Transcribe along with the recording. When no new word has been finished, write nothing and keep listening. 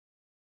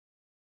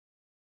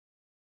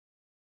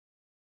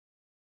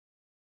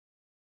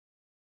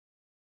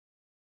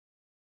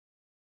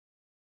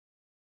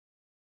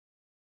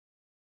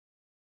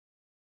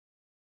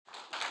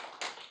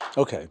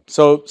Okay,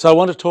 so I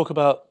want to talk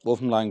about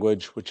Wolfram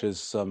Language, which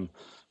is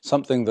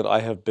something that I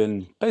have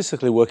been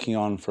basically working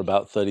on for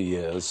about 30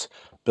 years,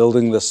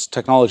 building this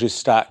technology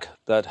stack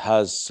that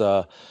has,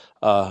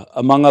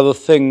 among other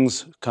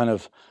things, kind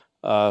of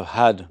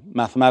had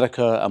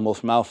Mathematica and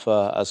Wolfram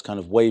Alpha as kind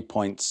of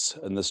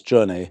waypoints in this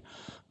journey.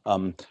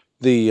 Um,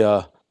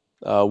 the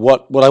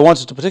what I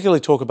wanted to particularly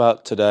talk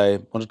about today, I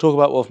want to talk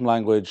about Wolfram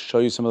Language, show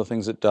you some of the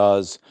things it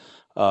does,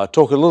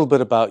 talk a little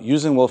bit about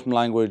using Wolfram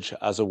Language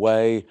as a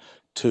way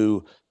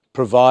to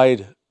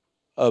provide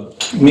a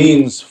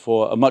means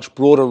for a much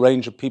broader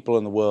range of people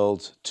in the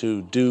world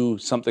to do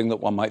something that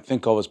one might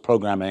think of as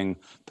programming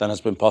than has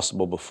been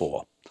possible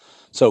before.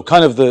 So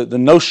kind of the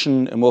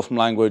notion in Wolfram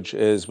Language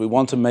is we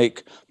want to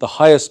make the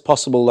highest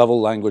possible level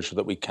language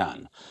that we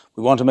can.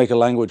 We want to make a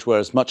language where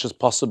as much as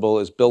possible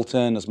is built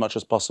in, as much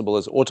as possible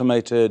is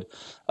automated,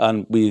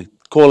 and we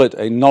call it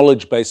a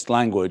knowledge-based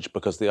language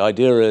because the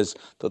idea is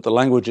that the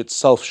language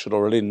itself should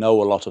already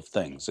know a lot of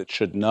things. It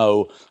should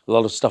know a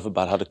lot of stuff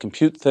about how to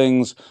compute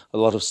things, a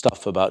lot of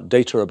stuff about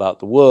data about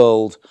the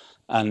world,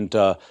 and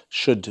so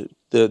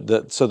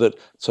that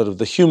sort of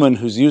the human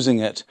who's using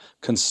it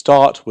can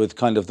start with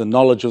kind of the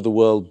knowledge of the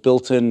world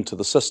built into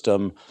the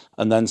system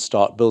and then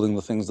start building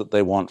the things that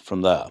they want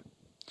from there.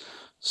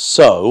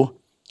 So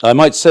I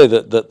might say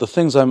that the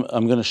things I'm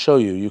going to show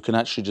you, you can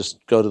actually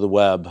just go to the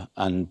web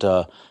and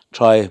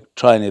try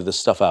any of this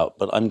stuff out.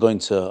 But I'm going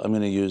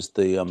to use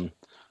the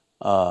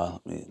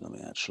let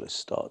me actually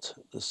start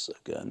this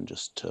again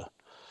just to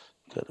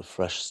get a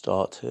fresh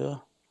start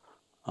here.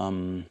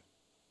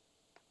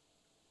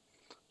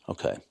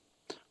 Okay,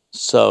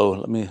 so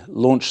let me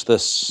launch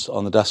this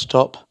on the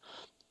desktop,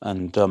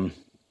 and there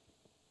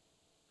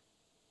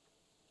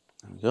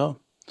we go.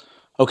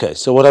 Okay,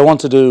 so what I want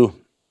to do,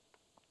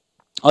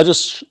 I'll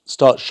just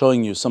start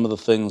showing you some of the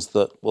things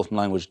that Wolfram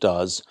Language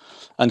does,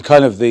 and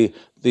kind of the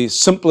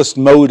simplest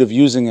mode of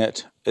using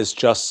it is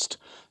just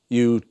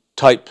you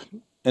type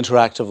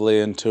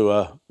interactively into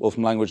a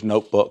Wolfram Language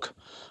notebook,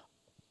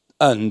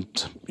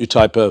 and you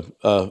type a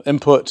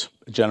input,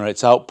 it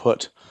generates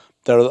output.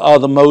 There are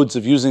other modes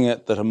of using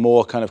it that are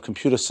more kind of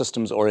computer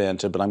systems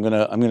oriented, but I'm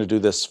gonna do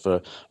this for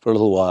a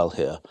little while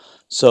here.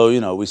 So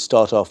we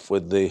start off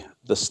with the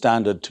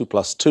standard 2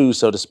 plus 2,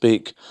 so to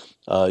speak.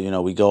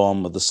 We go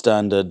on with the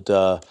standard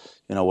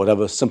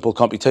whatever simple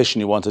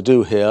computation you want to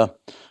do here.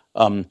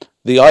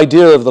 The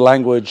idea of the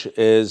language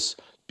is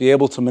be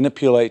able to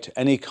manipulate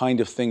any kind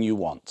of thing you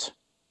want.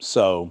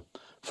 So,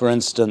 for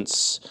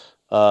instance,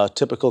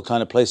 typical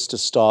kind of place to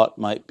start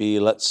might be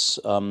let's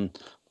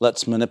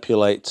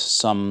manipulate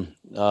some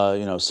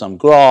some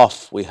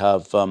graph. We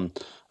have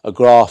a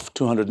graph,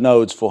 200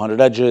 nodes,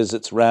 400 edges.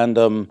 It's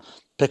random.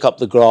 Pick up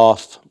the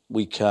graph.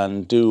 We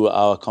can do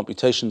our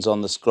computations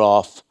on this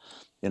graph.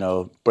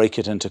 Break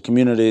it into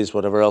communities,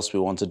 whatever else we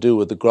want to do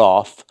with the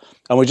graph.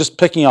 And we're just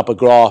picking up a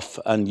graph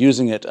and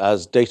using it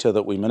as data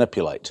that we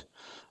manipulate.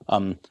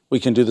 We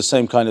can do the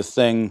same kind of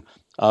thing.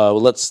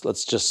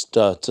 Let's just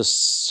to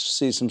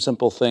see some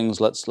simple things.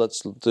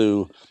 Let's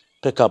do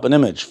pick up an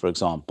image, for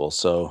example.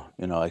 So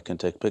I can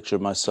take a picture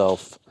of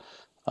myself.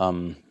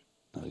 There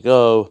we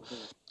go.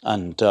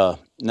 And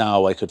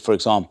now I could, for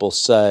example,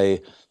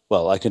 say,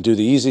 well, I can do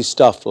the easy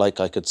stuff, like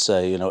I could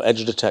say,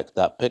 edge detect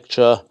that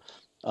picture.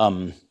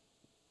 And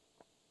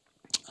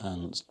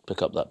let's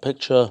pick up that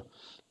picture,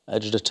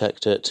 edge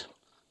detect it.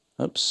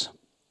 Oops.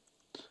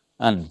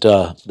 And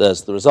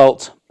there's the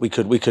result. We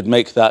could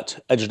make that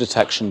edge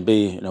detection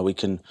be, we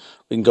can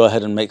go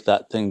ahead and make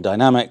that thing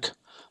dynamic.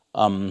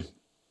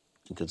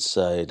 You could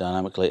say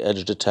dynamically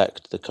edge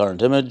detect the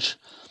current image,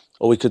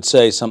 or we could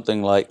say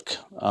something like,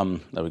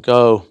 there we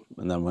go,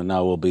 and then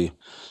we'll be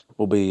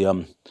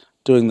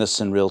doing this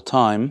in real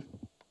time.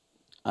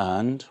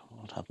 And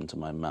what happened to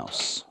my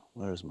mouse?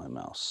 Where is my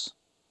mouse?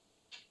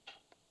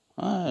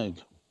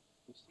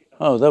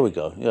 Oh, there we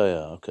go.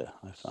 Yeah. Okay,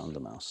 I found the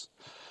mouse.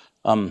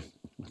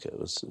 Okay,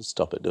 let's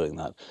stop it doing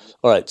that.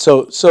 All right,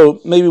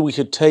 so maybe we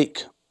could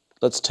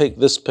let's take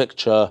this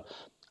picture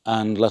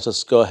and let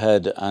us go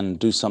ahead and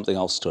do something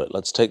else to it.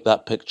 Let's take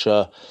that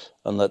picture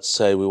and let's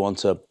say we want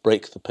to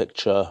break the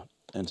picture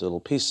into little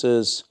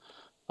pieces.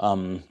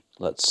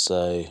 Let's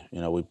say,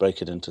 we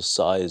break it into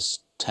size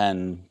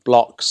 10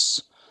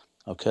 blocks.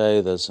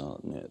 Okay, there's a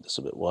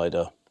bit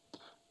wider.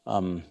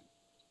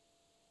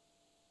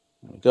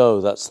 There we go.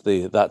 That's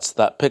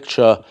that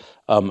picture,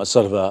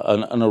 sort of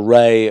an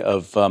array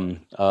of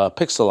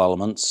pixel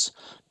elements.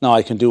 Now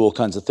I can do all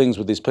kinds of things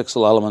with these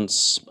pixel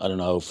elements. I don't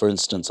know. For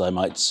instance, I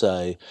might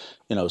say,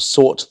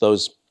 sort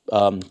those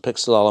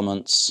pixel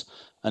elements,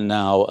 and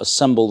now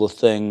assemble the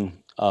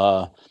thing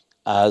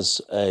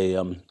as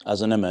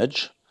an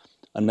image.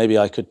 And maybe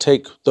I could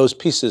take those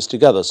pieces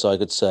together. So I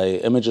could say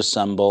image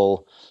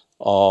assemble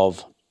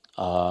of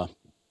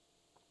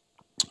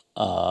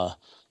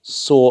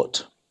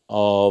sort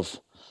of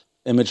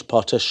image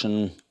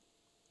partition,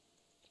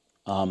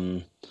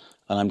 and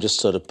I'm just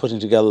sort of putting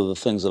together the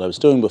things that I was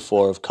doing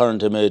before of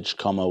current image,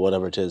 comma,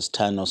 whatever it is,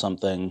 10 or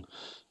something,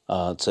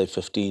 let's say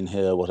 15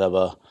 here,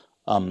 whatever,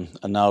 and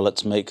now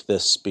let's make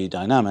this be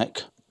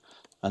dynamic,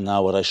 And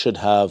now what I should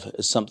have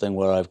is something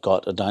where I've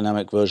got a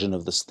dynamic version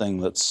of this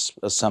thing that's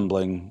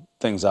assembling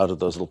things out of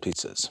those little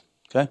pieces.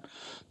 Okay,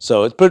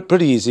 so it's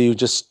pretty easy. You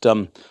just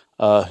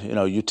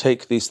you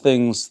take these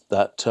things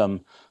that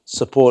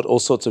support all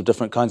sorts of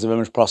different kinds of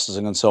image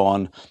processing and so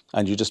on,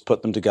 and you just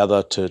put them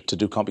together to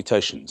do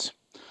computations.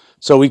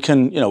 So we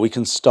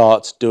can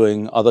start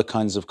doing other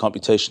kinds of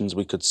computations.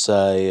 We could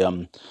say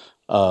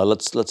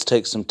let's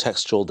take some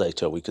textual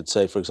data. We could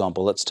say, for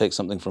example, let's take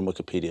something from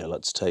Wikipedia.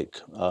 Let's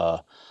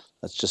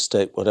just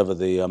take whatever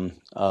the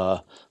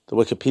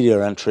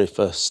Wikipedia entry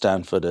for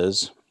Stanford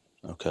is.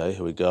 Okay,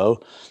 here we go.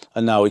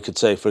 And now we could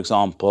say, for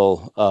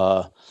example,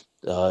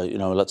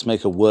 let's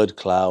make a word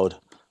cloud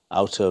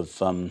out of.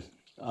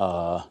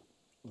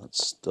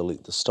 Let's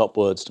delete the stop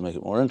words to make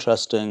it more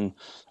interesting.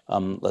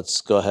 Let's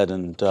go ahead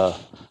and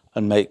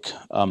make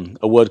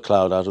a word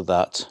cloud out of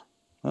that.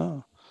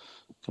 Oh,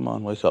 come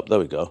on, wake up. There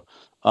we go.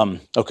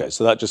 Okay,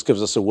 so that just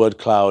gives us a word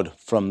cloud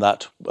from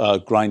that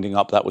grinding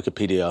up that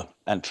Wikipedia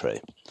entry.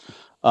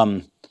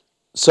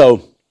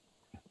 So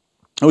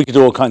we could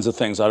do all kinds of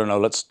things. I don't know.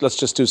 Let's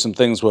just do some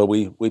things where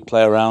we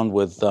play around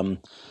with.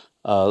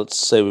 Let's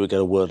say we get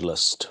a word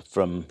list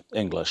from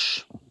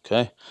English.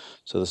 Okay,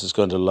 so this is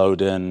going to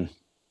load in.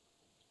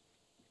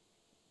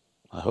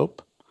 I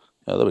hope.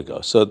 Yeah, there we go.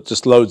 So it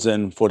just loads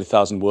in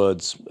 40,000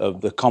 words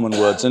of the common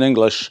words in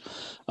English.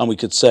 And we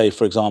could say,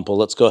 for example,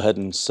 let's go ahead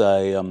and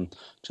say,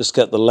 just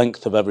get the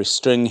length of every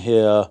string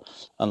here.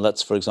 And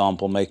let's, for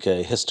example, make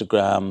a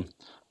histogram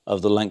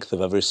of the length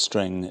of every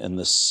string in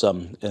this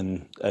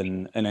in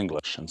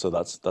English. And so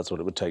that's what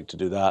it would take to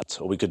do that.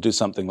 Or we could do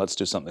something. Let's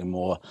do something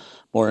more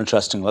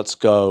interesting. Let's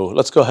go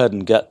ahead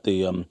and get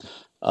the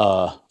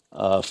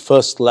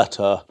first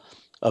letter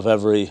of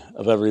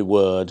every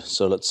word.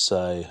 So let's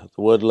say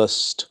the word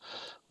list.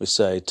 We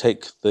say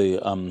take the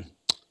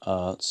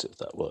let's see if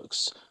that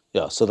works.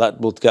 Yeah, so that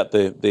will get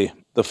the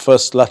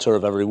first letter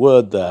of every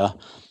word there.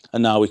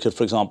 And now we could,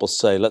 for example,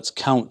 say let's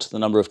count the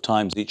number of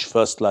times each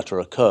first letter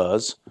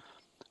occurs.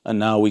 And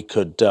now we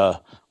could,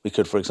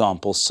 for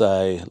example,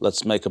 say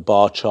let's make a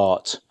bar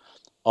chart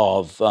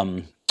of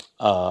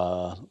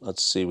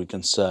let's see. We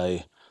can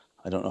say,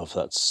 I don't know if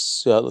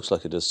that's, yeah, it looks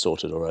like it is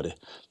sorted already.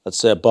 Let's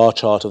say a bar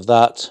chart of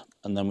that.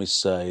 And then we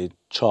say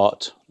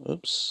chart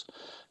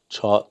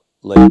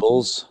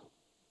labels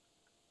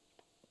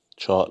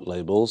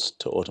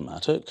to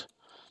automatic.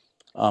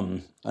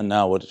 And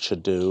now what it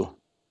should do,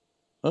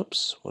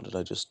 oops, what did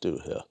I just do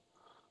here?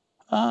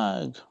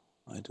 I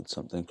did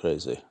something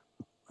crazy.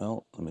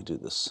 Well, let me do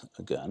this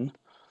again.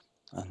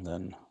 And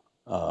then,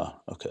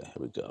 okay, here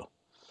we go.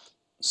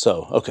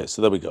 So, okay,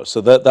 so there we go.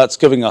 So that's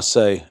giving us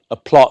a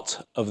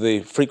plot of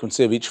the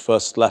frequency of each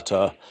first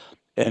letter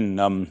in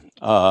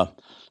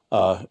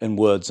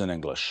words in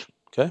English.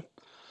 Okay,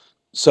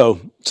 so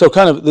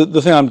kind of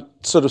the thing I'm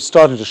sort of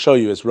starting to show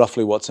you is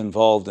roughly what's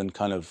involved in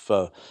kind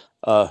of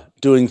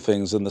doing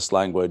things in this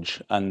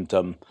language and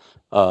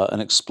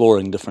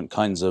exploring different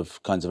kinds of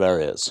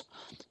areas.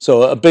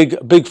 So a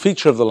big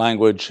feature of the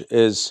language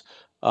is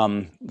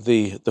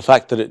the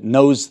fact that it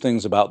knows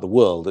things about the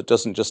world. It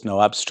doesn't just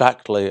know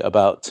abstractly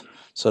about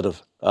sort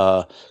of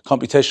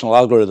computational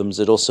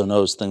algorithms. It also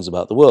knows things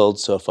about the world.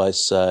 So if I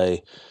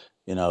say,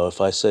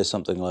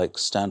 something like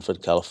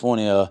Stanford,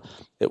 California,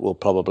 it will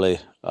probably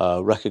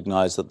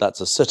recognize that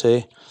that's a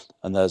city,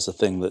 and there's a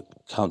thing that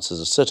counts as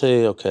a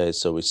city. Okay,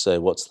 so we say,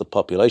 what's the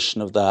population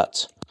of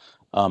that?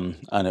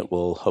 And it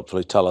will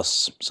hopefully tell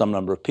us some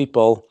number of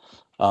people.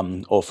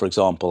 Or, for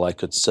example, I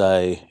could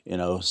say,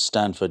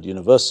 Stanford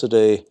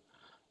University,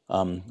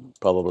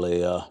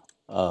 probably,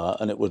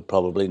 and it would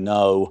probably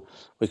know.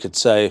 We could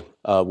say,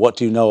 what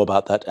do you know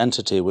about that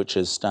entity, which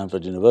is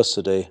Stanford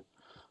University?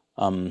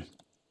 And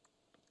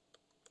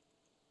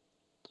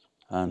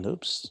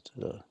oops.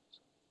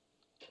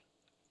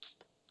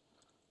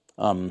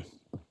 And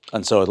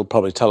so it'll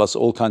probably tell us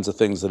all kinds of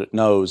things that it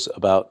knows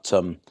about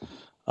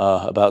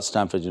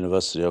Stanford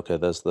University. Okay,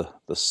 there's the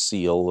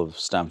seal of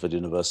Stanford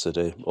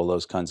University. All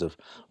those kinds of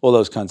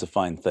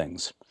fine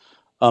things.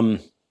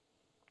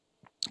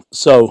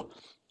 So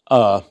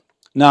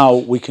now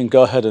we can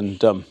go ahead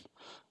and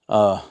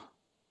all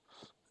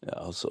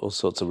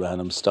sorts of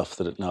random stuff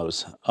that it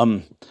knows.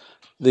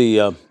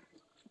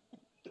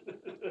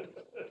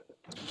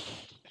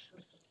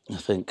 I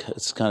think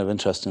it's kind of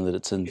interesting that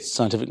it's in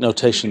scientific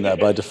notation there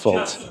by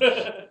default.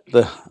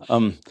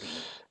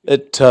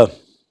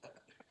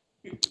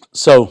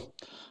 So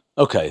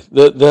okay.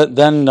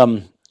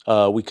 Then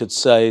we could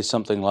say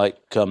something like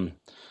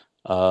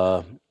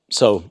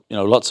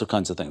lots of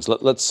kinds of things.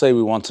 Let's say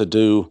we want to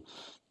do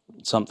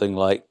something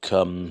like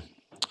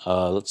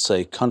let's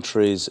say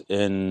countries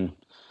in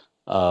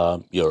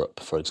Europe,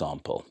 for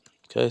example.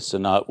 Okay, so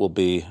now it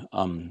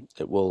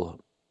will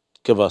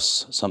give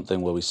us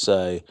something where we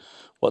say,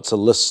 what's a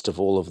list of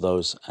all of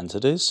those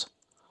entities?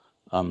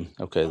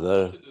 Okay,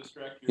 there.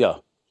 Yeah.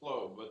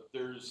 Flow, but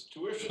there's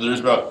tuition. There's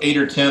about 8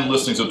 or 10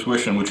 listings of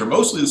tuition, which are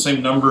mostly the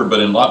same number, but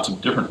in lots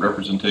of different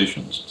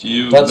representations. Do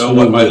you know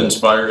what might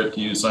inspire it to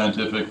use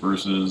scientific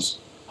versus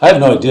I have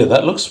no idea.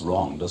 That looks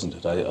wrong, doesn't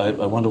it? I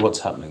wonder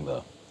what's happening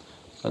there.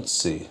 Let's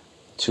see.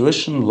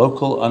 Tuition,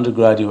 local,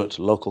 undergraduate,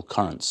 local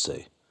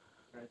currency.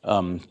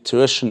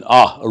 Tuition,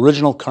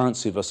 original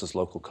currency versus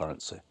local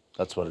currency.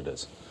 That's what it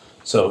is.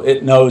 So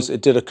it knows,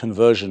 it did a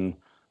conversion.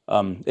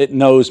 It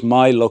knows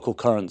my local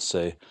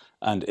currency,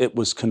 and it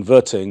was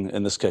converting,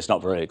 in this case,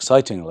 not very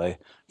excitingly,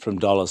 from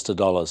dollars to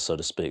dollars, so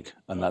to speak.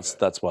 And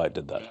that's why it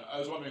did that. I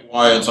was wondering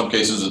why in some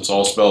cases it's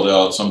all spelled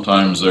out.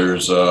 Sometimes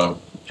there's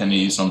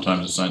pennies,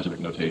 sometimes it's scientific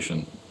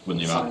notation. When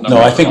the amount,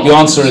 No, I think the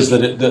answer is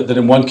that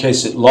in one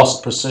case it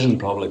lost precision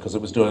probably because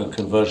it was doing a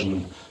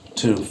conversion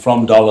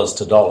from dollars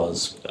to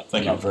dollars.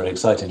 Thank you. Not very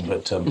exciting,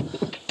 but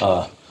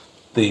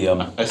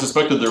I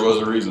suspected there was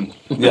a reason.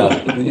 Yeah,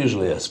 it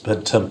usually is.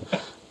 But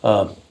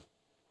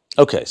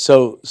okay,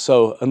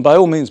 so and by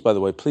all means, by the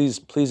way,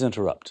 please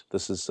interrupt.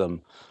 This is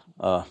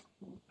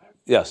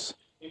yes.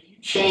 If you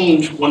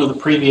change one of the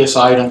previous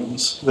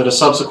items that a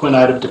subsequent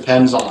item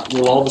depends on,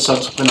 will all the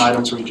subsequent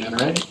items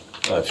regenerate?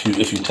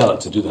 If you tell it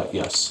to do that,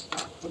 yes.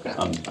 Okay.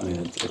 I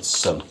mean,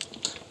 it's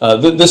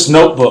this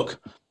notebook.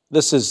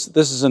 This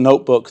is a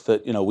notebook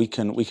that we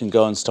can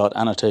go and start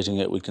annotating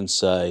it. We can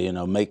say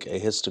make a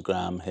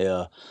histogram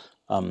here,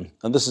 and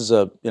this is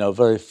a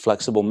very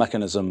flexible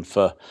mechanism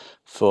for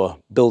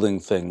building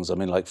things. I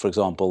mean, like for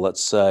example,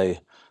 let's say,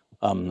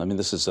 I mean,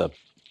 this is a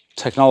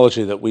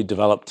technology that we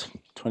developed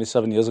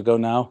 27 years ago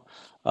now.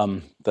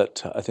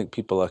 That I think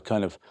people are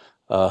kind of.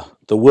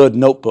 The word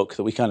notebook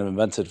that we kind of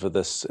invented for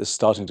this is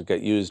starting to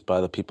get used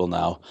by the people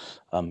now.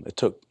 It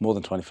took more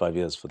than 25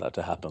 years for that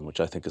to happen, which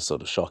I think is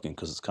sort of shocking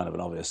because it's kind of an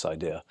obvious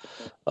idea.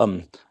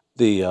 But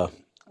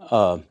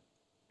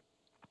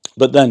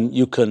then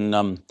you can,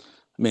 I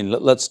mean,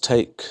 let's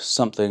take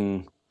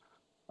something.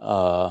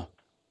 You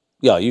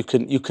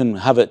can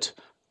have it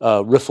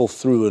riffle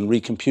through and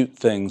recompute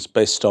things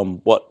based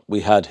on what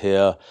we had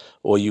here,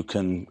 or you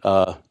can.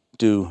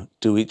 Do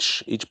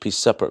each piece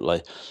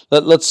separately.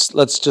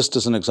 Let's just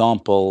as an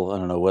example. I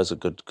don't know. Where's a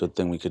good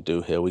thing we could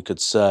do here? We could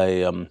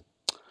say,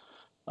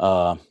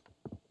 well,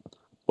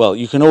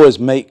 you can always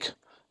make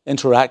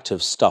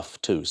interactive stuff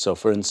too. So,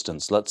 for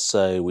instance, let's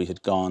say we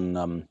had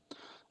gone.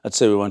 Let's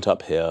say we went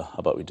up here. How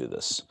about we do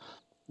this?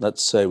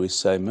 Let's say we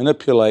say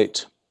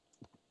manipulate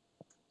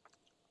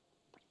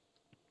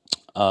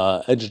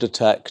edge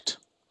detect.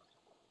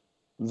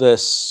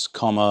 This,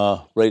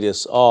 comma,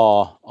 radius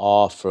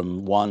r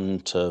from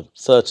 1 to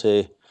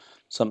 30,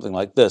 something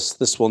like this.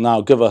 This will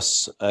now give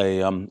us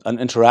an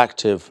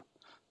interactive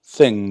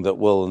thing that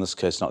will, in this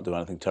case, not do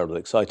anything terribly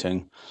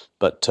exciting.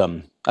 But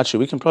actually,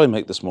 we can probably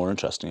make this more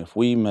interesting. If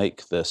we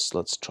make this,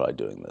 let's try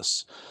doing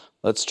this.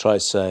 Let's try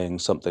saying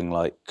something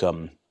like,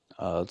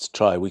 let's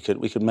try, we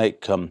could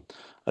make a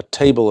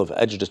table of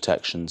edge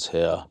detections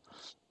here.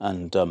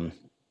 And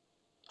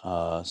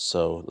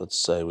so let's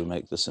say we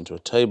make this into a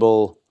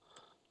table.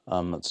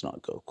 Let's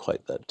not go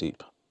quite that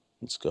deep.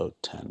 Let's go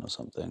 10 or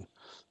something.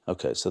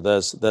 Okay, so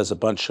there's a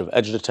bunch of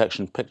edge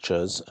detection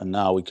pictures, and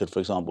now we could, for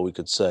example, we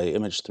could say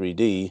image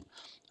 3D,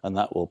 and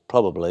that will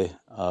probably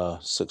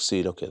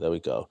succeed. Okay, there we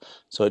go.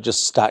 So it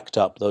just stacked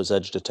up those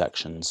edge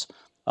detections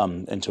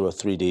into a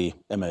 3D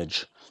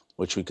image,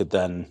 which we could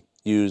then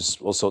use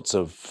all sorts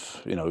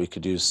of, we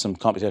could use some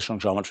computational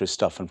geometry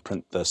stuff and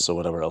print this or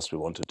whatever else we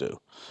want to do.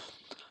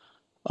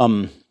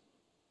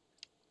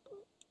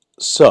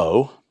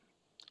 So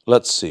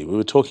let's see, we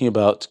were talking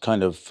about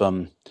kind of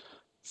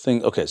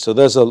okay, so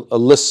there's a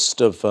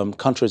list of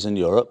countries in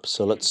Europe.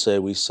 So let's say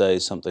we say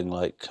something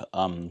like,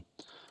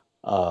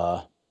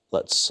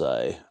 let's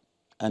say,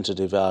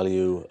 entity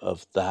value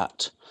of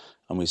that,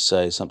 and we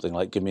say something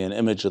like, give me an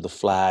image of the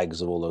flags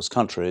of all those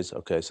countries.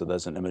 Okay, so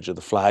there's an image of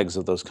the flags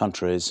of those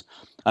countries.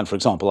 And for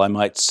example, I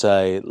might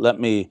say,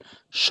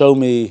 show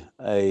me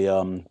a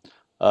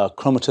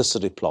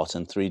chromaticity plot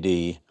in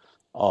 3D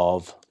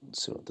of,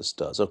 let's see what this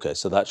does. Okay,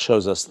 so that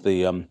shows us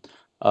the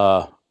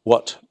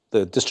what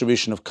the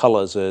distribution of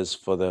colors is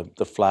for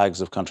the flags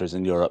of countries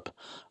in Europe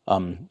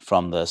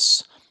from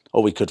this.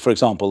 Or we could, for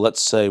example,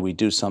 let's say we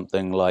do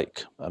something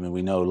like, I mean,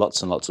 we know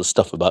lots and lots of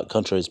stuff about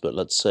countries, but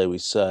let's say we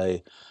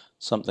say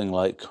something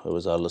like, where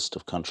was our list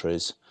of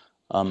countries?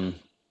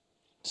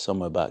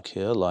 Somewhere back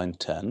here, line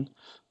 10.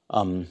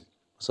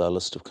 Is our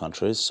list of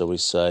countries. So we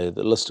say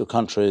the list of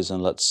countries,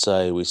 and let's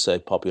say we say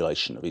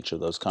population of each of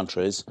those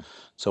countries.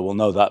 So we'll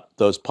know that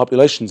those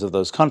populations of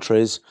those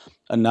countries,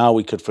 and now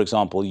we could, for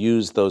example,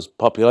 use those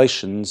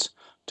populations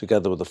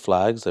together with the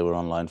flags. They were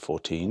on line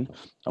 14.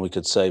 And we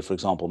could say, for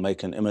example,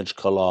 make an image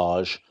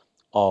collage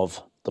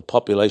of the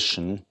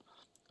population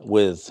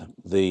with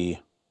the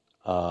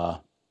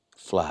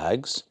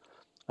flags.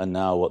 And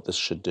now what this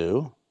should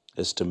do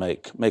is to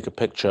make a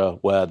picture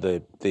where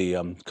the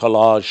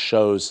collage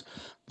shows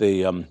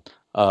the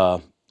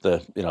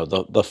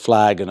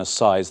flag in a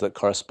size that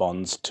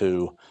corresponds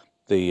to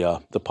the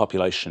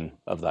population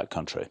of that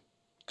country.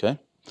 Okay.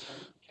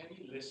 Can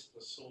you list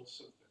the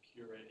source of the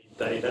curated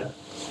data?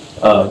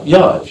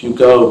 Yeah, if you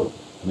go,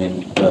 I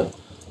mean,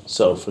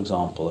 so for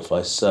example, if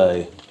I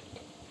say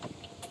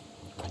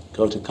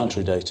go to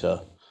country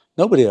data,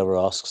 Nobody ever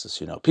asks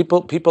us, you know.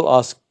 People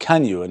ask,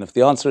 "Can you?" And if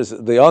the answer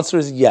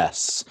is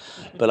yes,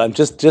 but I'm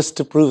just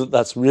to prove that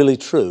that's really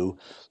true,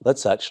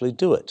 let's actually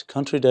do it.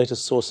 Country data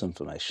source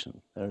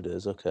information. There it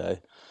is.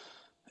 Okay,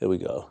 here we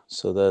go.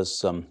 So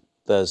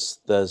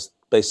there's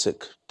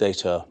basic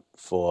data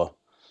for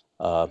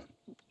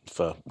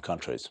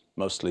countries,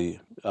 mostly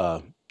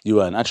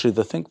UN.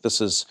 Actually, I think this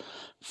is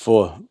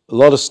for a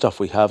lot of stuff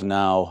we have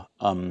now.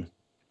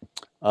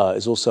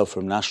 Is also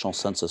from national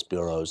census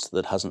bureaus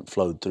that hasn't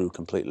flowed through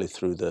completely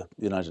through the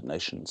United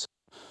Nations.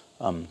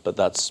 But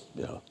that's,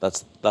 you know,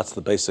 that's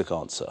the basic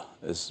answer.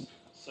 Is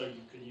So you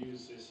could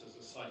use this as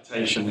a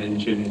citation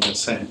engine in a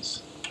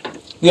sense.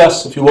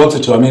 yes, if you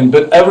wanted to. I mean,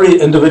 but every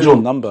individual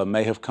number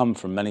may have come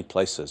from many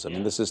places. I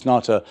mean, this is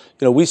not a,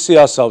 you know, we see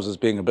ourselves as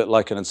being a bit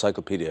like an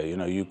encyclopedia. You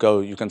know, you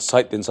can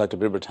cite the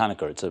Encyclopedia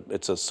Britannica.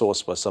 It's a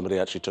source where somebody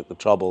actually took the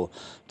trouble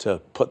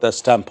to put their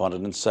stamp on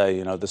it and say,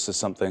 you know, this is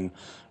something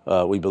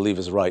we believe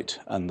is right,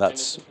 and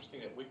that's.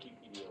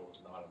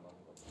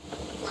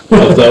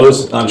 Of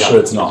those, I'm sure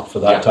it's not for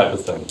that type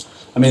of thing.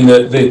 I mean,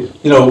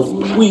 you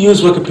know, we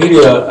use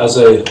Wikipedia as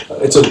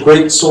it's a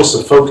great source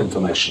of folk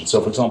information. So,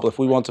 for example, if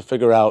we want to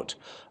figure out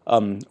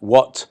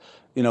what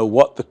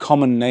the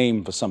common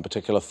name for some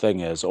particular thing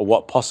is, or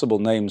what possible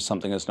names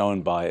something is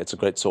known by, it's a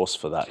great source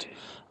for that.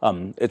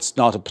 It's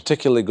not a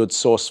particularly good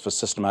source for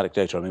systematic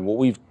data. I mean, what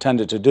we've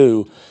tended to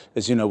do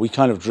is, you know, we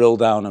kind of drill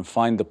down and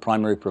find the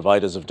primary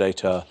providers of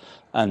data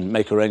and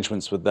make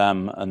arrangements with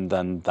them, and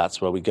then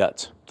that's where we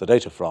get the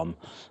data from.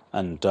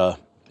 And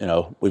you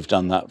know, we've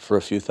done that for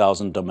a few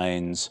thousand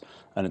domains,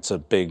 and it's a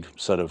big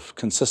sort of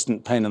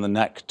consistent pain in the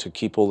neck to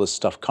keep all this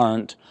stuff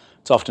current.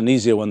 It's often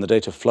easier when the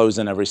data flows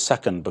in every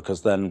second,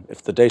 because then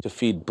if the data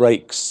feed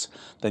breaks,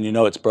 then you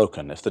know it's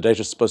broken. If the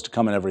data is supposed to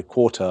come in every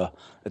quarter,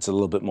 it's a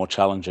little bit more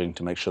challenging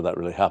to make sure that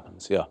really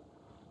happens. Yeah.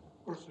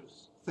 Of course,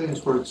 there's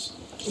things where it's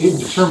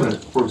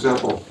indeterminate. For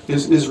example,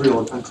 is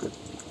Israel a country?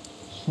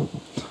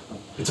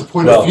 It's a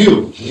point of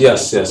view.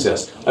 Yes.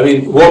 I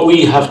mean, what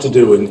we have to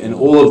do in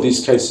all of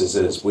these cases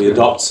is we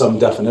adopt some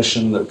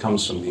definition that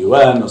comes from the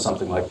UN or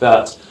something like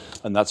that,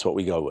 and that's what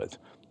we go with.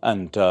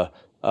 And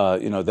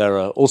you know, there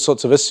are all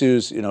sorts of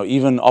issues, you know,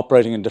 even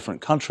operating in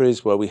different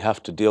countries, where we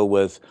have to deal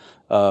with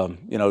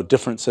you know,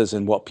 differences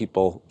in what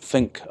people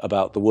think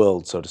about the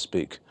world, so to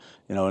speak.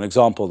 You know, an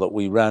example that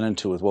we ran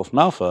into with Wolfram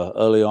Alpha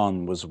early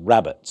on was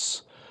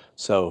rabbits.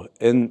 So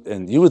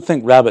you would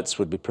think rabbits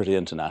would be pretty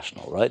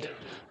international, right?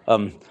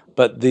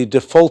 But the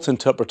default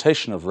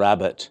interpretation of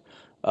rabbit,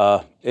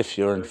 if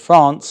you're in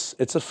France,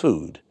 it's a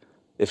food.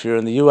 If you're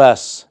in the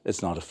US,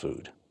 it's not a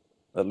food,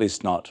 at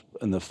least not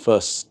in the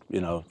first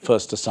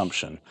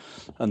assumption,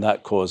 and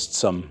that caused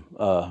some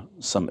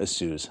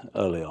issues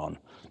early on.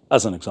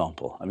 As an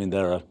example, I mean,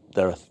 there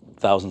are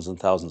thousands and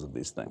thousands of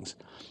these things.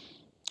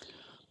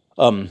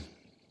 Well,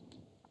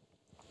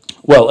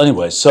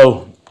 anyway,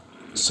 so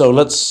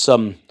let's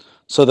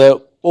so there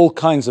are all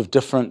kinds of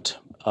different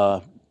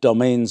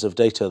domains of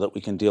data that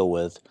we can deal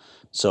with.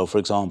 So, for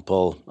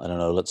example, I don't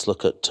know. Let's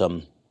look at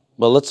we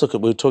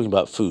were talking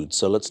about food,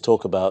 so let's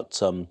talk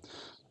about I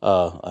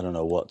don't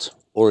know what,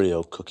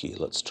 Oreo cookie.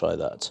 Let's try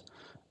that.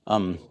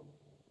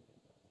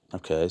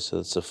 Okay, so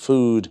it's a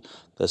food.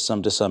 There's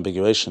some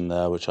disambiguation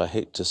there, which I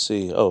hate to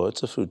see. Oh,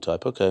 it's a food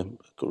type. Okay,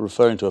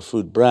 referring to a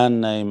food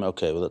brand name.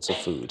 Okay, well, that's a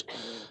food.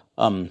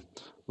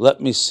 Let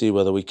me see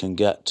whether we can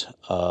get,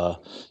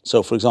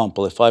 so for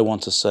example, if I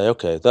want to say,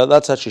 okay,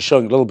 that's actually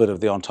showing a little bit of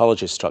the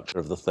ontology structure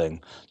of the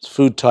thing. Its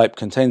food type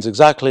contains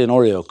exactly an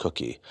Oreo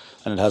cookie,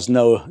 and it has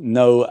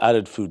no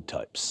added food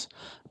types.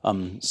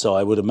 So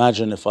I would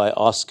imagine if I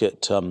ask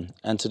it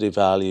entity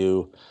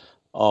value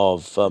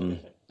of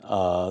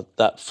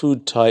that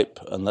food type,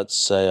 and let's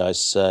say I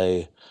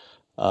say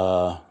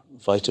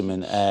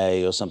vitamin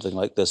A or something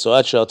like this. So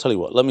actually, I'll tell you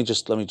what. Let me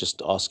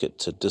just ask it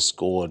to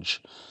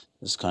disgorge.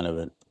 This kind of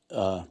an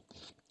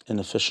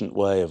inefficient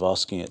way of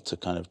asking it to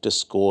kind of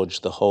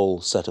disgorge the whole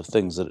set of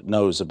things that it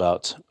knows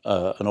about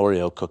an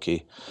Oreo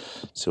cookie.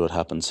 See what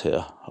happens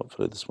here.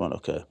 Hopefully this won't.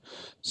 Okay.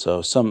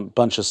 So some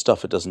bunch of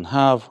stuff it doesn't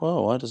have.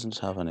 Well, why doesn't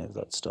it have any of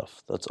that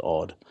stuff? That's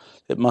odd.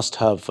 It must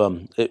have.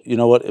 You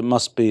know what? It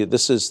must be.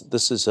 This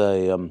is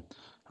a.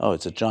 Oh,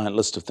 it's a giant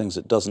list of things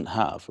it doesn't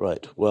have,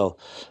 right? Well,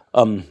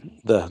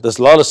 there's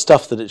a lot of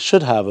stuff that it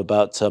should have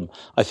about.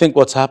 I think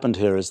what's happened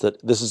here is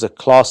that this is a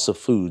class of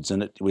foods,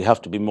 and we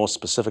have to be more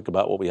specific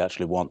about what we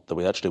actually want. That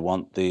we actually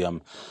want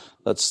the.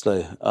 Let's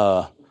say.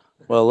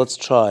 Well, let's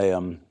try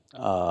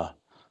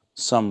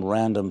some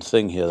random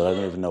thing here that I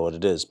don't even know what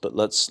it is. But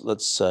let's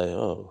say.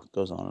 Oh, it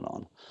goes on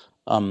and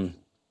on.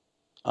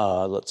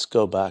 Let's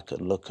go back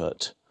and look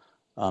at.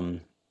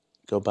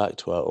 Go back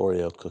to our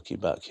Oreo cookie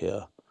back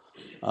here.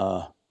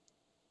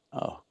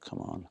 Oh, come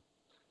on.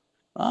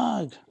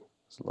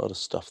 There's a lot of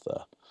stuff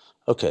there.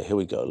 Okay, here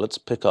we go. Let's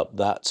pick up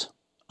that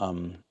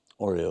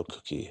Oreo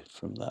cookie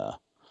from there.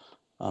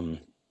 And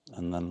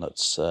then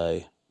let's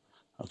say,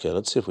 okay,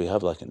 let's see if we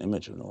have like an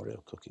image of an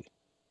Oreo cookie.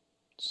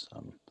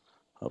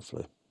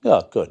 Hopefully.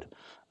 Yeah, good.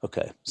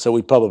 Okay, so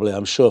we probably,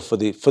 I'm sure, for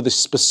the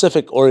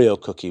specific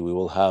Oreo cookie, we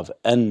will have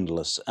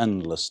endless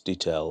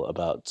detail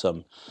about.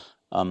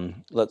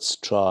 Let's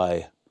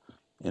try,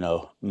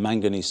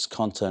 manganese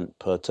content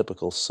per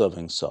typical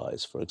serving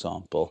size, for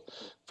example,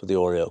 for the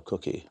Oreo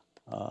cookie.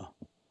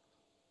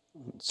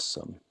 It's,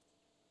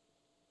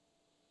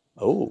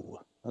 oh,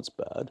 that's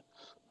bad.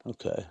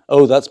 Okay.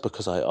 Oh, that's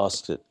because I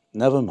asked it.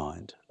 Never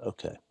mind.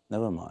 Okay,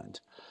 never mind.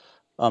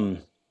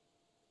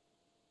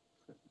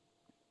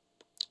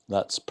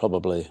 That's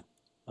probably,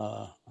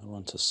 I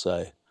want to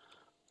say.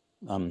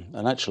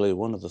 And actually,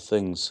 one of the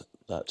things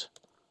that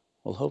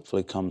will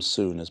hopefully come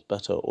soon is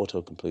better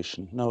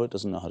auto-completion. No, it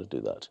doesn't know how to do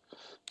that.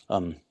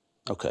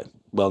 Okay,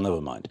 well,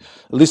 never mind.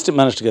 At least it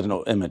managed to get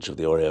an image of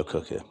the Oreo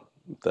cookie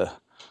there.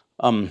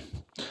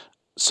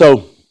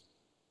 So,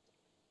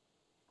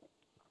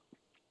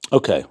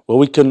 okay, well,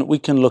 we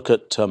can look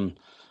at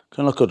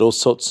all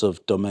sorts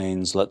of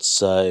domains. Let's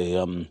say,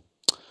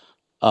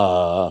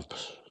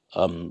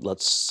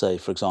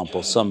 for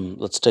example,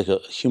 let's take a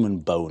human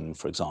bone,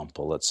 for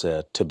example. Let's say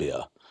a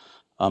tibia.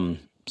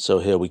 So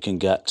here we can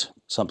get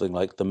something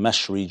like the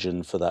mesh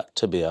region for that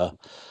tibia,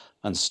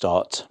 and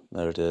start.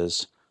 There it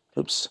is.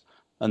 Oops.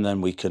 And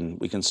then we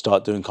can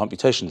start doing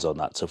computations on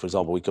that. So, for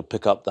example, we could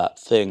pick up that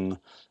thing,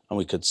 and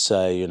we could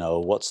say,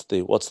 what's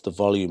the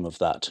volume of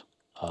that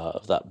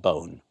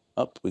bone?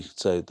 We could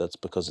say that's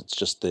because it's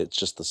just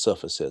the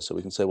surface here. So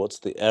we can say, what's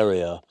the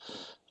area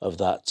of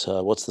that?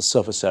 What's the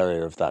surface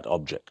area of that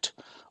object?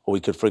 Or we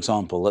could, for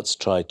example, let's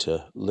try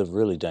to live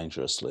really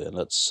dangerously, and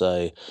let's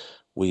say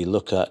we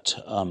look at.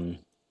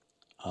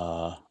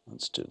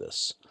 Let's do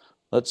this.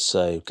 Let's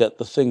say get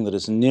the thing that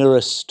is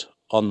nearest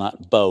on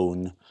that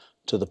bone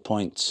to the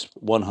points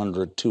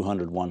 100,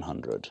 200,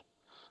 100.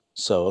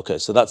 So, okay,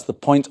 so that's the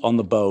point on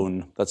the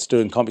bone. That's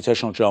doing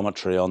computational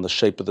geometry on the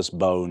shape of this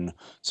bone.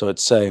 So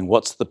it's saying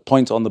what's the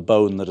point on the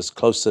bone that is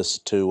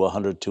closest to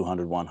 100,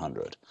 200,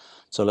 100.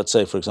 So let's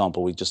say, for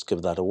example, we just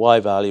give that a y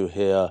value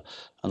here,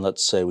 and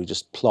let's say we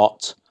just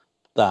plot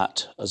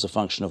that as a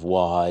function of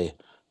y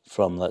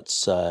from, let's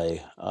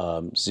say,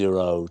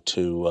 0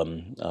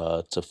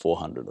 to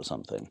 400 or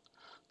something.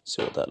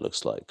 See what that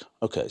looks like.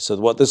 Okay, so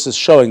what this is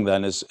showing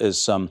then is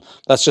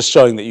that's just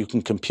showing that you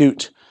can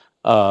compute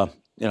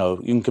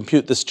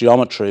this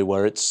geometry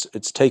where it's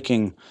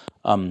taking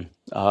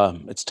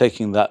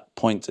that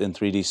point in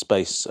 3D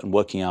space and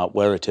working out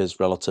where it is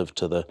relative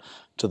to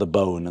the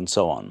bone and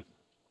so on.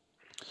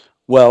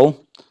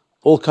 Well,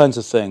 all kinds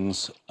of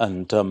things,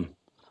 and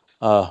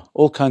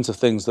all kinds of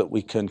things that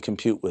we can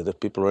compute with if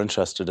people are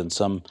interested in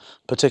some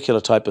particular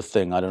type of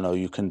thing. I don't know,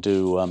 you can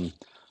do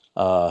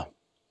all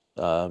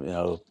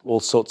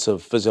sorts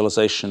of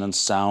visualization and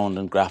sound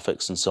and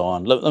graphics and so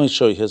on. Let me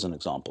show you, here's an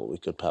example we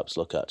could perhaps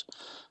look at.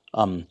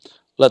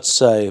 Let's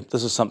say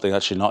this is something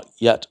actually not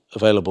yet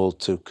available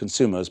to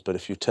consumers, but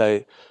if you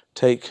if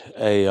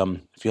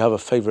you have a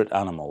favorite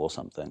animal or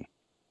something.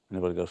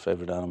 Anybody got a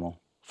favorite animal?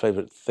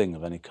 Favorite thing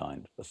of any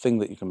kind? A thing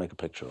that you can make a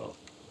picture of?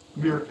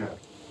 Meerkat.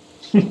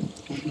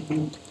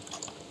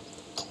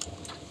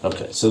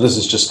 Okay, so this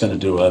is just going to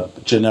do a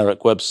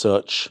generic web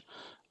search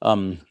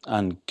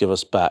and give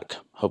us back,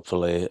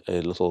 hopefully,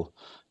 a little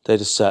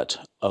data set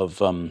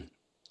of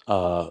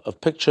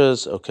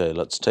pictures. Okay,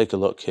 let's take a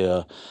look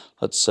here.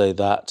 Let's say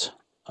that.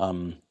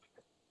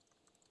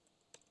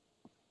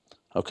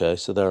 Okay,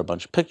 so there are a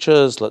bunch of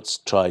pictures. Let's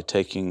try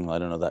taking, I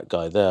don't know, that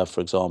guy there,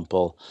 for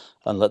example,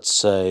 and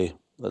let's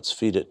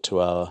feed it to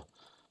our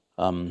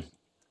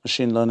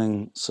machine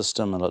learning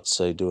system, and let's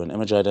say do an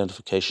image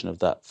identification of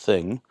that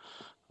thing.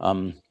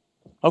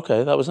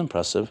 Okay, that was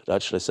impressive. It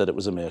actually said it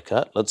was a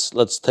meerkat.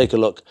 Let's take a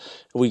look.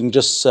 We can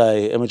just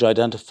say image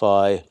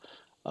identify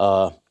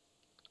all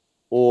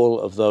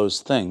of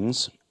those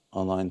things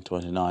on line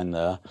 29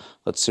 there.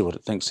 Let's see what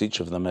it thinks each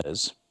of them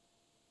is.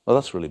 Well,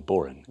 that's really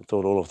boring. I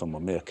thought all of them were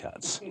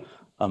meerkats.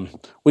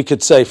 We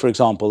could say, for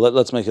example,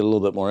 let's make it a little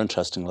bit more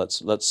interesting.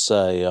 Let's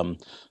say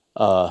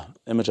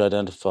image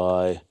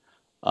identify,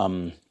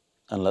 and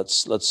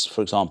let's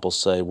for example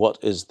say what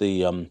is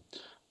the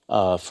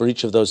for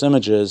each of those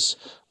images.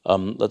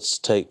 Let's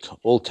take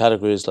all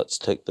categories. Let's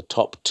take the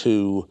top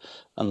 2,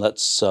 and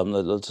let's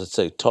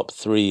say top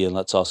 3, and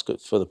let's ask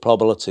it for the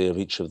probability of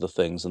each of the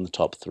things in the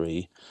top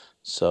 3.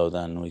 So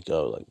then we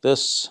go like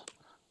this.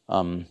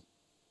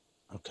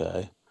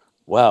 Okay.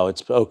 Wow,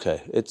 it's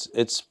okay. It's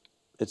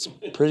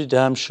pretty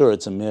damn sure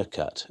it's a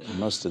meerkat in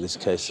most of these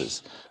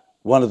cases.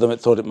 One of them, it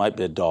thought it might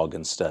be a dog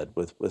instead,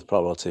 with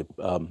probability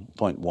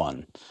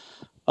 0.1.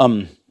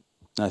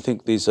 I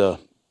think these are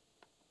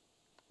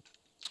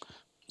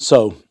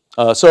so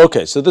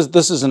okay. So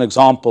this is an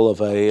example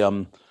of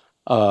a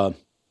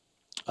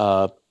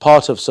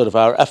part of sort of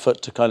our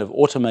effort to kind of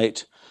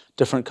automate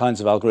different kinds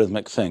of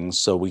algorithmic things.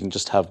 So we can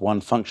just have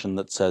one function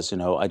that says,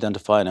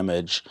 identify an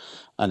image,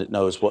 and it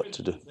knows what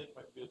to do.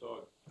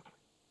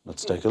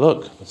 Let's take a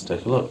look.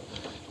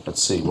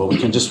 Let's see. Well, we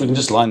can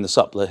just line this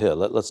up here.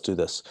 Let's do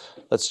this.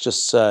 Let's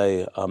just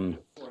say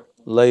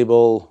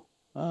label.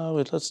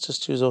 Let's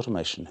just use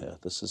automation here.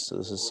 This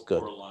is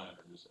good.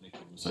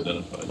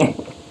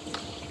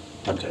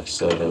 Okay,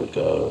 so there we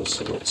go.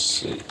 So let's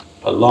see.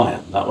 A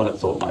lion. That one I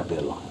thought might be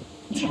a lion.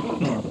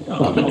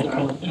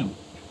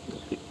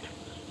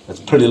 It's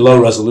a pretty low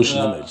resolution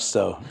image,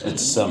 so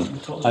it's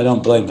I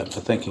don't blame it for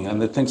thinking.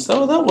 And it thinks,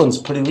 oh, that one's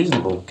a pretty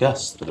reasonable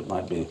guess that it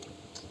might be.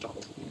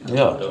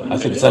 Yeah, I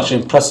think it's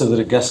actually impressive that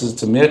it guesses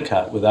it's a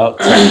meerkat without.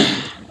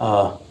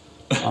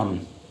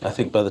 I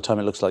think by the time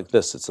it looks like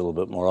this, it's a little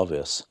bit more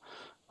obvious.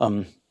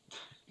 And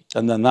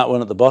then that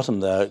one at the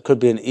bottom there, it could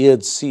be an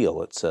eared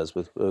seal, it says,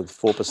 with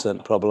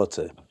 4%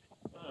 probability.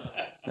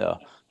 Yeah,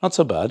 not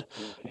so bad.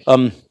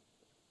 I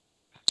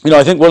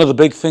think one of the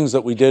big things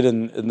that we did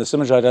in this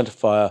image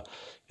identifier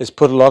is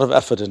put a lot of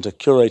effort into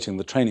curating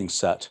the training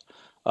set.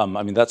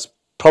 That's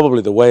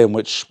probably the way in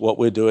which what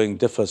we're doing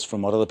differs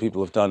from what other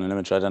people have done in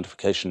image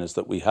identification, is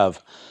that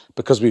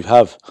because we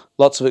have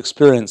lots of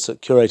experience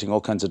at curating all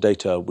kinds of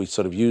data, we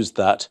sort of used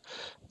that,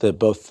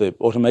 both the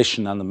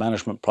automation and the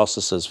management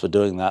processes for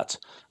doing that,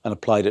 and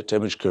applied it to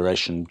image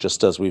curation,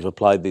 just as we've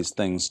applied these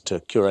things to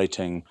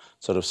curating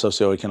sort of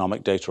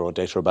socioeconomic data or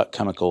data about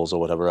chemicals or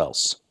whatever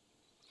else.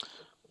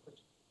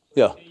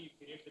 Yeah.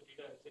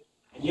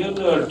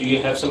 Or do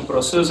you have some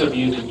process, or do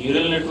you use a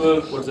neural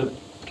network? What's the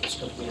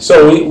stuff?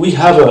 So we've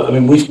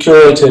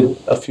curated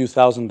a few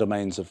thousand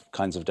domains of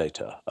kinds of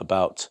data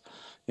about,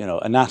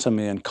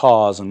 anatomy and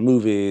cars and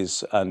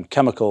movies and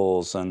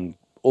chemicals and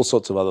all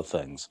sorts of other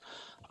things.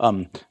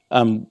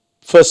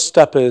 First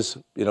step is,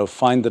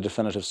 find the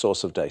definitive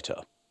source of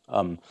data.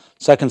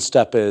 Second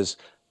step is,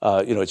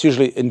 it's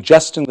usually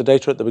ingesting the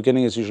data at the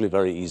beginning is usually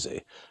very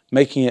easy.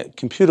 Making it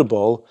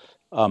computable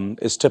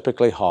is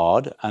typically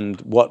hard,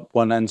 and what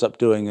one ends up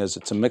doing is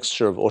it's a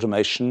mixture of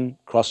automation,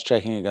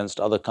 cross-checking against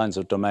other kinds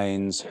of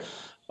domains.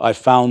 I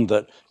found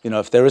that,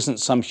 if there isn't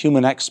some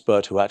human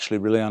expert who actually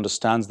really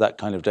understands that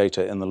kind of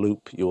data in the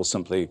loop, you will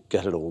simply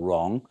get it all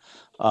wrong.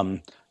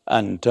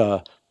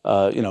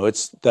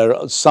 There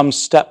are some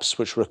steps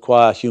which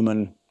require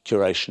human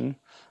curation,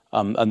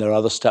 and there are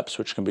other steps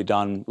which can be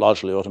done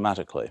largely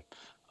automatically.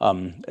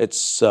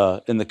 It's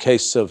in the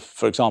case of,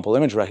 for example,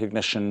 image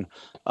recognition,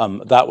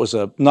 that was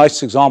a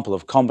nice example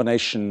of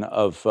combination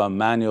of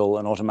manual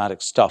and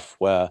automatic stuff,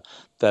 where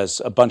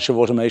there's a bunch of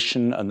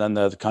automation, and then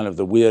there's kind of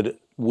the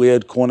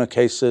weird corner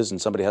cases, and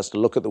somebody has to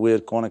look at the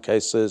weird corner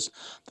cases.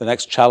 The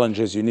next challenge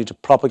is you need to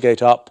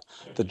propagate up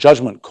the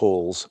judgment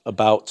calls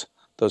about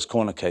those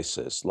corner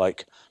cases,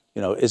 like,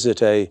 is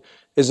it a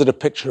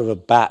picture of a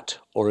bat,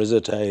 or is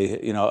it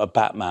a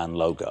Batman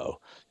logo?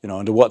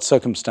 Under what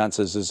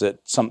circumstances is it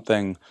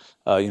something,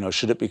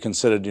 should it be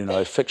considered,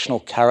 a fictional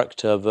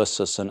character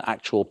versus an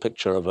actual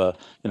picture of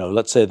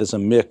let's say there's a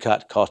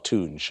meerkat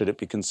cartoon. Should it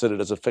be considered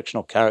as a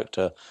fictional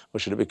character, or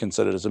should it be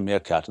considered as a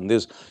meerkat? And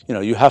there's,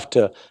 you have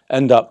to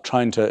end up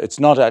trying to, it's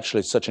not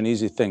actually such an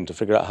easy thing to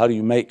figure out how do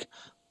you make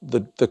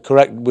the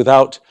correct,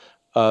 without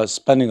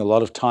spending a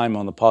lot of time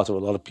on the part of a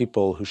lot of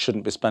people who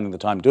shouldn't be spending the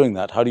time doing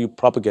that. How do you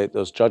propagate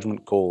those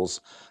judgment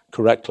calls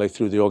correctly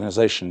through the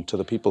organization to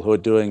the people who are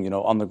doing,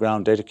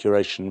 on-the-ground data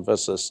curation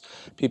versus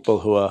people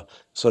who are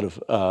sort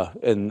of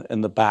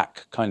in the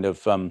back, kind of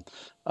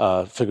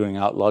figuring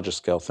out larger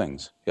scale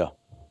things? Yeah.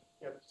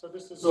 Yeah. So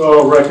this is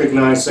all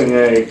recognizing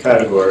a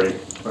category,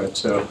 right?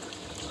 So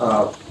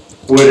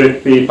would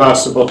it be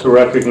possible to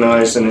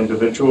recognize an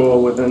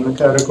individual within the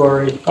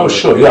category? Oh,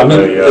 sure. Yeah.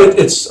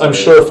 I'm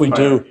sure if we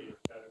do.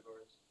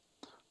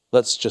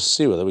 Let's just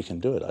see whether we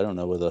can do it. I don't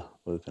know whether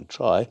we can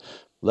try.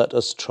 Let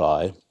us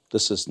try.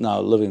 This is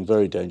now living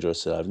very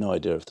dangerously. I have no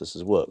idea if this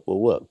will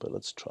work, but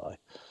let's try.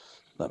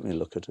 Let me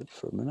look at it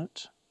for a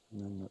minute.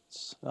 And then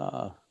let's,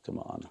 come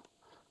on.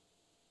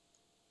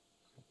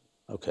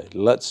 Okay,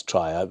 let's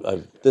try.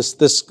 This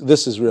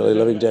is really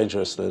living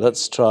dangerously.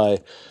 Let's try.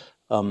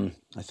 I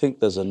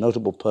think there's a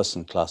notable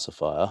person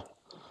classifier.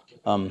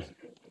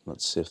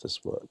 Let's see if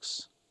this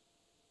works.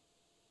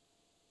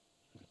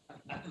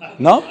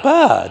 Not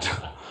bad.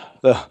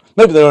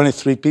 Maybe there are only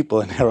 3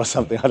 people in here or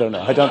something. I don't know.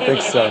 I don't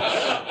think so.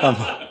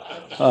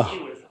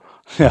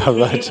 Yeah,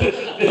 right.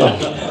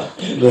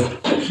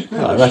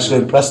 I'm actually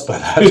impressed by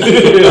that.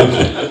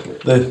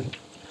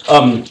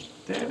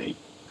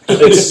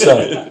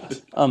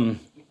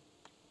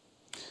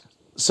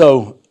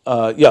 So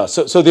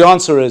the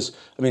answer is,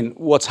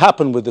 what's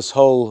happened with this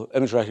whole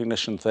image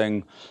recognition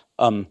thing,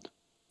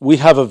 we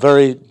have a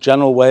very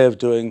general way of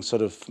doing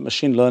sort of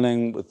machine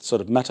learning with sort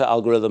of meta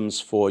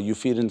algorithms for you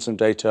feed in some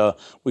data,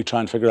 we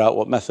try and figure out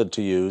what method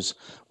to use.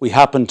 We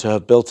happen to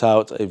have built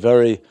out a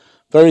very,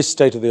 very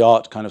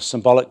state-of-the-art kind of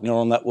symbolic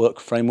neural network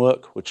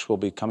framework, which will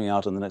be coming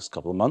out in the next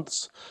couple of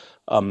months,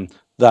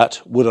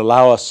 that would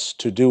allow us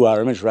to do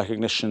our image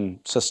recognition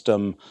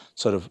system,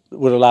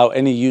 would allow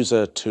any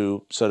user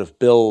to sort of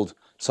build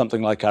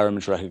something like our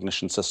image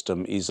recognition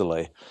system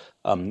easily.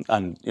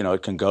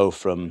 It can go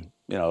from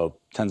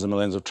tens of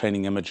millions of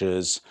training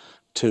images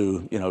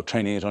to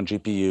training it on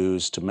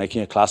GPUs, to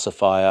making a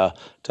classifier,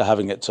 to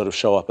having it sort of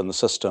show up in the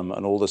system,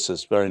 and all this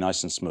is very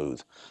nice and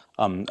smooth.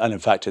 And in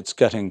fact, it's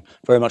getting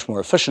very much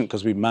more efficient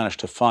because we've managed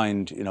to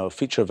find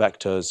feature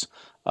vectors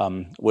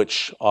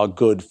which are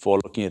good for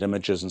looking at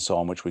images and so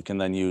on, which we can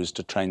then use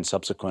to train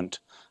subsequent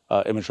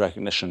image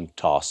recognition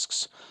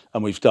tasks.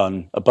 And we've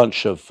done a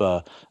bunch of,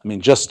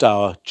 just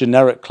our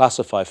generic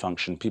classify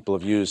function people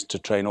have used to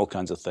train all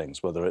kinds of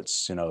things, whether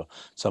it's,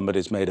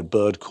 somebody's made a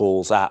bird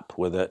calls app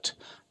with it,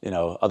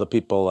 other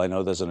people, I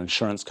know there's an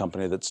insurance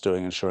company that's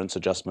doing insurance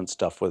adjustment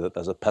stuff with it.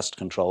 There's a pest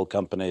control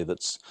company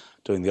that's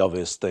doing the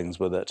obvious things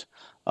with it.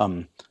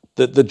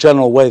 The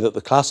general way that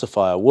the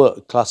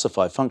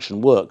classify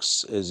function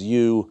works is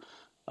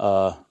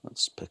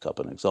let's pick up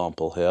an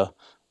example here.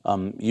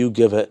 You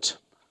give it,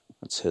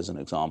 here's an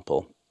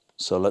example.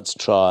 So let's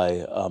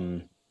try,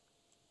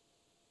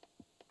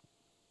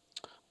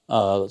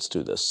 let's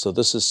do this. So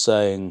this is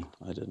saying,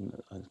 I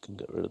can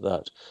get rid of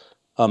that.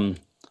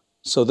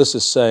 So this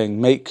is saying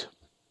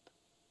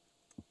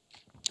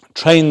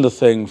train the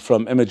thing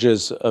from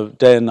images of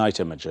day and night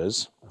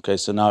images. Okay,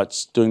 so now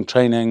it's doing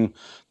training.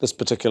 This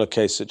particular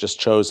case, it just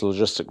chose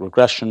logistic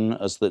regression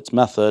as its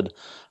method.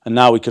 And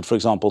now we could, for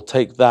example,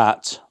 take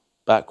that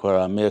back where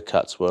our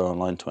meerkats were on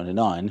line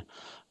 29.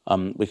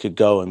 We could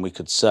go and we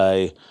could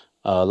say,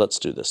 let's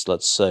do this.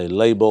 Let's say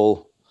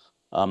label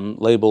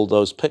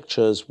those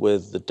pictures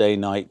with the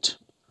day-night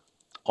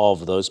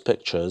of those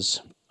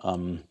pictures.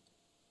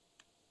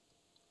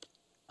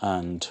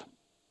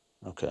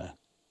 Okay.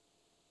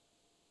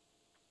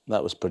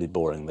 That was pretty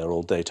boring. They're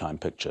all daytime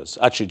pictures.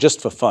 Actually, just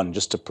for fun,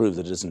 just to prove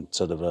that it isn't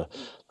sort of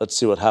let's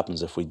see what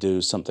happens if we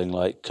do something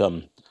like,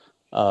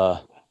 let's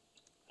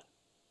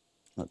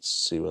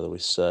see whether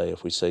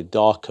if we say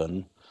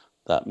darken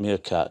that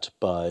meerkat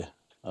by,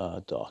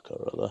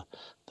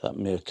 that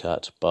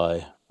meerkat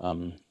by,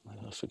 I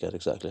forget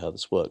exactly how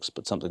this works,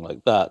 but something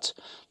like that.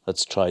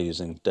 Let's try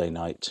using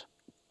day-night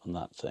on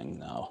that thing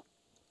now.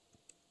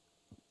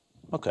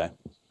 Okay,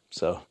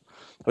 so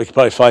we could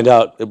probably find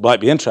out. It might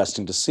be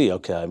interesting to see.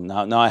 Okay,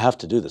 now I have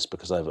to do this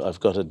because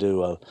I've got to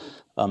do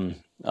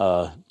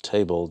a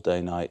table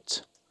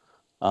day-night.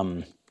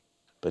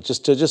 But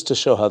just to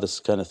show how this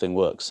kind of thing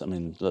works. I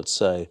mean, let's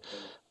say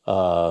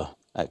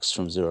x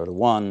from 0 to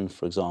 1,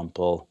 for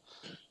example.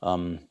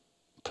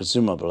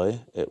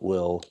 Presumably, it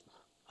will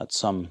at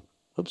some.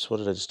 Oops, what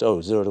did I just?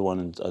 0 to 1.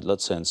 And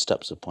let's say in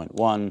steps of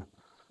 0.1.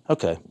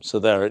 Okay, so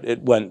there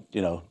it went.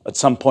 At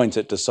some point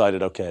it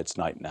decided. Okay, it's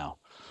night now.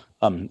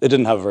 It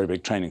didn't have a very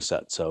big training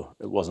set, so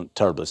it wasn't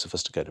terribly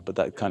sophisticated, but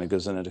that kind of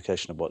gives an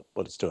indication of what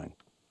it's doing.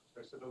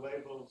 So the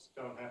labels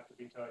don't have to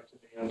be tied to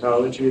the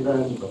ontology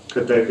then?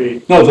 Could they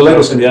be? No, the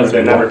labels can be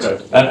anything you never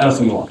want.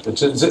 Anything you want.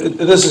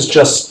 This is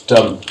just,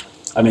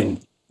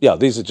 yeah,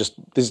 these are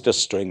just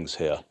strings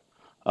here.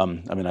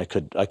 I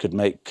could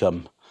make,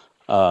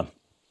 yeah,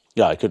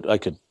 I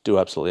could do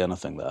absolutely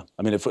anything there.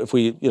 I mean, if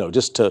we,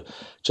 just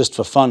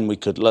for fun, we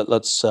could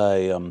let's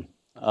say,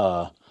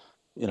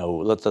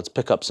 let's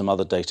pick up some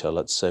other data.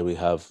 Let's say we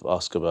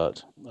ask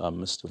about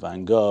Mr.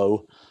 Van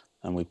Gogh,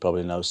 and we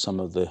probably know some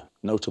of the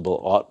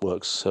notable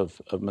artworks of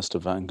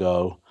Mr. Van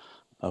Gogh.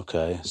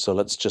 Okay, so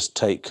let's just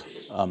take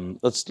 10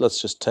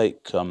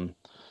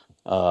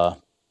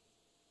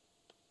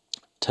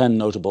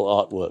 notable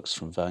artworks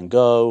from Van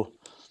Gogh,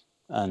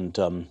 and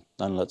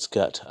then let's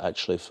get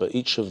actually for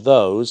each of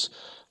those,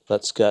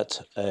 let's get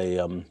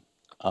an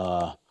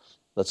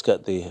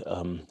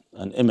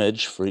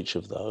image for each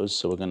of those.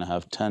 So we're going to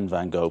have 10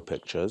 Van Gogh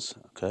pictures,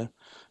 okay?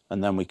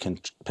 And then we can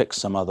pick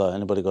some other,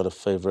 anybody got a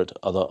favorite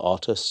other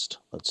artist?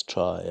 Let's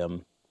try,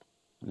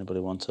 anybody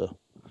want to?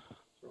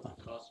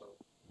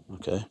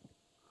 Okay.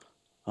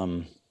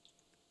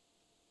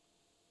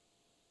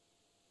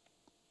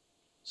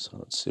 So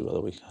let's see whether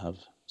we have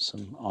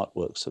some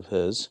artworks of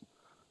his.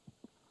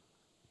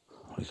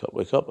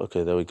 Wake up.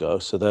 Okay, there we go.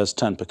 So there's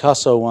 10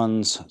 Picasso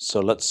ones. So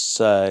let's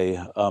say,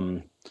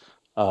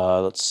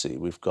 let's see,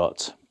 we've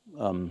got,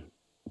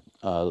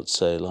 let's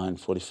say line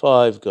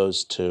 45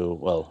 goes to,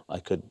 well, I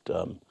could,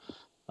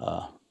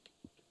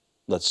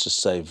 let's just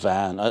say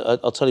Van.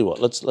 I'll tell you what,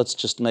 let's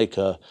just make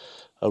a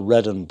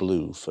red and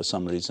blue for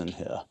some reason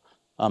here.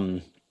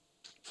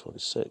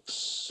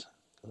 46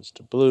 goes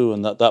to blue,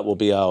 and that will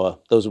be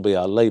those will be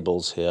our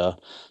labels here.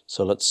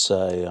 So let's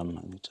say I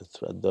need to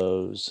thread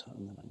those,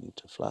 and then I need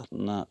to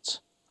flatten that.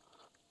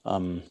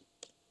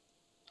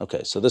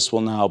 Okay, so this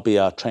will now be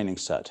our training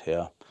set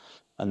here,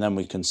 and then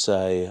we can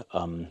say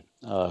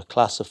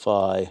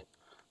classify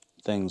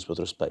things with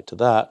respect to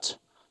that.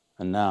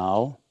 And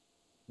now,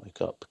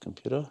 wake up,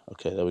 computer.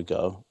 Okay, there we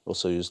go.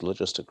 Also use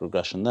logistic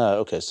regression there.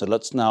 Okay, so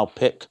let's now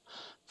pick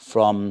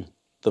from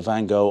the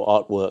Van Gogh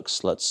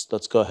artworks. Let's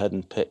go ahead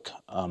and pick.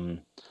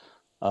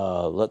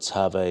 Let's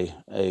have a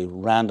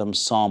random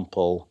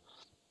sample.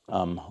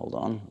 Hold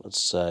on.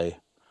 Let's say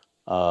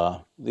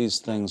these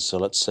things. So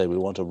let's say we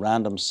want a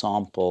random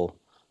sample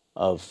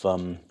of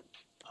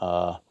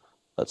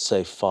let's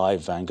say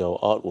 5 Van Gogh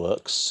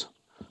artworks.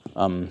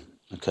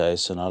 Okay,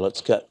 so now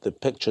let's get the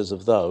pictures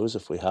of those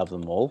if we have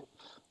them all.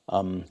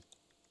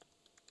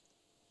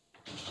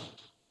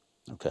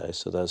 Okay,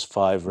 so there's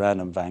 5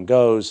 random Van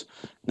Goghs.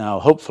 Now,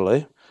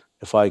 hopefully,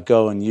 if I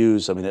go and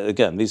use, I mean,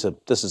 again, this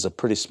is a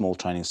pretty small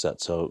training set,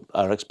 so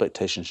our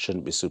expectations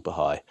shouldn't be super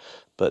high.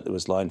 But it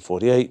was line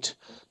 48,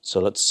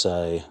 so let's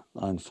say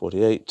line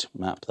 48,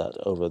 map that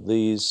over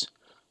these.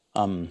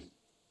 And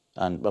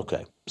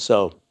okay,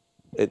 so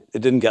it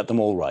didn't get them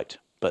all right,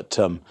 but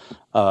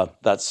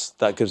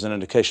that gives an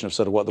indication of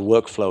sort of what the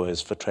workflow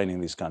is for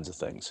training these kinds of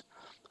things.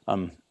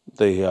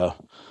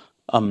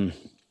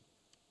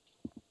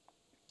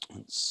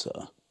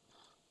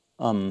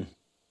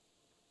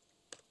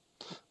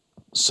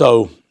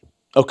 So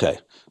okay,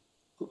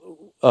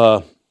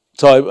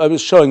 so I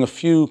was showing a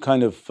few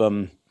kind of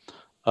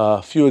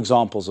few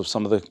examples of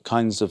some of the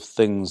kinds of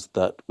things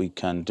that we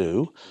can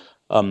do.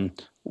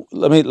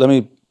 Let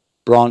me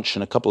branch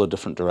in a couple of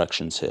different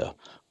directions here.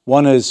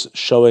 One is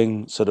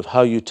showing sort of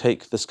how you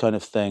take this kind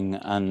of thing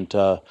and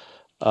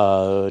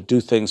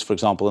do things, for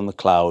example, in the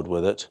cloud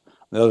with it.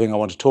 The other thing I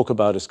want to talk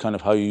about is kind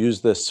of how you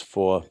use this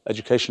for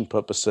education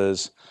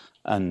purposes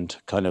and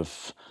kind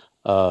of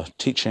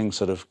teaching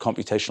sort of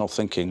computational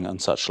thinking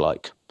and such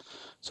like.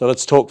 So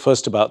let's talk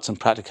first about some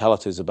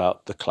practicalities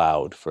about the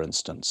cloud, for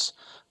instance.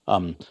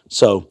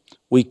 So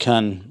we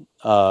can,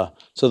 so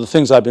the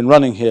things I've been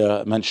running here,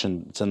 I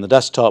mentioned it's in the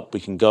desktop. We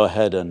can go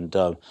ahead and,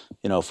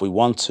 if we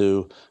want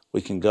to,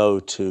 we can go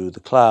to the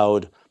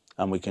cloud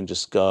and we can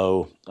just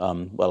go,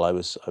 well, I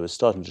was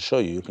starting to show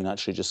you, you can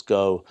actually just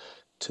go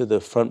to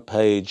the front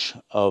page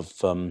of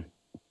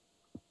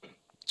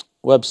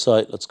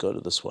website. Let's go to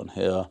this one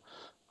here.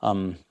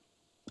 And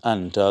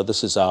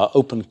this is our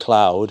open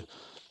cloud.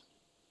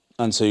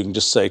 And so you can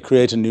just say,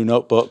 create a new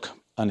notebook,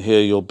 and here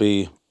you'll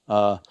be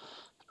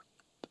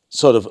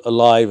sort of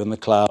alive in the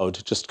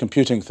cloud, just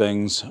computing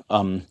things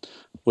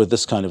with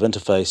this kind of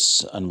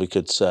interface. And we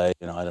could say,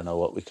 I don't know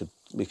what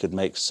we could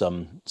make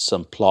some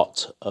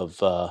plot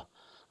of,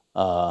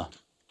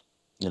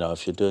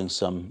 if you're doing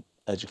some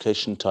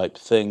education type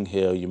thing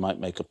here, you might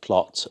make a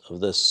plot of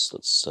this.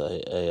 Let's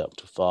say a up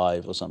to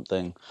 5 or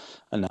something,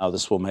 and now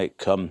this will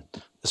make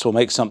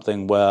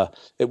something where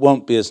it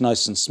won't be as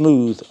nice and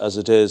smooth as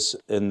it is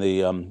in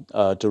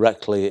the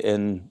directly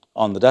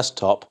on the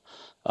desktop,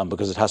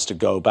 because it has to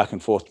go back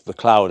and forth to the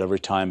cloud every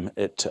time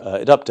it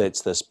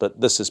updates this.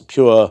 But this is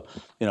pure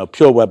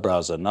web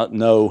browser.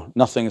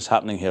 Nothing is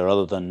happening here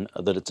other than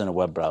that it's in a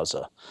web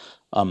browser,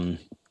 and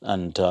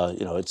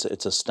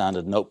it's a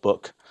standard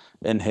notebook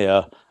in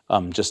here,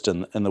 just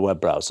in the web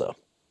browser.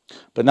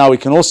 But now we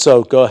can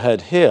also go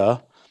ahead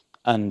here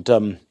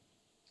and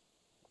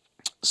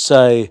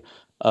say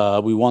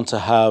we want to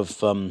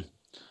have.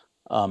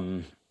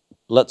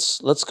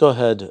 Let's go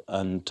ahead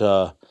and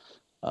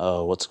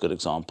what's a good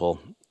example?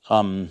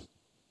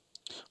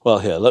 Well,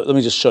 here let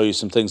me just show you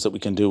some things that we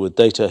can do with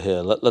data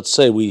here. Let's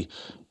say we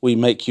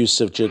make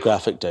use of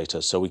geographic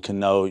data, so we can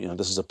know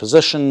this is a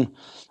position,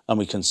 and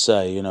we can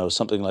say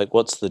something like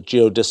what's the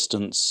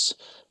geodistance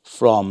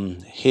from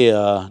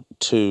here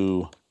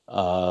to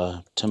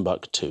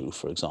Timbuktu,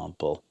 for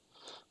example.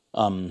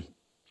 And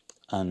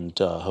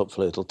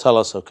hopefully it'll tell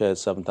us, okay,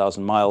 it's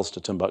 7,000 miles to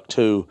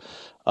Timbuktu.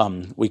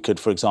 We could,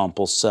 for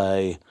example,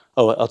 say,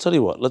 oh, I'll tell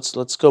you what,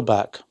 let's go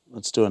back.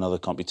 Let's do another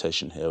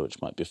computation here,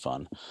 which might be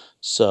fun.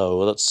 So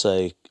let's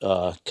say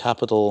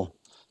capital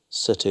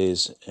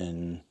cities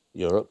in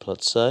Europe,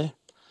 let's say.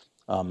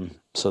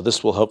 So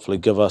this will hopefully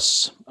give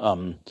us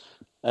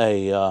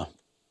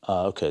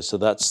okay, so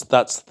that's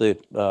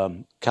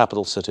the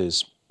capital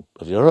cities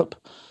of Europe.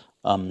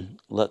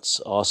 Let's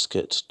ask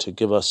it to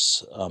give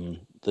us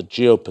the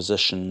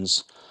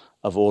geopositions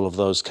of all of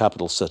those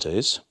capital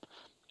cities.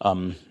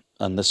 And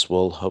this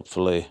will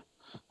hopefully,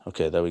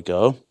 okay, there we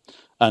go.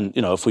 And,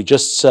 if we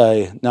just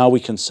say, now we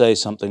can say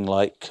something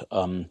like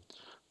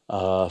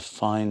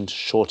find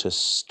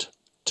shortest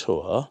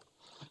tour.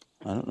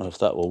 I don't know if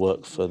that will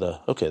work for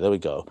okay, there we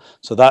go.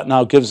 So that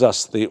now gives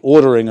us the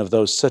ordering of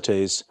those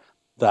cities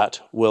that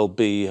will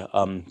be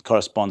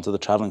correspond to the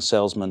traveling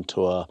salesman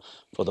tour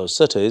for those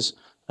cities.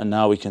 And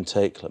now we can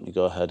take, let me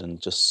go ahead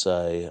and just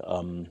say,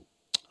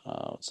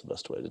 what's the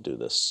best way to do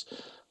this?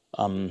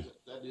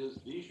 That is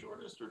the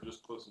shortest, or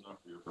just close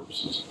enough for your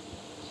purposes?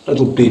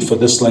 It'll be, for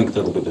this length,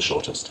 it'll be the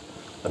shortest.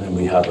 I mean,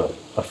 we have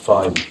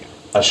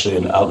actually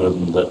an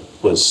algorithm that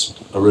was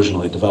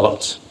originally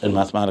developed in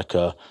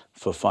Mathematica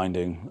for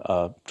finding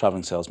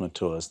traveling salesman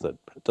tours that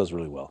does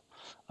really well.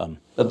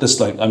 At this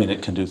length, I mean,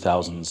 it can do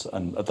thousands,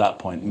 and at that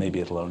point, maybe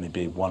it'll only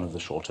be one of the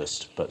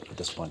shortest, but at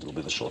this point, it'll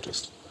be the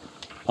shortest.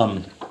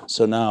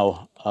 So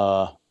now,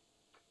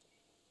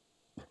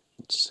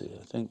 let's see,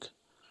 I think,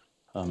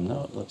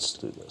 no, let's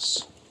do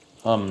this.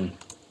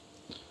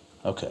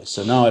 Okay,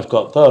 so now I've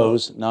got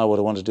those. Now what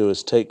I want to do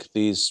is take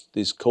these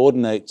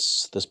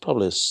coordinates. There's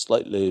probably a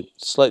slightly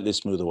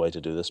smoother way to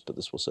do this, but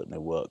this will certainly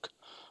work.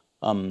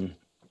 And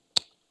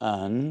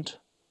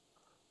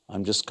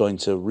I'm just going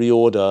to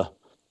reorder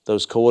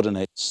those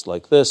coordinates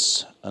like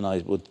this, and I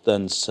would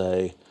then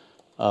say,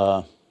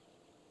 let's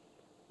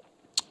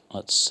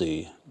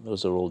see,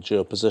 those are all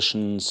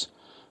geopositions,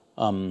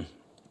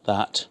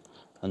 that,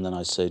 and then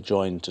I say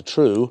join to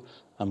true,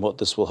 and what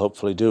this will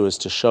hopefully do is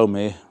to show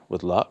me,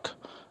 with luck,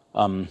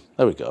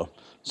 there we go.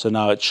 So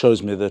now it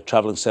shows me the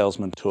traveling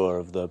salesman tour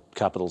of the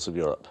capitals of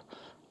Europe,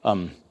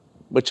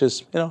 which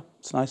is,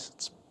 it's nice.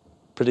 It's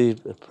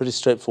pretty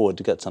straightforward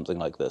to get something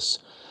like this.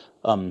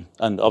 And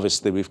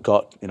obviously we've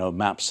got,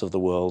 maps of the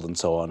world and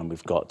so on, and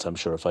we've got, I'm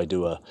sure if I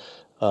do a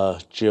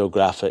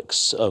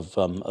geographics of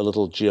a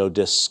little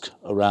geodisk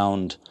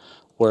around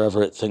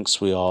wherever it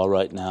thinks we are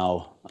right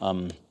now,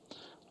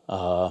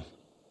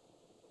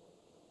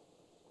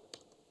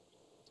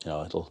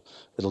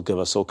 it'll give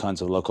us all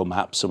kinds of local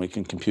maps, and we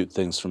can compute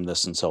things from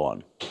this and so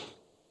on.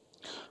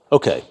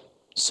 Okay,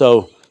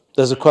 so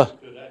there's a question.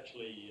 Could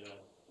actually,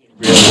 in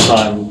real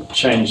time,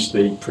 change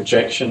the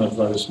projection of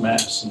those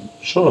maps.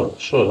 Sure,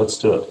 let's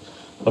do it.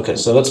 Okay,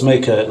 so let's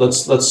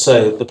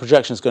say the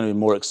projection is going to be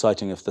more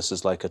exciting if this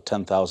is like a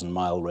 10,000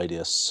 mile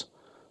radius.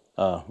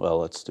 Well,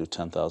 let's do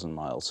 10,000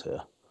 miles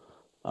here.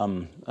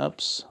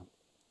 Oops,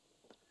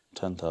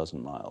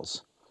 10,000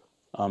 miles.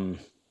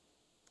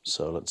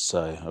 So let's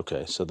say,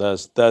 okay, so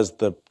there's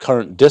the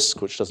current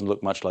disk, which doesn't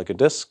look much like a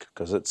disk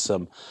because it's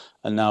and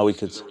now we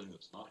could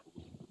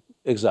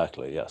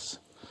exactly, yes.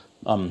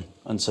 And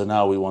so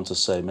now we want to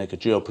say make a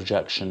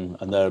geoprojection,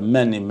 and there are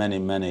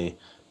many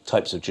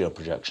types of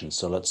geoprojections.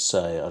 So let's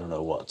say, I don't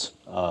know what,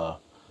 a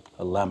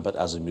Lambert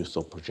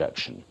azimuthal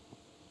projection.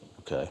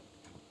 Okay,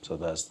 so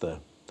there's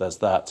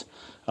that,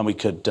 and we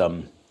could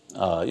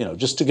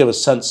just to give a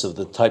sense of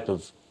the type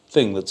of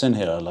thing that's in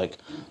here, like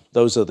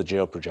those are the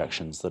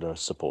geoprojections that are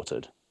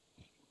supported.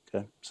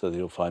 Okay, so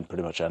you'll find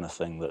pretty much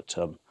anything that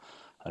I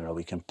don't know.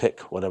 We can pick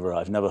whatever.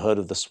 I've never heard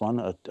of this one,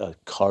 a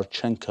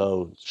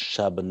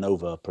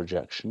Karchenko-Shabanova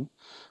projection,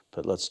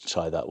 but let's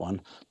try that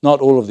one.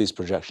 Not all of these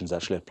projections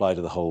actually apply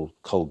to the whole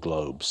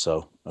globe.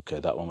 So okay,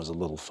 that one was a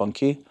little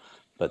funky,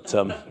 but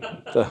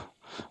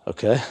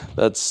okay,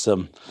 that's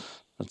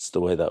the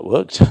way that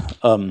worked.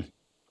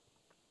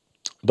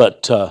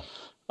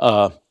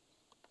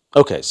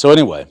 Okay, so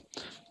anyway,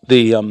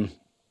 the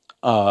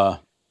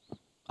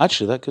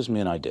actually that gives me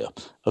an idea.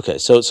 Okay,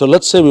 so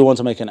let's say we want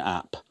to make an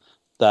app,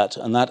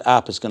 and that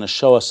app is going to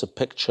show us a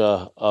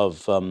picture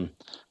of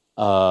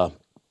the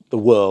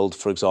world,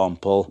 for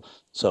example.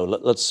 So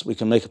we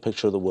can make a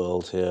picture of the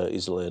world here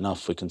easily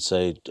enough. We can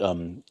say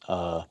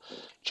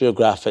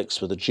geographics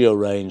with a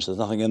georange. There's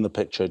nothing in the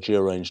picture.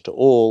 Georange to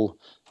all.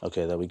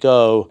 Okay, there we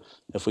go.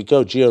 If we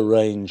go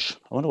georange,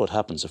 I wonder what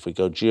happens if we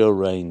go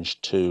georange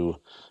to,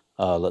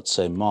 let's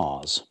say,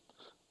 Mars,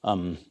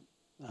 and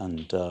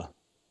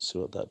see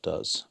what that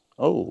does.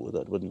 Oh,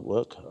 that wouldn't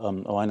work.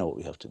 Oh, I know what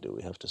we have to do.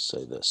 We have to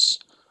say this.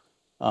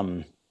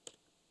 And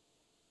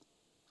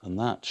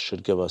that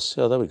should give us,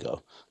 there we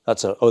go.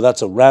 That's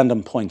a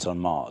random point on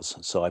Mars.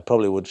 So I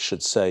probably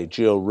should say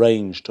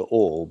georange to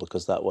all,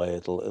 because that way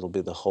it'll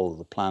be the whole of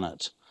the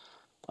planet.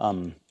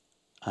 And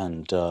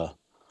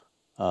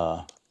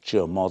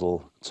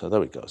geomodel. So there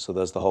we go. So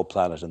there's the whole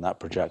planet in that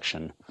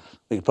projection.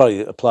 We could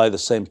probably apply the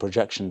same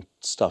projection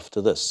stuff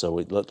to this. So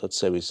let's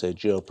say we say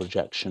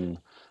geoprojection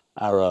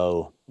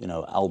arrow,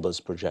 Alba's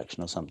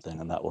projection or something,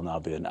 and that will now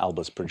be an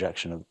Alba's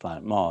projection of the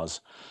planet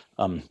Mars.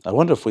 I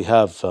wonder if we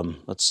have,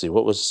 let's see,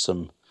 what was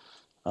some,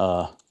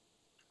 let's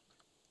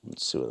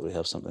see whether we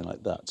have something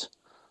like that.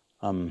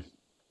 Oh,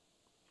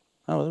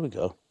 there we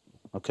go.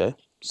 Okay,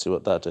 see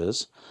what that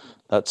is.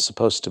 That's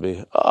supposed to be,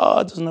 it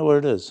doesn't know where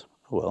it is.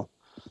 Oh, well.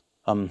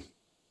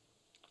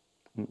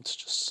 Let's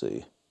just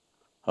see.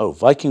 Oh,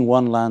 Viking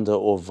 1 lander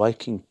or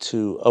Viking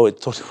 2. Oh, it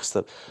thought it was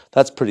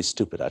that's pretty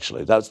stupid,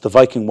 actually. That's the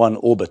Viking 1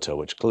 orbiter,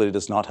 which clearly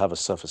does not have a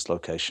surface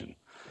location.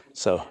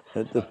 So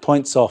the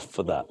point's off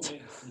for that.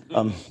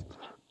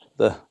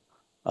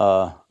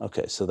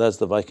 Okay, so there's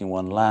the Viking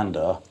 1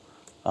 lander.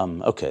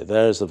 Okay,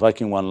 there's the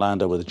Viking 1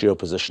 lander with a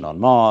geoposition on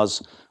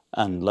Mars.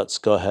 And let's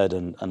go ahead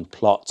and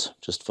plot,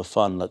 just for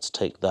fun. Let's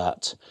take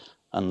that,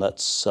 and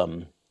let's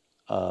go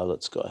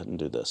ahead and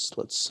do this.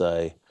 Let's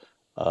say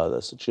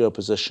there's a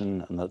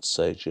geoposition, and let's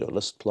say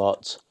geolist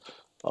plot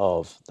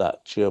of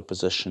that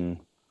geoposition.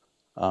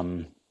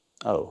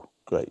 Oh,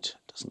 great,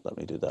 it doesn't let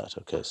me do that.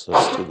 Okay, so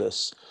let's do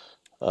this.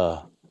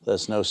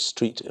 There's no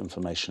street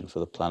information for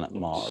the planet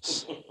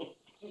Mars.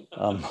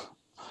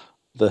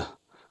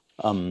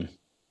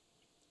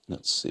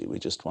 Let's see, we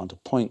just want to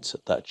point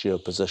at that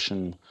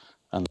geoposition,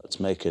 and let's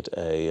make it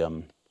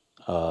a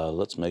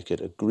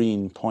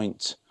green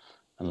point,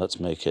 and let's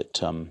make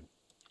it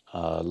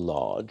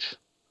large.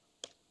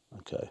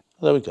 Okay,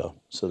 there we go.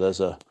 So there's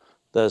the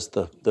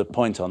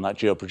point on that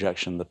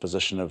geoprojection, the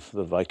position of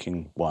the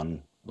Viking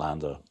 1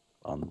 lander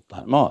on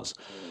planet Mars.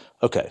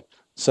 Okay,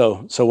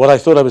 so what I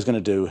thought I was going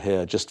to do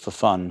here, just for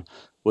fun,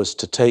 was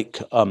to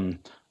take, I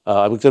was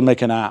going to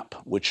make an app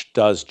which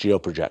does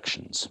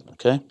geoprojections.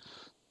 Okay,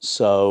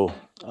 so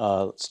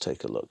let's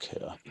take a look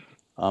here.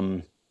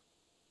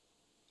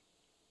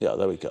 Yeah,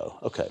 there we go.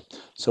 Okay,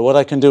 so what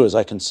I can do is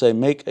I can say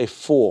make a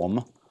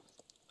form,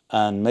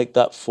 and make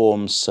that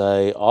form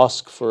say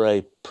ask for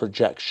a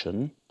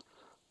projection,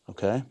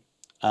 okay,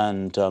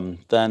 and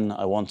then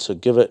I want to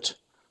give it.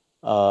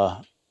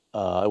 I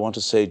want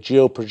to say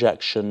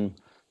geoprojection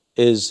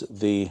is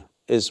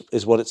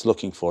what it's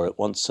looking for. It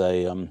wants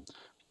a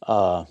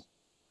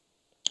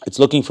it's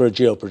looking for a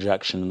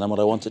geoprojection, and then what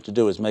I want it to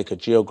do is make a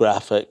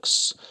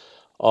geographics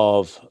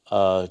of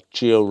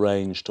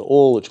georange to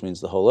all, which means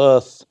the whole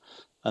Earth,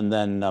 and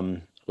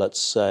then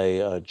let's say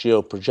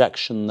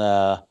geoprojection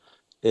there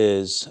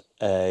is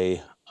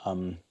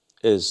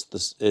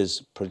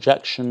is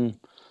projection,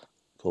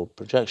 called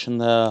projection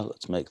there.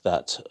 Let's make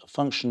that a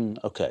function.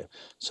 Okay,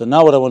 so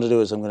now what I want to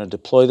do is I'm going to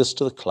deploy this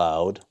to the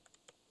cloud,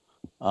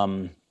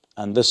 and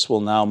this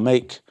will now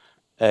make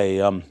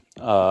a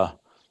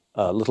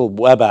little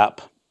web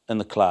app in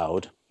the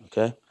cloud.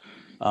 Okay,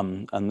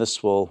 and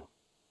this will,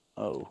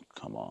 oh,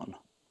 come on.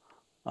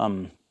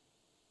 I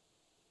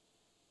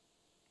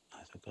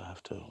think I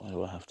have to, why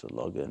do I have to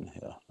log in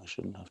here? I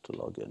shouldn't have to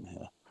log in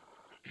here.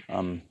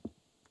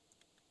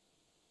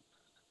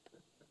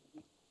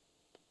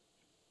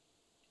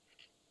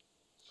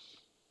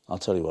 I'll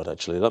tell you what,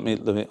 actually,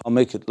 I'll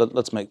make it,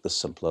 let's make this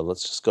simpler.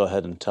 Let's just go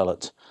ahead and tell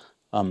it,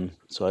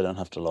 so I don't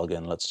have to log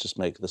in. Let's just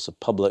make this a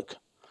public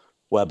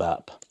web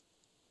app.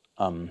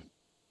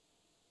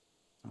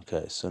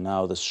 Okay, so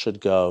now this should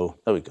go,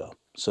 there we go.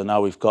 So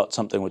now we've got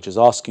something which is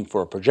asking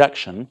for a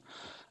projection.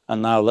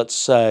 And now let's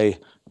say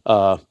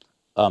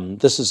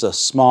this is a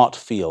smart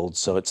field.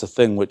 So it's a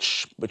thing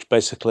which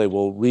basically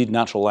will read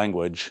natural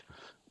language.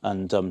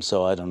 And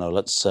so I don't know,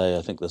 let's say,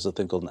 I think there's a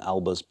thing called an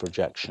Albers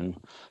projection.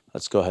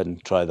 Let's go ahead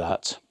and try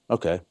that.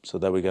 Okay, so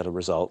there we get a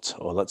result.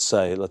 Or let's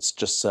say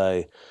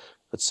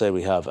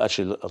we have,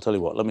 actually, I'll tell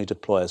you what, let me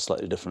deploy a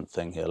slightly different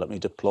thing here. Let me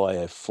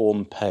deploy a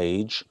form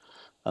page,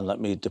 and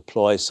let me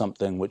deploy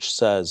something which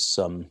says,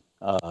 you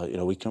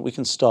know, we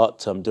can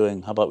start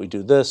doing, how about we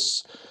do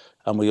this,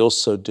 and we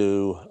also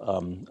do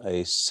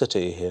a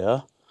city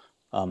here.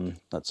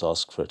 Let's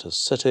ask for it as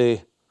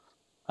city.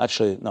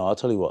 Actually, no, I'll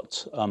tell you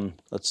what,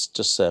 let's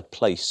just say a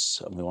place,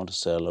 and we want to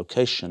say a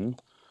location.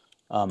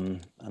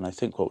 And I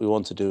think what we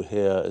want to do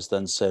here is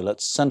then say,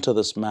 let's center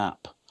this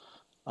map.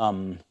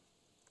 I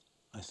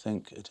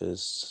think it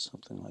is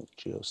something like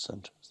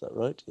geocenter, is that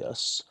right?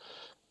 Yes,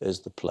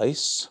 is the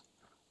place.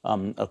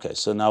 Okay,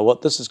 so now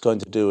what this is going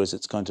to do is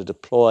it's going to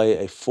deploy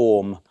a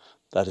form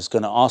that is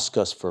going to ask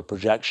us for a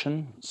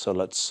projection. So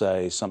let's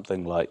say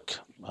something like,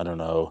 I don't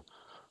know,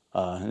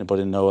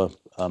 anybody know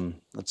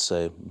let's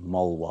say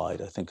mole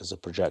wide, I think is a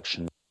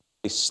projection.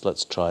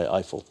 Let's try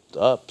Eiffel,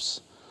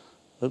 oops.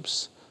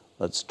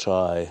 Let's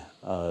try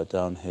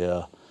down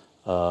here,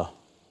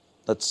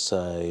 let's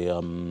say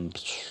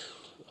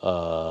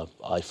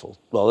Eiffel.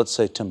 Well, let's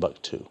say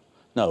Timbuktu.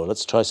 No,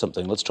 let's try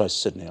something. Let's try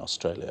Sydney,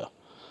 Australia.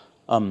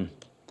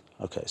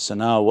 Okay, so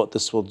now what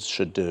this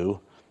should do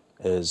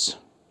is,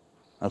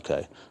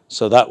 okay,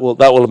 so that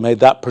will have made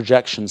that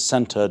projection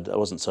centered. That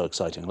wasn't so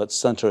exciting. Let's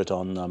center it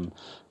on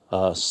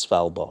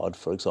Svalbard,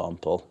 for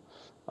example.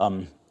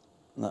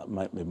 That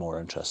might be more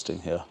interesting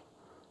here.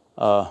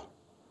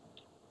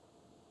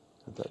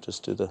 Did that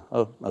just do the,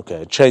 oh,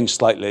 okay, it changed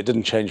slightly. It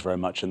didn't change very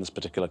much in this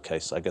particular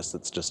case. I guess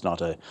it's just not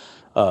a,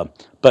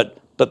 but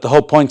the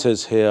whole point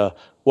is here,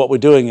 what we're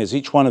doing is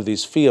each one of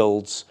these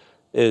fields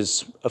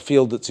is a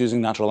field that's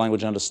using natural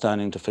language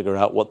understanding to figure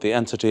out what the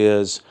entity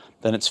is.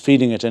 Then it's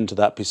feeding it into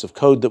that piece of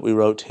code that we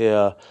wrote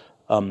here,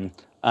 and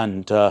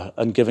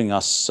giving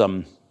us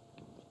some,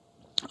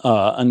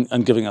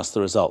 and giving us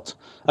the result.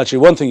 Actually,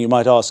 one thing you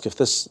might ask, if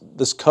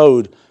this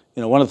code,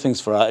 you know, one of the things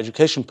for our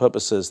education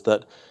purposes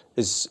that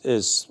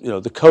is you know,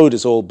 the code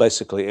is all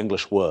basically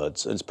English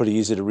words. It's pretty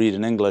easy to read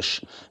in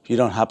English. If you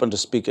don't happen to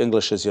speak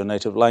English as your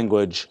native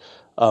language,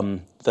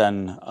 then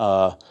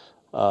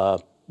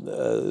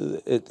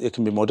it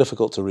can be more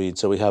difficult to read.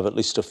 So we have at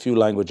least a few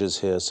languages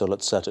here. So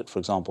let's set it, for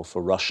example,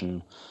 for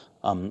Russian,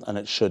 and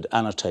it should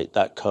annotate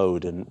that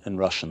code in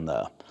Russian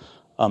there.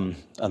 And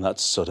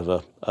that's sort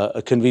of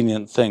a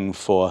convenient thing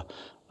for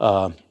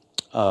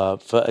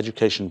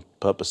education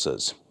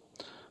purposes.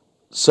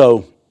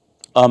 So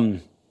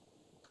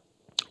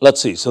let's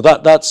see. So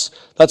that's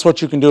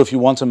what you can do if you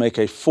want to make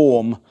a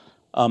form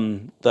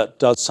that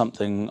does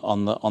something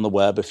on the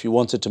web. If you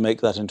wanted to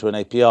make that into an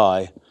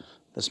API,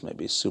 this may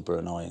be super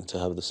annoying to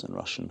have this in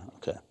Russian.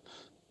 Okay,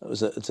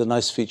 it's a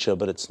nice feature,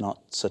 but it's not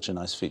such a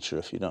nice feature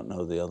if you don't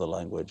know the other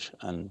language.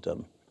 And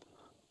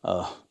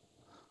okay,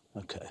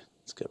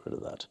 let's get rid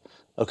of that.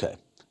 Okay,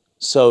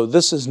 so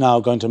this is now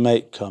going to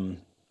make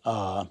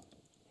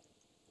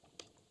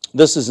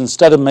this is,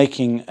 instead of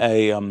making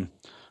a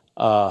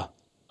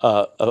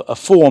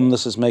form,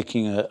 this is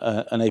making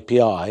an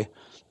API,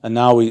 and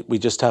now we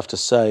just have to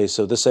say,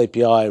 so this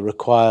API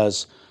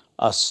requires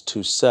us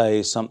to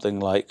say something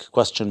like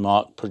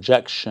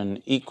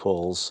projection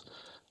equals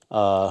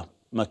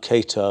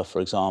Mercator,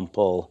 for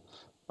example,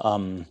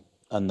 and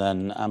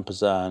then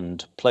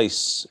ampersand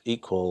place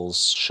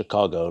equals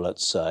Chicago,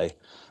 let's say,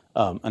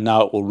 and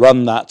now it will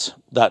run that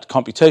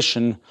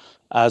computation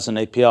as an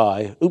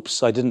API.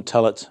 Oops, I didn't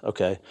tell it.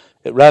 Okay,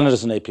 it ran it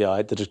as an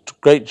API, did a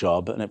great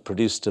job, and it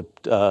produced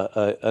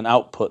an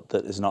output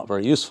that is not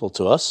very useful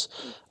to us.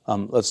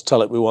 Let's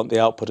tell it we want the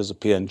output as a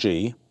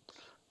PNG.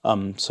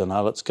 So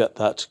now let's get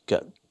that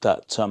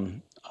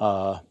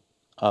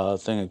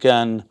thing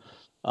again.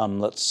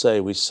 Let's say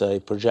we say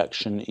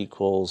projection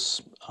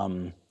equals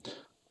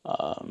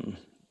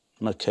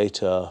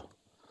Mercator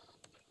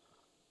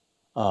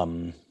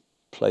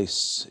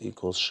place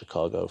equals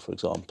Chicago, for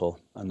example,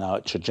 and now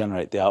it should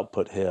generate the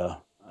output here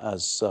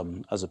as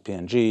a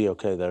PNG.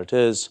 Okay, there it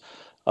is.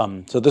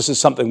 So this is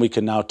something we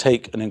can now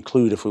take and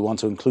include. If we want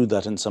to include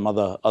that in some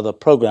other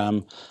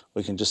program,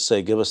 we can just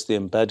say, give us the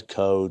embed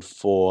code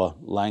for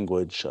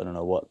language. I don't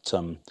know what,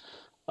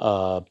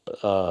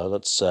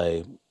 let's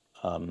say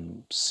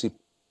C++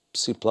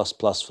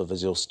 for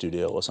Visual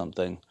Studio or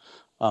something.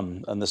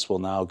 And this will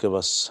now give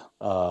us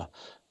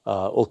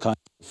all kinds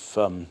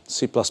of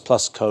C++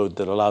 code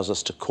that allows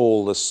us to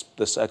call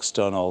this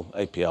external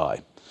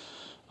API.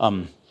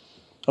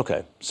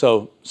 Okay,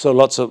 so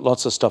lots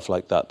of stuff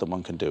like that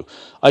one can do.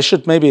 I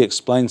should maybe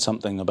explain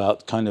something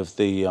about kind of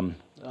the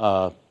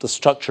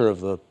structure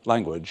of the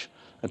language.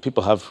 If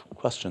people have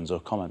questions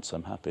or comments,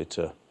 I'm happy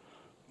to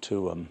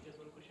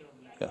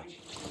yeah.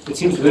 It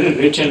seems very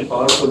rich and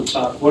powerful.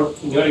 What,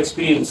 in your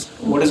experience,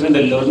 what has been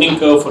the learning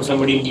curve for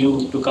somebody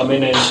new to come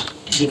in and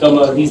become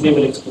a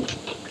reasonable expert?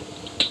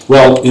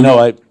 Well, you know,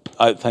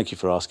 I thank you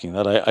for asking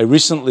that. I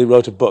recently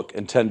wrote a book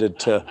intended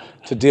to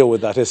deal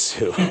with that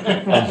issue.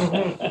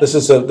 This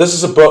is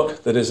a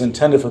book that is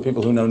intended for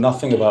people who know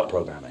nothing about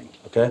programming.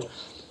 Okay,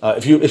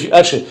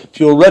 if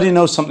you already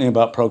know something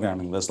about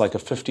programming, there's like a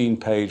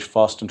 15-page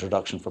fast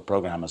introduction for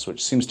programmers,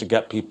 which seems to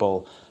get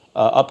people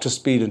up to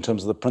speed in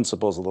terms of the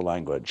principles of the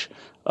language.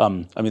 I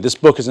mean, this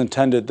book is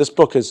intended. This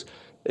book is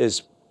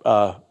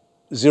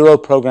zero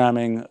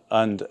programming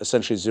and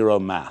essentially zero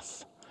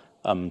math.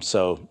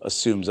 So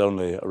assumes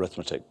only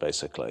arithmetic,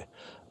 basically.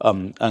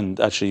 And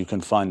actually, you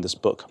can find this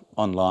book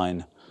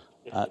online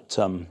at.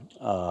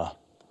 I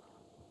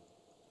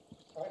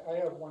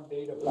have one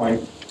data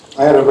point.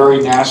 I had a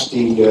very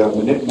nasty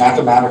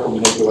mathematical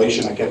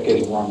manipulation I kept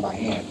getting wrong by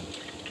hand.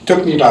 It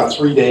took me about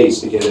 3 days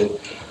to get it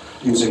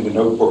using the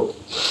notebook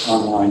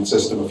online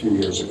system a few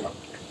years ago.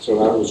 So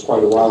that was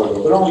quite a while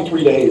ago, but only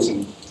 3 days,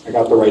 and I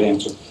got the right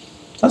answer.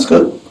 That's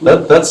good.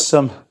 That's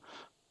you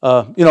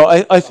know,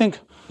 I think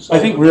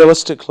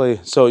realistically.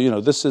 So you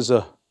know, this is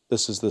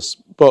this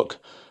book,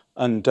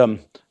 and you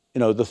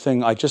know, the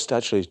thing I just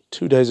actually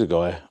 2 days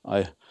ago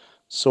I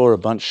saw a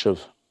bunch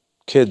of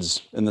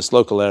kids in this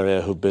local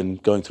area who've been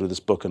going through this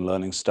book and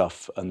learning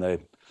stuff, and they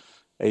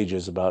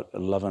ages about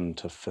 11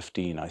 to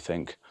 15, I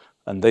think,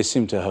 and they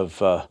seem to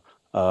have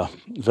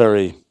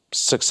very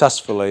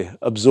successfully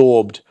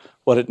absorbed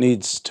what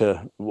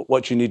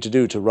you need to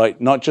do to write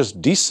not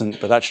just decent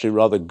but actually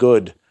rather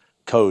good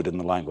code in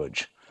the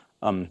language.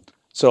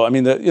 So I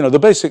mean, the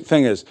basic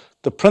thing is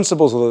the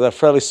principles. Although there are a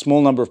fairly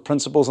small number of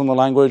principles in the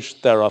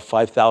language, there are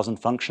 5,000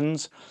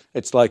 functions.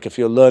 It's like if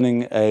you're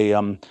learning a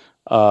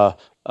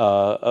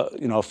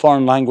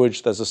foreign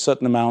language, there's a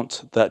certain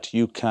amount that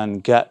you can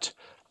get.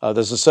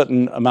 There's a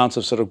certain amount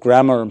of sort of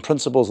grammar and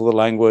principles of the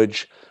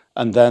language,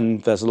 and then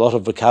there's a lot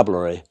of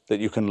vocabulary that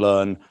you can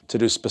learn to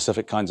do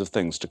specific kinds of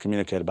things, to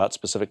communicate about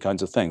specific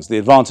kinds of things. The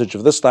advantage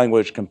of this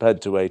language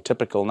compared to a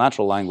typical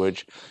natural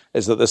language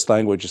is that this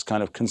language is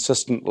kind of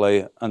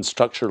consistently and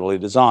structurally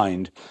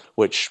designed,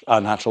 which our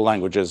natural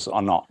languages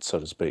are not, so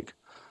to speak.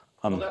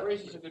 Well, that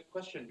raises a good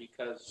question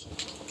because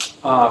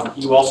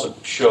you also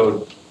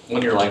showed one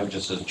of your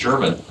languages is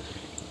German,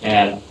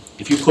 and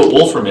if you put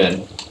Wolfram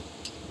in,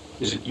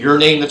 is it your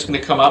name that's going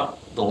to come up,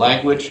 the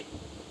language,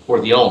 or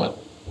the element?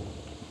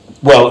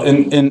 Well,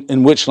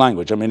 in which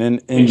language? I mean,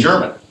 in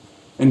German.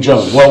 In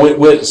German. Well,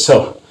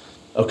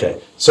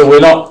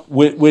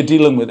 we're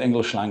dealing with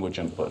English language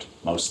input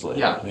mostly.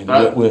 Yeah.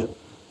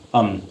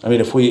 I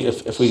mean, if we,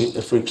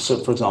 so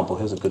for example,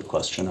 here's a good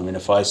question. I mean,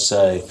 if I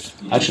say,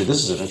 actually,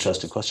 this is an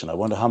interesting question. I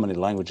wonder how many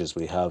languages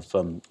we have.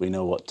 We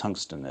know what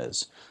tungsten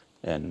is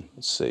in.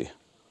 Let's see.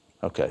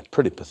 Okay,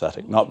 pretty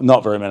pathetic.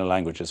 Not very many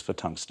languages for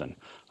tungsten.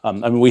 I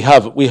mean, we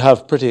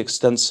have pretty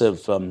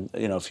extensive.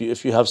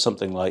 If you have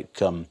something like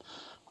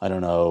I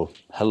don't know,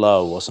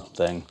 hello or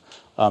something,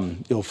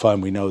 you'll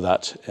find we know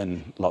that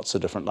in lots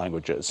of different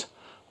languages.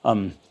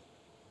 Here's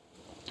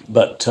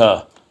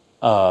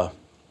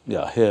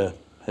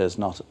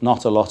not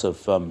a lot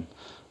of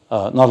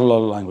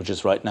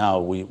languages right now.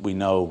 We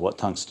know what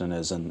tungsten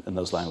is in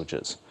those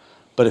languages.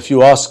 But if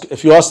you ask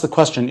the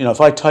question,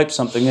 if I type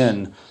something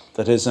in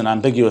that is an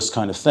ambiguous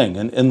kind of thing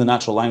in the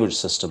natural language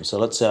system, so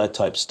let's say I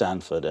type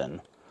Stanford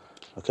in,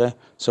 okay?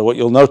 So what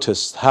you'll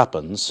notice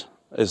happens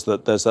is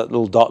that there's that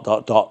little ...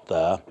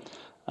 there,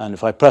 and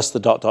if I press the ...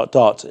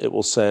 it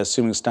will say,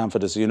 assuming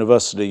Stanford is a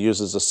university,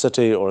 uses a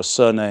city or a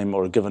surname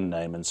or a given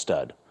name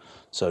instead.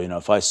 So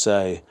if I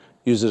say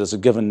use it as a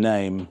given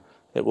name,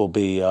 it will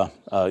be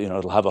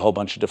it'll have a whole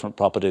bunch of different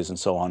properties and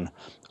so on,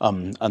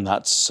 and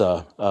that's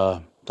how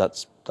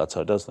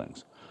it does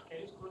things. Can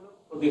you scroll up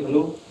for the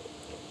hello?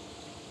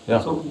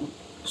 Yeah.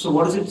 So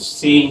what is it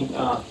saying?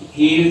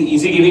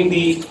 Is he giving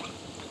the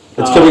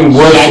It's giving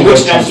word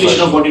language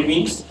translation of what it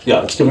means?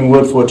 Yeah, it's giving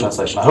word for word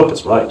translation. I hope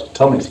it's right.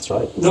 Tell me if it's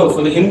right. No,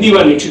 for the Hindi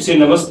one, it should say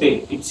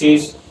namaste.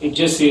 It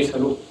just says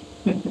hello.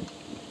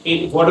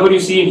 Whatever you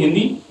see in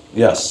Hindi,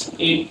 Yes.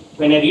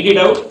 When I read it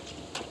out,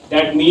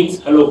 that means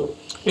hello.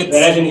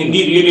 Whereas in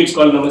Hindi, really, it's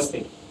called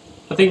namaste.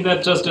 I think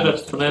that just did a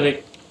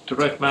phonetic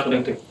direct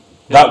mapping.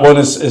 That one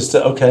is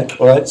okay,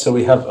 all right, so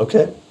we have,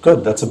 okay,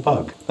 good, that's a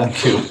bug,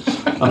 thank you.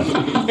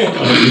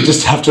 You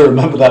just have to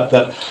remember that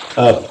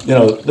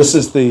this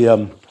is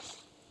the,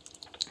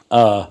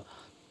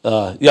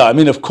 yeah, I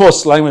mean, of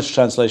course, language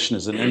translation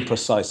is an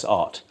imprecise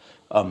art,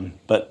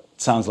 but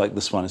it sounds like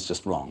this one is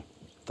just wrong.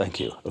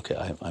 Thank you. Okay,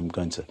 I'm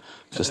going to,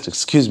 just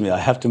excuse me, I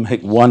have to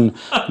make one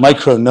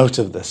micro note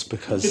of this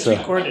because... It's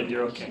recorded,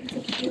 you're okay.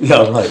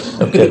 Yeah, right,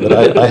 okay,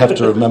 but I have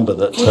to remember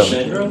that...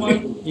 Mandarin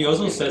one, he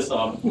also says,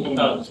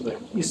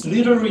 it's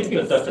literally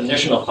the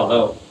definition of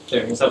hello,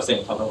 there, instead of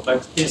saying hello,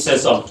 but it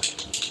says,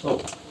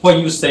 what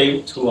you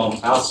say to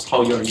ask how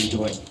are you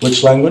doing.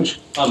 Which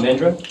language?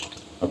 Mandarin.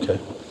 Okay.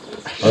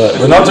 All right,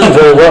 we're not doing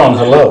very well on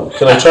hello.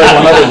 Can I try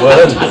one other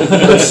word?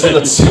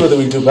 Let's see whether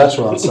we do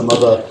better on some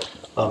other...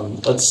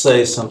 let's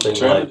say something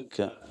like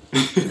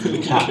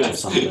cat or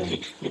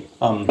something.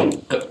 Can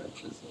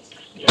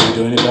we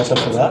do any better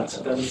for that?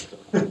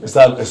 Is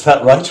that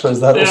right, or is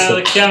that also? Yeah,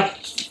 the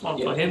cat one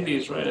for Hindi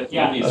is right.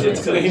 Yeah,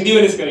 it's the Hindi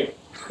one is correct.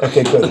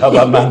 Okay, good. How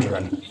about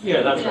Mandarin?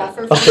 Yeah, that's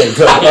right. Okay,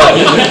 good.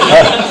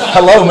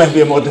 Hello may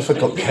be a more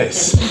difficult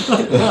case.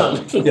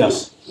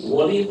 Yes.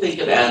 What do you think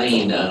of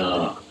adding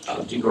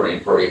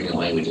deep-learning programming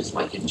languages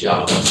like in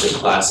Java, say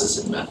classes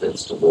and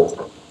methods to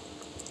Wolfram?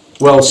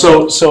 Well,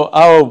 so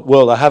our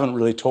world, I haven't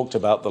really talked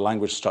about the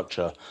language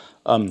structure.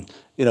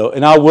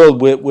 In our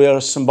world, we're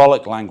a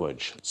symbolic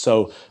language.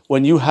 So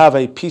when you have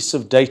a piece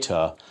of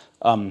data,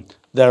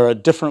 there are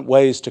different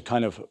ways to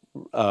kind of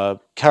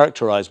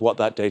characterize what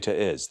that data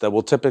is. There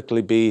will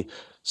typically be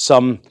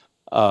some,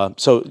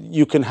 so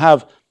you can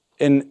have,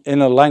 in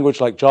a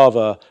language like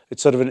Java,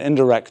 it's sort of an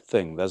indirect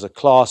thing. There's a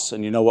class,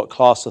 and you know what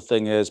class a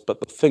thing is, but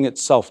the thing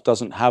itself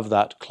doesn't have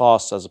that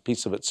class as a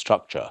piece of its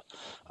structure.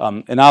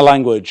 In our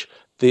language,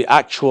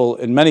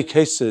 in many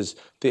cases,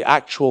 the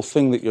actual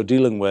thing that you're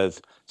dealing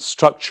with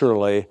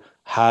structurally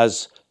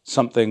has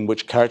something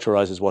which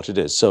characterizes what it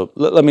is. So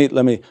let me,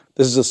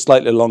 this is a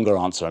slightly longer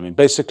answer. I mean,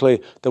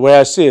 basically, the way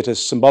I see it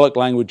is symbolic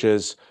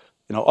languages,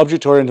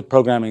 object-oriented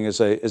programming is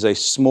a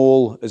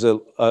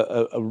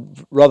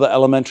rather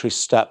elementary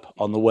step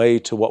on the way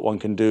to what one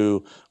can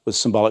do with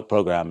symbolic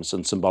programs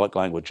and symbolic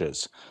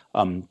languages.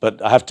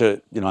 But I have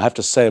to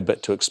say a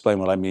bit to explain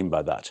what I mean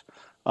by that.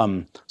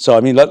 So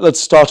I mean, let's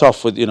start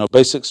off with,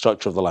 basic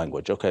structure of the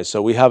language. Okay,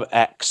 so we have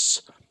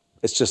X.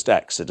 It's just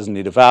X. It doesn't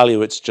need a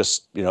value. It's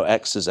just,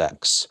 X is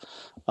X.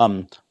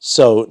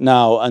 So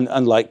now,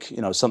 and like,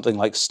 something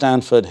like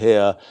Stanford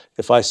here,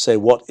 if I say,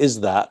 what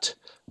is that?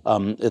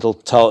 It'll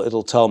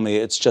tell me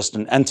it's just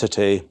an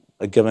entity,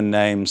 a given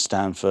name,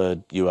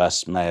 Stanford,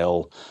 US,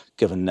 male,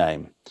 given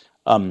name.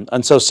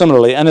 And so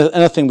similarly,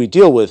 anything we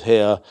deal with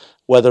here,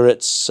 whether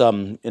it's,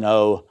 something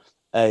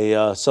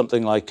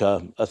like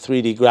a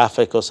 3D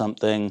graphic or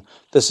something,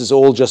 this is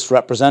all just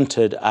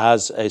represented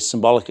as a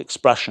symbolic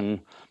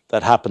expression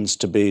that happens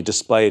to be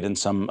displayed in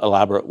some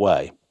elaborate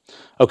way.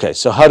 Okay,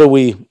 so how do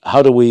we,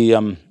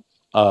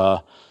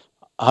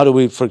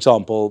 for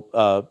example,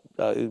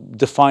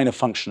 define a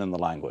function in the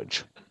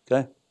language?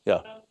 Okay,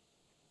 yeah.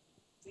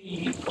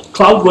 The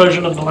cloud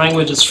version of the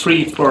language is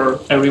free for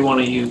everyone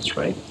to use,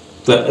 right?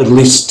 At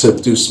least to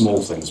do small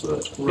things with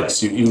it. Right.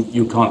 Yes,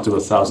 you can't do a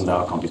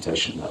 1,000-hour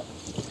computation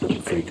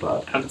with free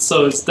cloud. And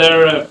so is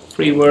there a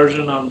free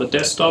version on the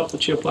desktop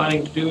that you're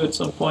planning to do at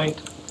some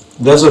point?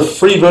 There's a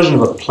free version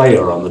of a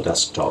player on the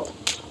desktop.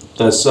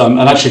 There's, and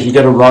actually, if you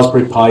get a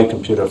Raspberry Pi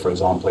computer, for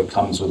example, it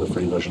comes with a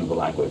free version of the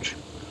language.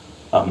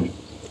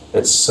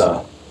 That's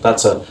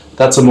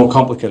a more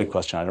complicated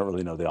question. I don't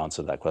really know the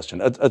answer to that question.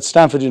 At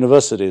Stanford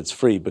University, it's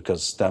free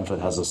because Stanford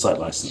has a site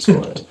license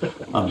for it.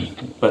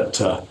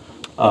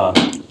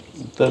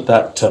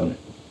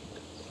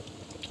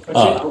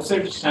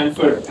 Outside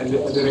Stanford,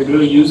 as a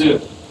regular user,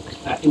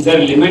 is there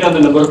a limit on the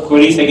number of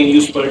queries I can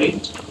use per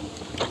day?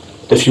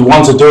 If you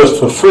want to do it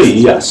for free,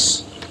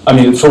 yes. I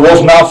mean, for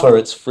Wolfram Alpha,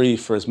 it's free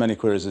for as many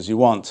queries as you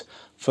want.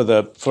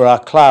 For our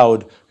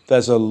cloud,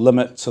 there's a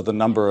limit to the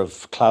number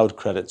of cloud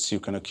credits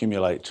you can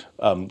accumulate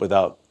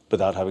without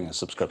having a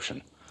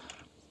subscription.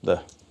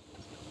 So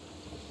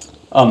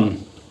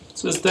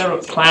is there a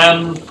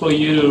plan for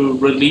you to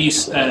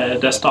release a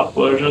desktop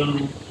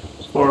version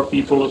for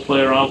people to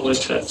play around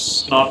with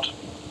that's not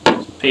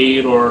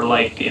paid, or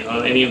like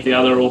any of the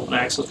other open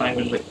access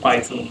languages like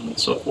Python and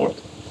so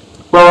forth?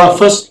 Well, our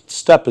first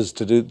step is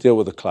to deal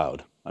with the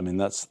cloud. I mean,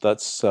 that's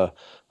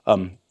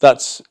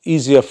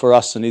easier for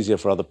us and easier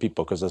for other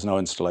people because there's no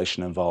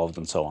installation involved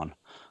and so on.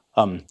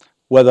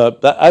 Whether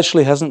that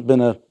actually hasn't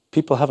been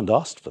people haven't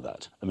asked for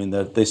that. I mean,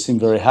 they seem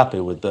very happy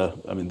with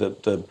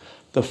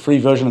the free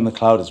version in the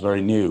cloud is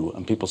very new,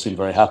 and people seem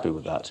very happy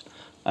with that.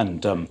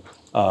 And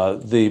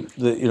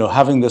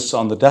having this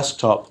on the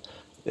desktop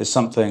is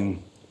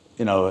something,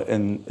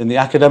 in the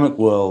academic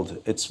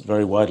world, it's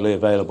very widely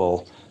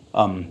available.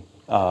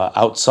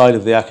 Outside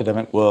of the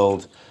academic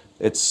world,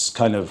 it's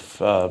kind of,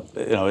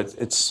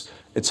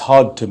 it's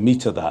hard to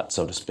meter that,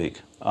 so to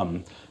speak.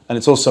 And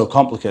it's also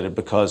complicated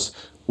because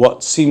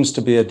what seems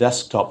to be a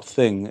desktop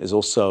thing is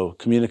also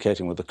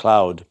communicating with the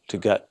cloud to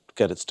get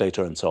its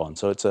data and so on.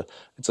 So it's a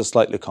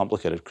slightly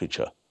complicated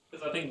creature.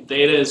 Because I think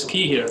data is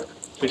key here,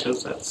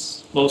 because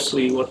that's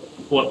mostly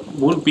what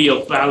would be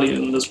of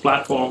value in this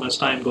platform as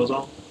time goes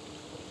on.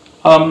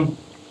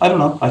 I don't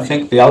know. I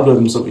think the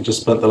algorithms that we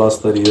just spent the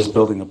last 30 years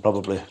building will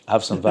probably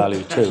have some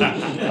value too.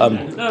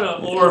 No,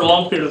 over a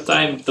long period of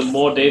time, the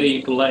more data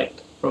you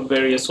collect from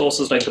various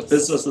sources, like the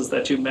businesses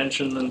that you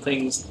mentioned and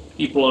things,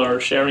 people are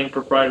sharing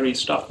proprietary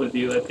stuff with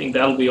you. I think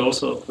that'll be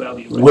also of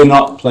value. Right? We're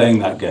not playing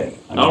that game.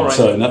 All right.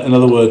 So in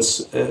other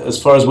words,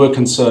 as far as we're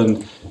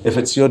concerned, if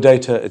it's your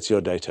data, it's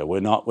your data. We're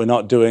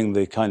not doing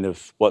the kind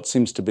of what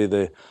seems to be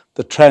the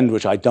trend,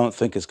 which I don't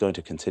think is going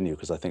to continue,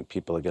 because I think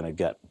people are going to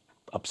get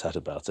upset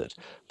about it.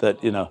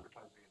 That, you know,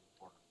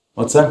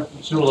 what's that?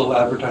 There's do a little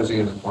advertising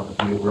in the corner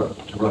for you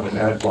to run an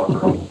ad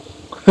blocker.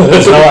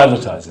 There's no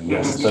advertising,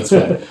 yes, that's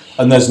right.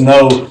 And there's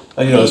no,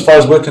 as far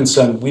as we're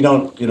concerned, we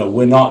don't,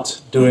 we're not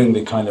doing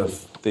the kind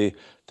of, the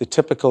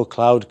typical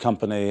cloud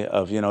company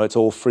of, it's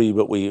all free,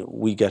 but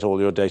we get all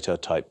your data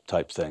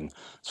type thing.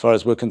 As far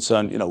as we're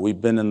concerned,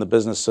 we've been in the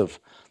business of,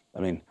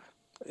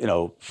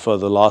 for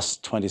the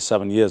last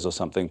 27 years or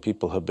something,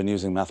 people have been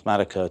using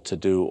Mathematica to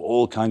do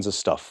all kinds of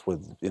stuff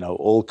with,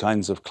 all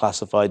kinds of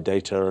classified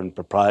data and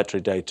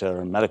proprietary data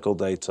and medical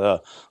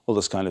data, all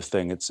this kind of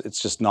thing. It's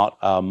just not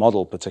our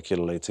model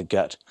particularly to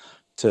get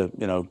to,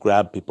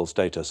 grab people's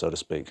data, so to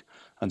speak.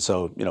 And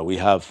so, we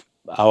have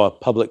our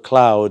public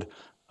cloud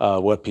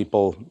where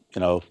people,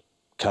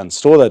 can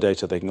store their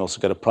data. They can also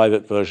get a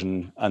private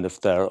version, and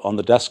if they're on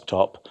the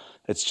desktop,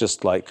 it's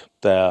just like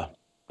they're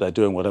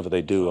doing whatever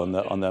they do on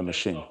their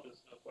machine.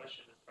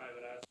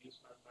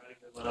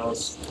 When I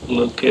was a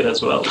little kid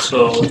as well,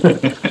 so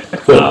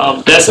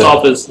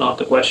desktop is not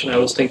the question. I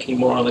was thinking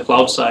more on the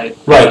cloud side.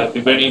 Right. I'd be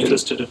very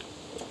interested to,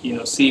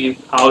 see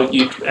how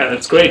you. And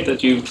it's great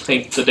that you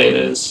think the data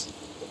is.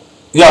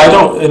 Yeah,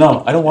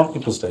 I don't want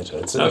people's data.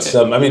 It's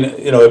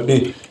it'd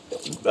be,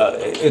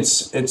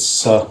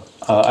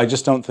 I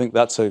just don't think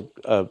that's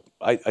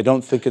I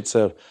don't think it's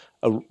the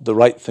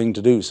right thing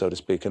to do, so to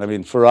speak.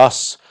 And for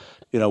us,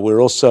 we're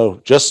also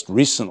just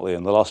recently,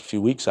 in the last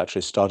few weeks,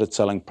 actually started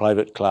selling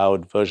private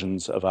cloud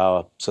versions of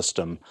our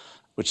system,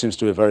 which seems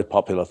to be a very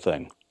popular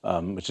thing,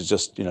 which is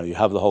just, you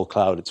have the whole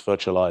cloud, it's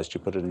virtualized, you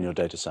put it in your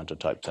data center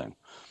type thing.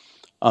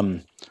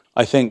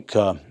 I think,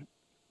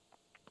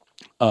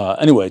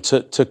 anyway,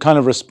 to kind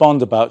of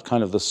respond about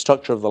kind of the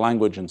structure of the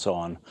language and so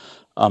on,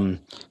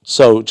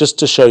 so just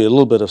to show you a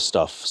little bit of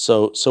stuff.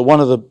 So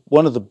one of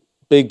the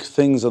big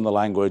things in the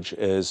language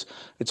is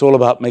it's all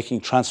about making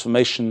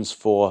transformations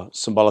for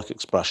symbolic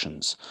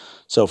expressions.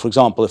 So for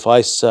example, if I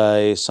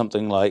say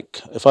something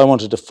like, if I want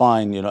to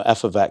define,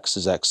 f of x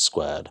is x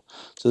squared.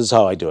 So this is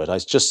how I do it. I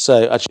just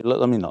say, actually,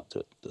 let me not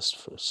do this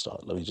for a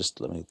start. Let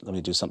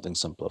me do something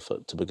simpler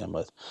to begin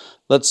with.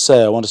 Let's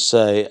say I want to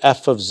say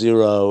f of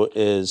 0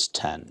 is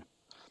 10.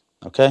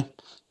 Okay?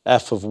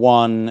 F of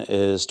 1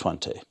 is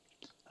 20.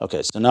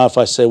 Okay, so now if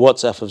I say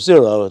what's f of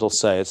 0, it'll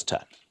say it's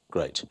 10.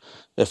 Great.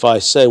 If I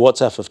say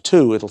what's f of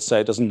 2, it'll say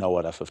it doesn't know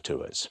what f of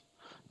 2 is.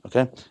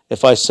 Okay?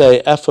 If I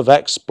say f of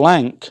x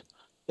blank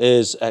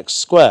is x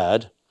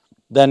squared,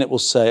 then it will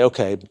say,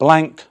 okay,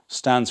 blank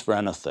stands for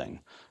anything,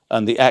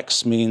 and the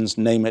x means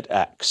name it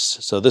x.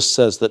 So this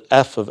says that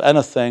f of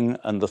anything,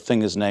 and the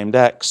thing is named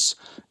x,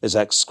 is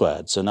x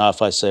squared. So now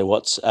if I say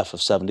what's f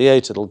of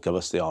 78, it'll give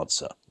us the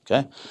answer.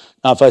 Okay?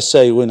 Now if I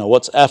say,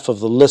 what's f of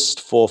the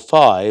list for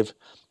 5,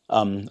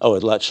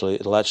 it'll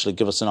actually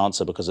give us an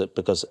answer because it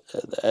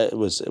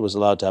was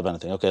allowed to have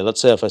anything. Okay,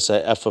 let's say if I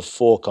say f of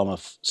 4,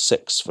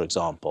 6, for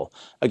example.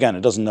 Again,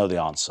 it doesn't know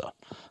the answer.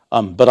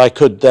 But I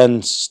could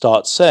then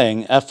start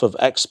saying f of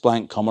x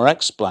blank,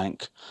 x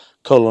blank,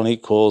 colon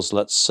equals,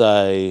 let's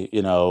say,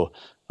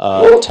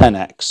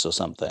 10x or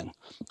something.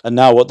 And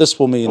now what this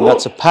will mean,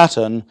 that's a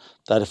pattern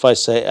that if I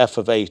say f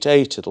of 8,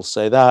 it'll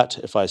say that.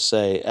 If I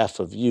say f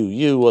of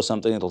u or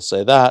something, it'll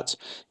say that.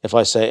 If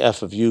I say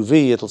f of uv,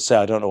 it'll say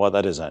I don't know what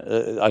that is.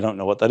 I don't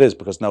know what that is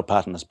because no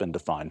pattern has been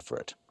defined for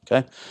it.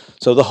 Okay?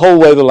 So the whole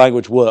way the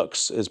language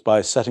works is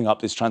by setting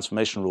up these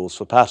transformation rules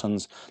for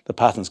patterns. The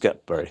patterns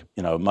get very,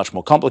 much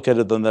more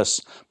complicated than this,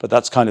 but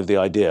that's kind of the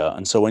idea.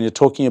 And so when you're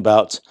talking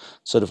about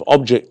sort of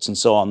objects and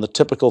so on, the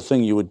typical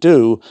thing you would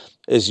do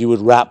is you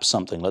would wrap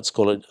something. Let's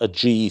call it a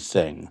G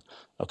thing.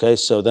 Okay,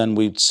 so then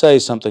we'd say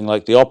something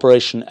like the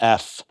operation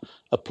F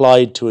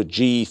applied to a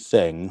G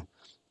thing.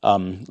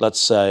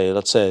 Let's say,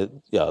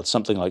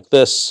 something like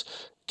this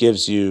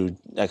gives you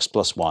x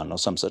plus 1 or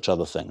some such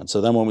other thing. And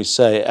so then when we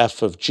say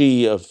f of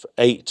g of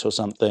 8 or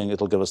something,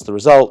 it'll give us the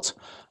result.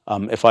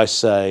 If I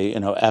say,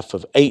 f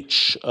of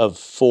h of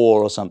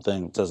 4 or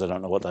something, it says I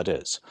don't know what that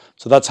is.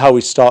 So that's how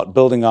we start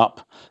building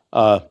up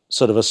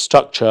sort of a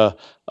structure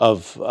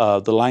of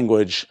the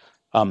language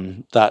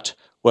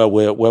where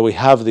we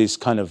have these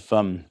kind of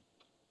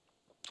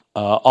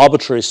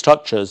arbitrary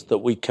structures that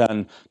we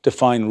can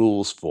define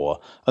rules for.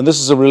 And this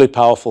is a really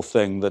powerful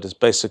thing that is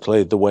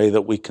basically the way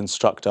that we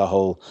construct our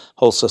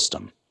whole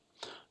system.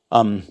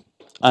 Can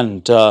I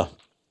ask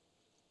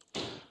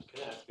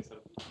you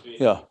something?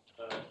 Yeah.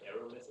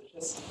 Error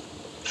messages?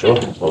 Sure.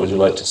 What would you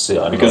like to see?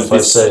 I don't know, if I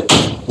say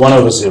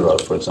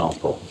 1/0, for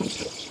example.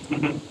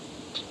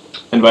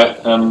 And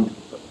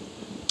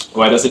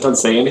why does it not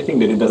say anything?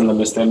 That it doesn't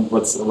understand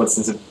what's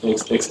this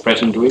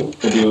expression doing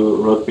that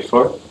you wrote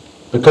before?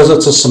 Because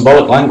it's a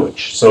symbolic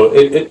language. So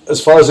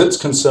as far as it's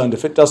concerned,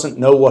 if it doesn't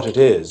know what it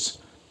is,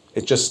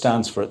 it just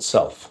stands for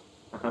itself.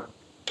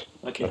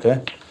 Okay.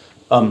 Okay?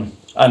 And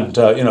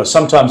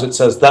sometimes it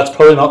says, that's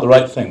probably not the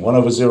right thing. 1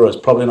 over 0 is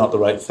probably not the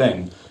right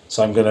thing.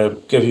 So I'm going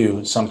to give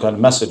you some kind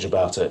of message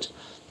about it.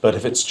 But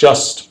if it's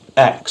just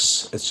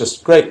X, it's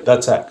just, great,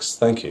 that's X,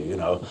 thank you,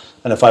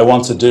 And if I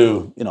want to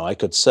do, I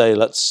could say,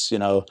 let's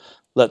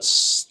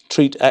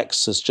treat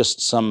X as just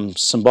some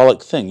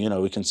symbolic thing.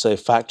 We can say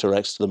factor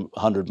X to the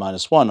 100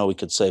 minus 1, or we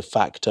could say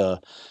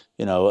factor,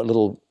 a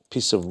little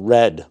piece of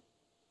red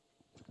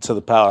to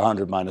the power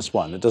 100 minus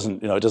 1. It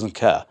doesn't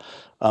care.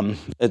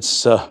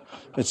 It's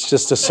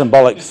just a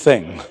symbolic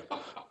thing.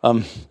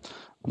 I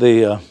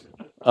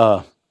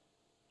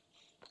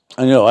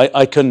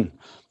can.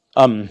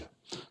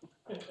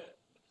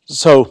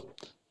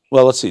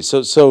 Well, let's see.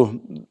 So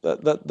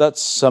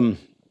that's I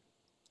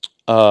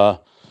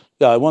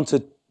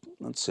wanted.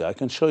 Let's see. I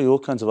can show you all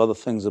kinds of other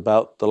things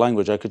about the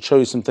language. I could show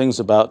you some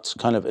things about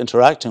kind of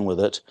interacting with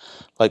it.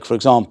 Like, for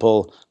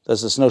example,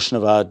 there's this notion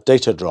of a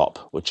data drop,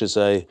 which is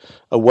a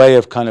way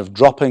of kind of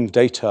dropping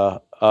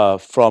data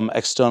from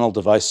external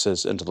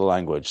devices into the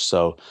language.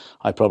 So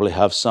I probably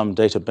have some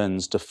data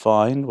bins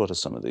defined. What are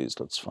some of these?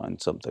 Let's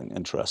find something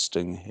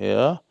interesting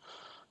here.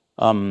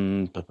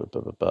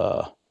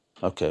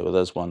 Okay, well,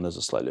 there's one. There's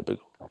a slightly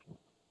bigger one.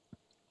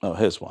 Oh,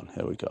 here's one.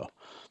 Here we go.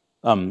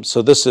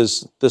 So this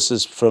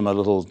is from a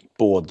little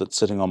board that's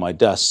sitting on my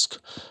desk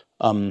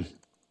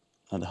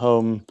at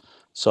home.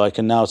 So I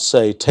can now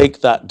say,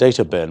 take that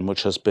data bin,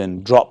 which has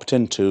been dropped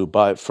into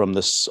from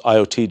this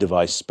IoT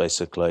device,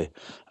 basically,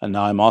 and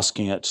now I'm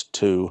asking it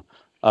to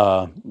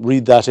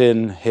read that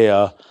in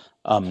here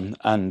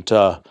and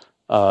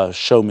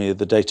show me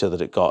the data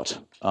that it got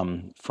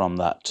from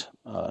that.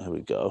 Here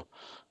we go.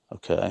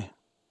 Okay,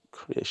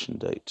 creation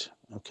date.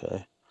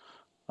 Okay,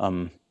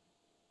 there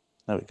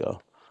we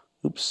go.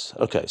 Oops.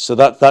 Okay, so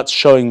that's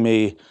showing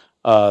me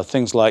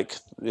things like,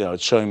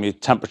 it's showing me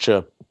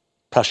temperature,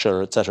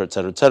 pressure, et cetera, et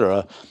cetera, et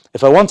cetera.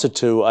 If I wanted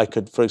to, I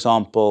could, for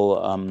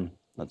example,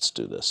 let's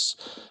do this.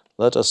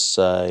 Let us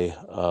say,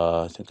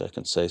 I think I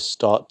can say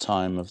start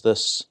time of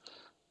this.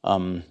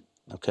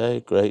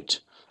 Okay,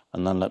 great.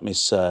 And then let me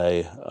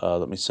say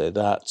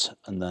that,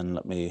 and then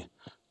let me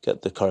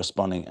get the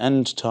corresponding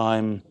end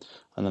time,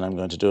 and then I'm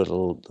going to do a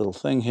little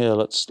thing here.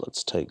 Let's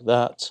take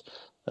that.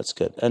 Let's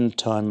get end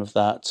time of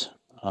that.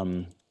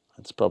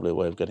 It's probably a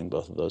way of getting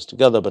both of those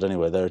together, but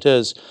anyway, there it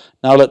is.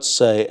 Now let's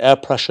say air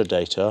pressure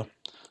data,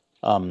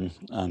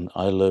 and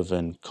I live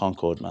in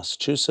Concord,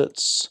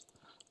 Massachusetts.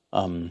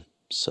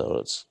 So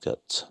let's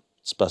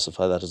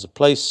specify that as a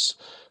place,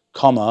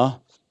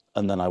 comma,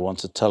 and then I want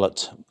to tell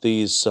it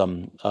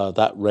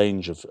that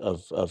range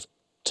of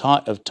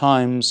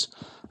times.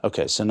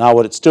 Okay, so now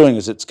what it's doing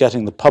is it's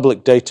getting the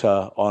public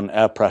data on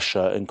air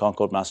pressure in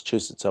Concord,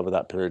 Massachusetts over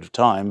that period of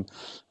time,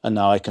 and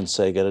now I can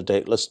say get a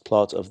date list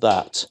plot of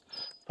that.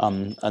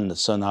 And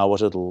so now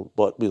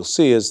what we'll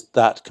see is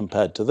that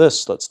compared to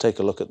this. Let's take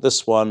a look at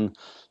this one.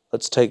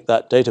 Let's take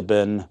that data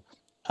bin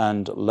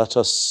and let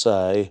us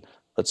say,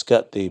 let's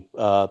get the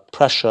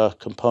pressure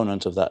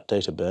component of that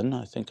data bin.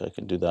 I think I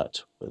can do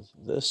that with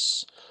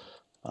this.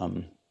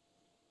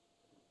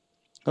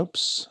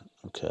 Oops.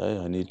 Okay,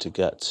 I need to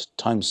get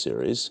time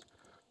series.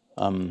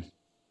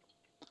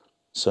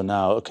 So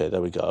now, okay,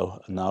 there we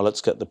go. And now let's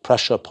get the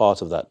pressure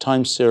part of that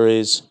time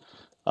series.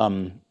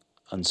 And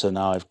so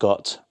now I've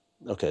got,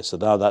 okay, so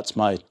now that's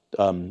my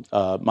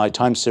my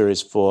time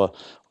series for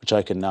which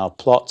I can now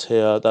plot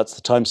here. That's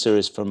the time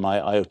series from my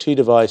IoT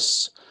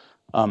device.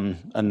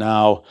 And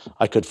now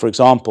I could, for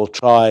example,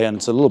 try, and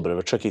it's a little bit of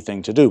a tricky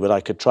thing to do, but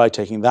I could try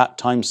taking that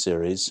time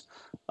series,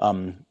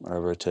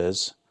 wherever it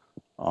is,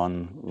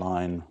 on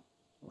line,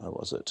 where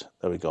was it?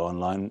 There we go, on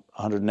line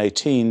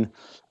 118,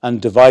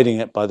 and dividing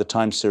it by the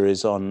time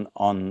series on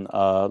line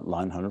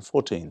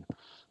 114.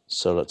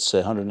 So let's say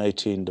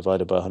 118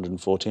 divided by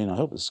 114. I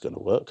hope this is going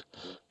to work.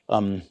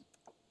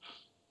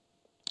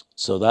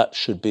 So that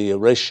should be a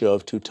ratio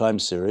of 2 time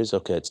series.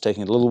 Okay, it's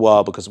taking a little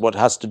while because what it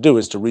has to do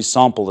is to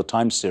resample the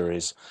time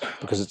series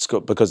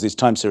because these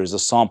time series are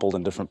sampled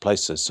in different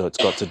places. So it's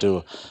got to do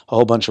a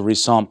whole bunch of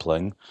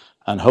resampling,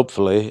 and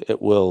hopefully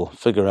it will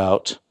figure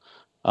out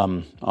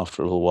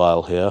after a little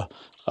while here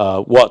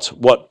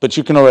but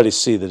you can already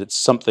see that it's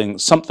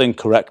something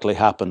correctly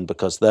happened,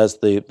 because there's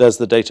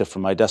the data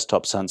from my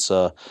desktop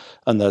sensor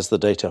and there's the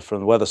data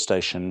from the weather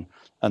station,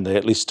 and they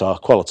at least are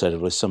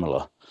qualitatively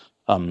similar.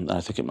 And I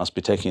think it must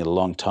be taking it a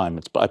long time.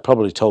 I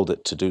probably told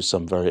it to do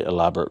some very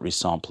elaborate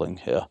resampling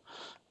here.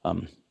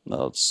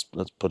 Let's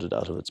put it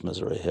out of its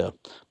misery here.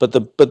 But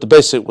the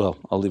basic, well,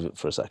 I'll leave it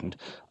for a second.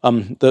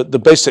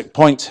 The basic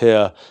point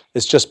here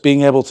is just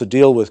being able to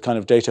deal with kind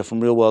of data from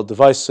real world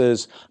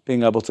devices,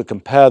 being able to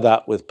compare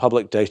that with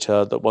public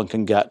data that one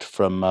can get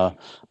from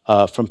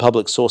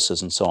public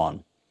sources and so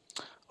on.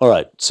 All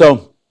right,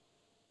 so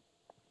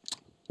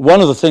one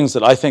of the things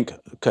that I think,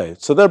 okay,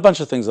 so there are a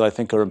bunch of things that I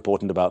think are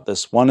important about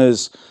this. One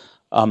is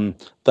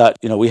that,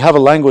 we have a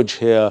language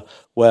here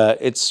where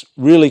it's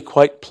really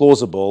quite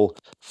plausible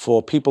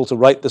for people to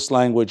write this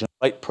language and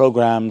write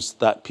programs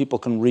that people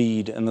can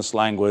read in this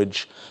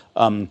language,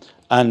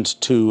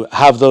 and to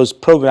have those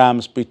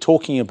programs be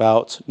talking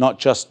about not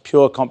just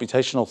pure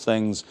computational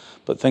things,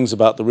 but things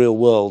about the real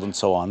world and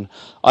so on.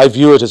 I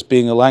view it as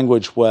being a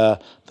language where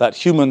that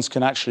humans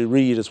can actually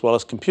read as well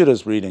as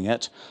computers reading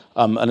it,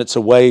 and it's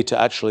a way to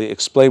actually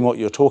explain what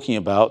you're talking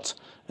about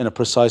in a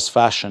precise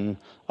fashion,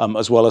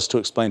 as well as to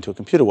explain to a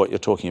computer what you're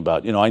talking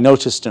about. I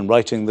noticed in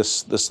writing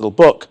this little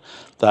book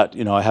that,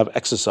 I have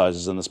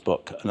exercises in this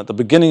book. And at the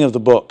beginning of the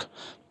book,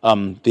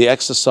 the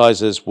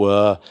exercises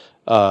were,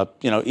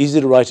 easy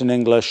to write in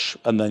English,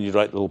 and then you'd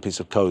write a little piece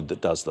of code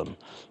that does them.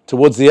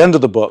 Towards the end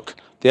of the book,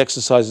 the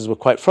exercises were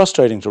quite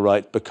frustrating to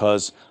write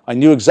because I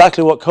knew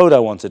exactly what code I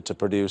wanted to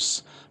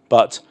produce,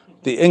 but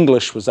the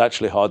English was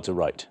actually hard to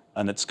write.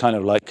 And it's kind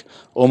of like,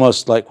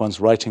 almost like one's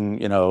writing,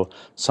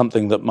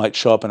 something that might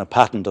show up in a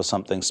patent or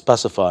something,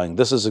 specifying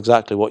this is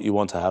exactly what you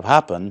want to have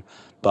happen,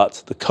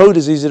 but the code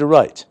is easy to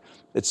write.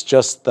 It's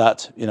just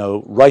that,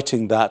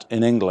 writing that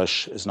in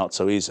English is not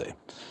so easy.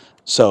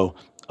 So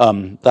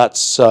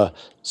so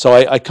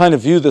I kind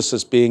of view this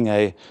as being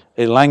a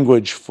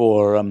language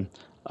for,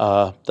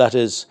 that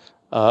is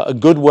a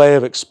good way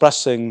of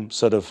expressing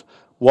sort of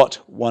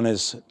what one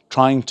is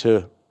trying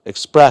to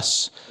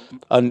express.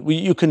 And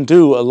you can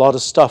do a lot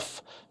of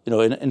stuff,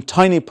 in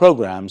tiny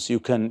programs. You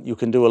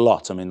can do a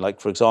lot. I mean, like,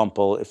 for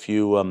example, if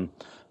you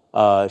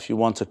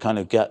want to kind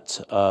of get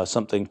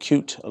something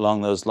cute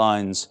along those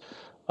lines,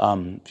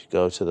 if you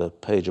go to the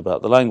page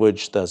about the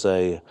language, there's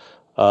a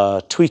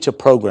tweeter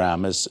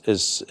program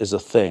is a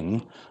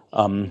thing,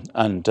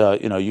 and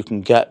you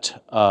can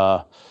get.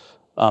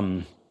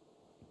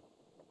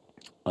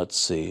 Let's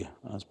see,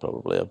 that's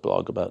probably a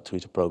blog about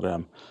tweeter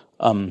program.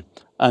 And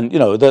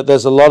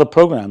there's a lot of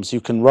programs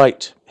you can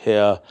write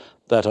here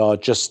that are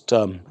just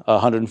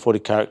 140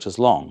 characters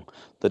long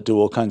that do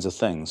all kinds of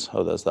things.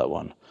 Oh, there's that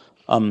one.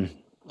 And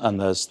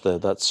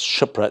that's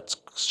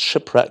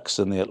shipwrecks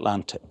in the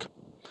Atlantic.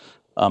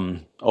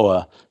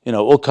 Or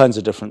all kinds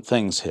of different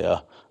things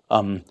here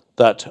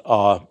that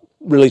are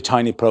really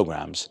tiny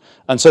programs.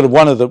 And sort of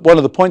one of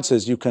the points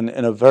is you can,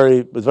 with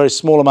a very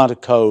small amount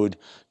of code,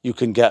 you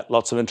can get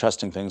lots of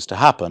interesting things to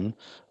happen.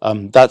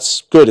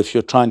 That's good if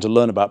you're trying to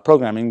learn about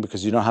programming,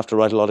 because you don't have to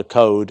write a lot of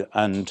code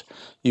and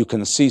you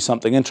can see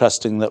something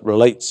interesting that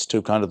relates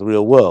to kind of the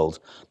real world.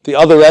 The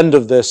other end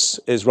of this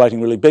is writing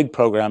really big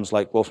programs,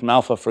 like Wolfram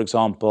Alpha, for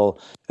example,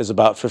 is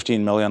about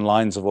 15 million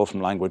lines of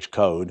Wolfram language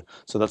code.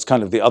 So that's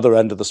kind of the other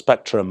end of the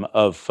spectrum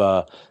of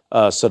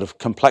sort of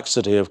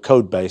complexity of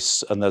code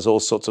base. And there's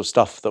all sorts of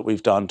stuff that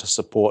we've done to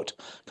support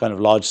kind of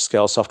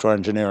large-scale software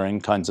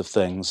engineering kinds of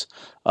things.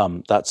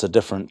 That's a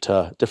different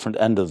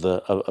end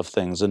of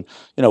things. And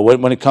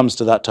when it comes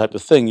to that type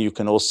of thing, you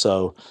can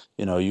also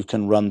you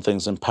can run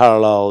things in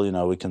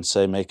parallel. We can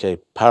say make a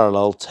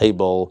parallel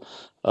table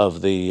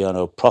of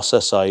the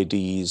process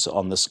IDs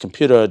on this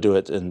computer, do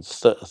it in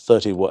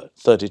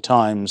 30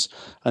 times,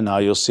 and now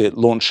you'll see it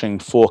launching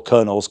 4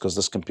 kernels because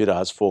this computer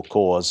has 4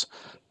 cores,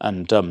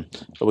 and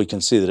we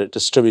can see that it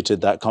distributed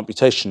that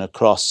computation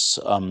across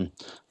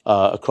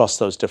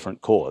those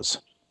different cores.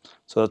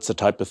 So that's the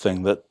type of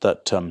thing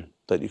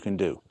that you can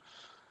do.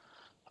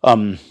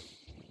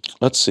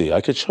 Let's see, I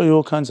could show you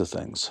all kinds of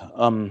things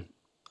and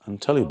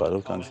tell you about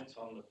all kinds.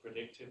 On the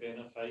predictive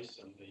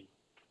interface and the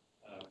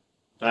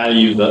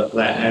value that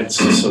adds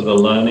to sort of the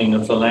learning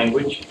of the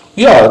language?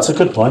 Yeah, that's a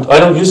good point.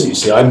 I don't use it, you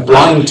see. I'm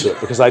blind to it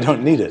because I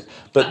don't need it.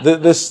 But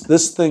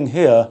this thing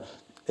here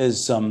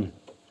is, this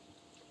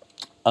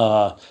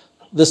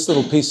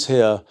little piece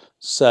here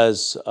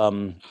says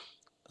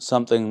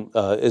something,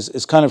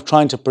 is kind of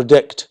trying to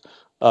predict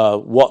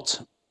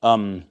what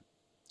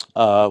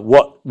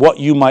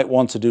you might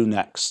want to do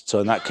next. So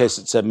in that case,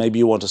 it said maybe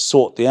you want to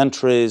sort the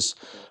entries.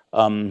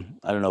 I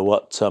don't know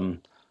what.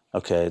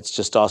 Okay, it's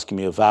just asking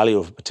me a value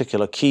of a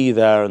particular key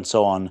there, and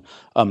so on.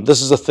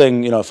 This is a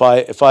thing.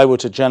 If I were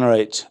to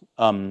generate,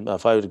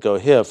 if I were to go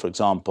here, for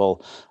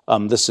example,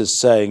 this is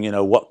saying,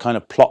 what kind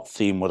of plot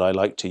theme would I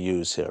like to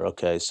use here?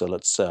 Okay, so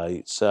let's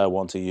say I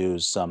want to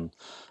use some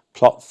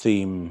plot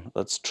theme.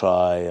 Let's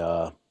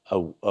try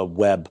a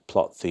web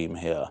plot theme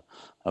here.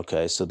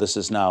 Okay, so this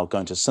is now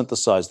going to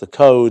synthesize the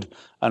code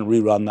and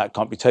rerun that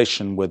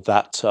computation with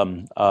that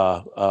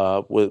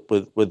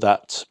with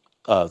that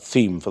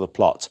theme for the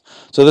plot.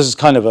 So this is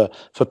kind of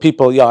for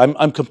people. Yeah,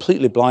 I'm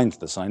completely blind to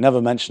this, and I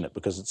never mention it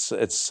because it's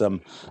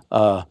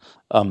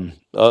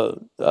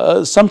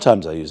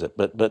sometimes I use it,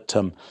 but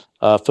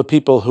for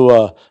people who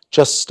are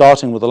just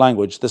starting with a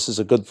language, this is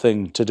a good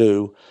thing to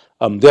do.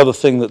 The other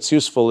thing that's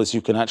useful is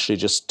you can actually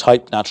just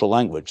type natural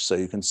language. So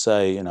you can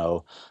say,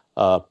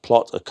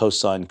 plot a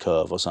cosine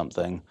curve or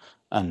something,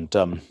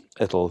 and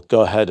it'll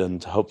go ahead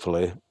and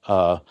hopefully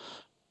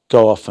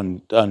go off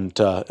and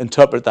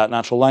interpret that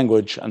natural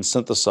language and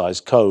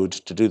synthesize code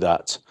to do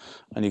that.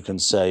 And you can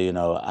say,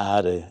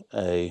 add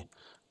a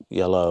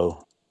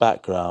yellow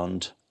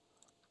background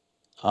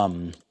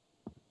And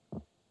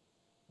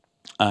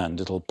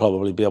it'll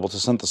probably be able to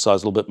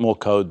synthesize a little bit more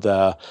code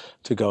there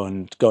to go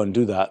and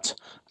do that.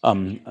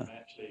 Actually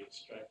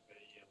extract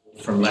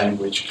the from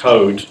language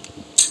code.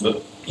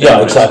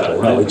 Yeah, exactly.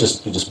 Right? No, you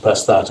just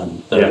press that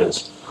and there it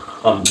is.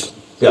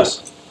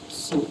 Yes.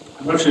 So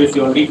I'm not sure if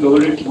you already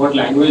covered it. What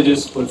language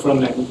is Wolfram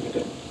language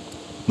written?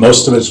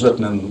 Most of it's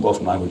written in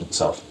Wolfram language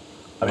itself.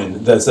 I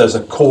mean, there's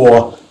a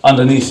core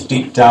underneath,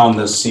 deep down.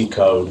 There's C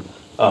code,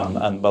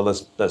 and well,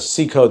 there's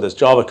C code, there's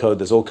Java code,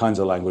 there's all kinds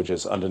of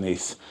languages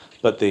underneath.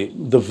 But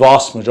the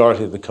vast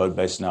majority of the code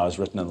base now is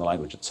written in the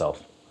language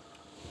itself.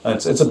 And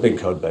it's a big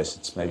code base.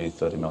 It's maybe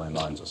 30 million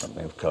lines or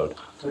something of code.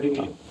 30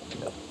 million.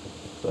 Yeah.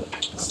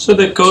 So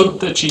the code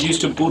that you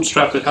used to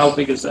bootstrap it, how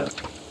big is that?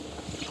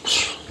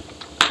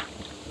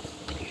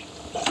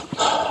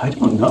 I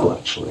don't know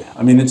actually.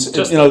 I mean, it's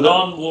just you know, the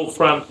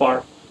non-Wolfram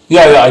part.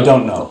 Yeah, I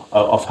don't know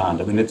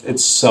offhand. I mean,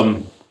 it's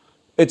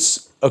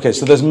okay.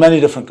 So there's many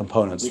different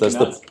components. There's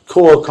the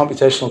core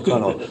computational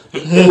kernel.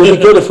 It would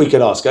be good if we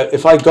could ask.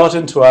 If I got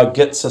into our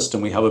Git system,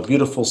 we have a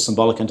beautiful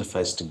symbolic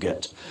interface to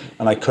Git,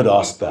 and I could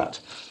ask that.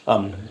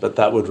 But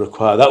that would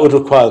require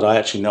that I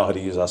actually know how to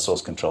use our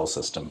source control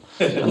system,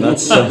 and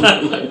that's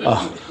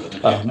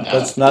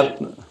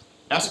not.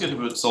 Ask it if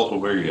it's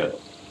self-aware yet.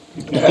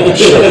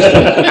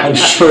 I'm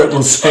sure it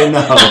will say no.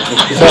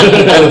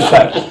 In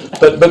fact,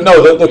 but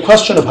no. The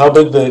question of how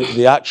big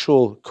the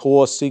actual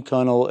core C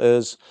kernel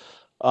is,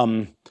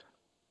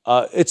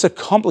 it's a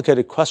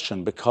complicated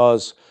question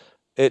because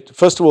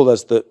first of all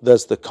there's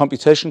the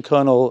computation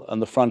kernel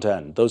and the front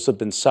end. Those have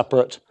been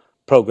separate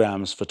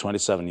programs for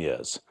 27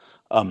 years,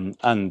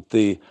 and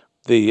the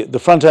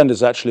front end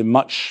is actually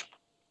much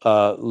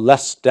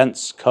less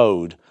dense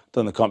code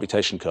than the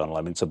computation kernel.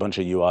 I mean, it's a bunch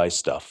of UI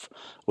stuff,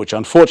 which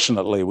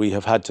unfortunately we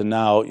have had to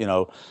now, you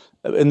know,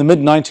 in the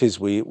mid-90s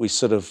we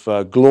sort of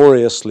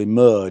gloriously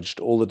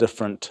merged all the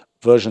different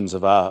versions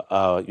of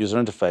our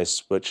user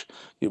interface, which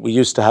we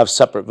used to have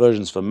separate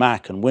versions for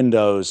Mac and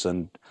Windows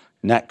and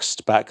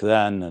Next back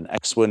then and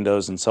X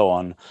Windows and so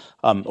on.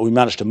 We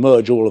managed to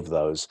merge all of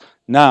those.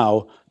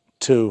 Now,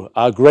 to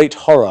our great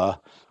horror,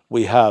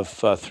 we have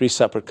 3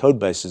 separate code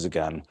bases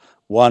again.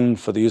 One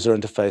for the user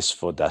interface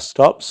for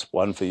desktops,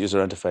 one for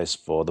user interface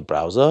for the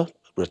browser,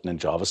 written in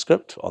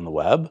JavaScript on the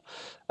web,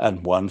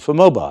 and one for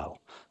mobile.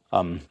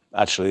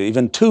 Actually,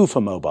 even 2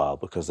 for mobile,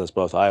 because there's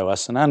both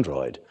iOS and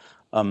Android.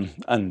 You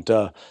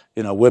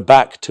know, we're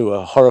back to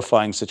a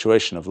horrifying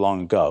situation of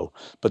long ago.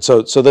 But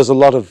so there's a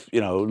lot of,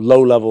 you know,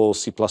 low-level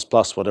C++,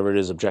 whatever it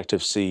is,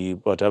 Objective-C,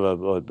 whatever,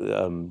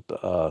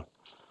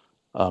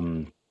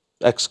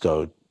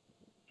 Xcode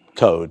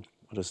code.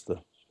 What is the...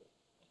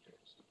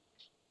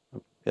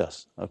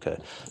 Yes. Okay.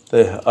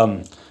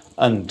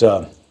 And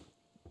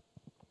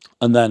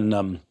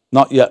then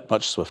not yet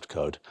much Swift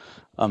code.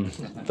 A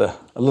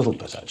little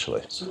bit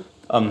actually.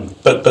 And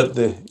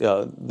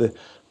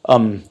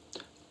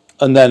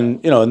then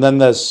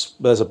there's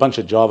a bunch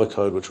of Java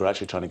code which we're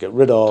actually trying to get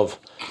rid of,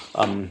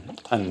 you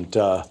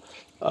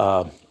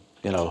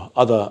know,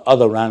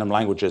 other random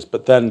languages.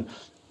 But then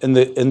in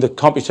the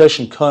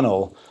computation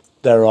kernel,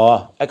 there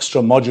are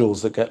extra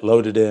modules that get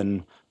loaded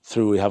in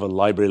through, we have a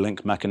library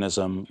link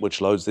mechanism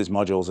which loads these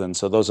modules in.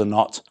 So those are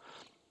not,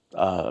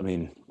 I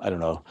mean, I don't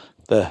know.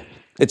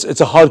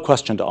 It's a hard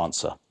question to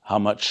answer. How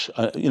much,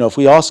 you know, if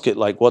we ask it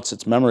like, what's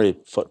its memory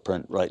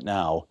footprint right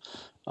now?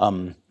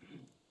 You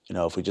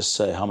know, if we just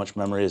say how much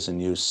memory is in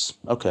use,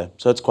 okay,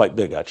 so it's quite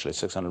big actually,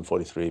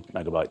 643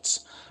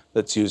 megabytes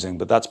that's using,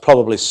 but that's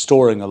probably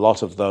storing a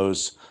lot of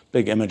those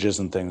big images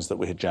and things that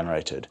we had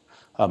generated.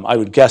 I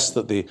would guess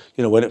that you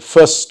know, when it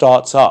first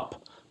starts up,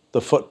 the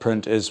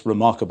footprint is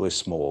remarkably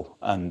small,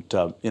 and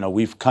you know,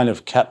 we've kind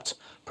of kept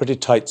pretty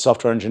tight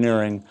software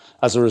engineering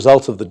as a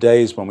result of the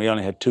days when we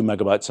only had 2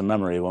 megabytes of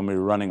memory when we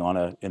were running on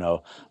a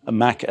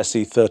Mac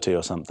SE30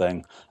 or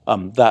something.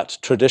 That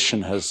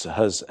tradition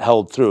has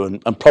held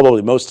through, and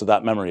probably most of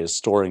that memory is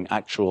storing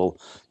actual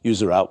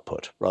user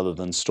output rather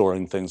than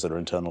storing things that are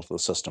internal to the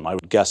system. I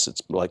would guess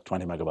it's like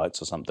 20 megabytes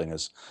or something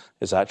is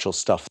actual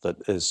stuff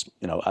that is,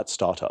 you know, at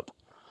startup.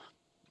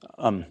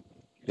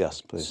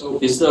 Yes, please. So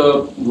is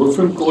the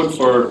Wolfram code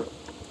for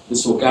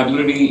this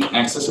vocabulary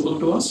accessible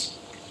to us?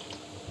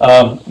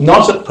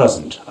 Not at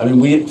present. I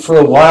mean, for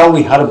a while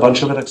we had a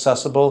bunch of it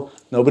accessible.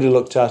 Nobody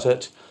looked at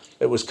it.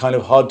 It was kind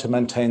of hard to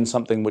maintain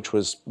something which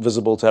was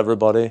visible to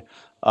everybody.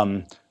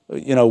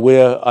 You know,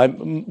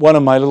 one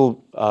of my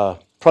little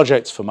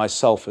projects for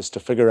myself is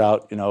to figure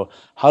out, you know,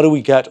 how do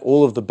we get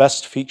all of the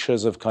best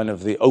features of kind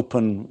of the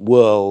open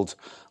world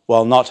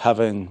while not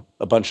having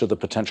a bunch of the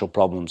potential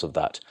problems of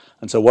that.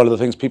 And so one of the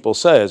things people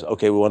say is,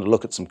 okay, we want to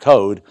look at some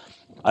code.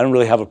 I don't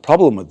really have a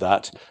problem with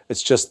that.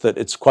 It's just that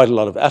it's quite a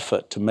lot of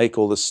effort to make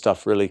all this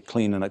stuff really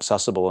clean and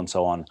accessible and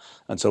so on.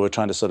 And so we're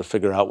trying to sort of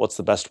figure out what's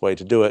the best way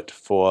to do it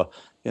for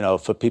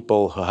for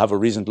people who have a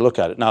reason to look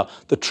at it. Now,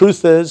 the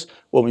truth is,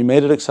 when we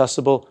made it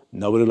accessible,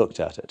 nobody looked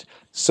at it.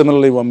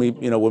 Similarly,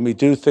 when we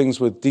do things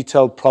with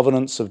detailed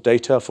provenance of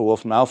data for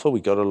Wolfram Alpha,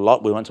 we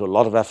went to a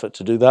lot of effort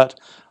to do that.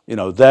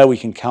 There we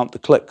can count the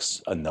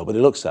clicks, and nobody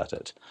looks at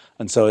it.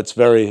 And so it's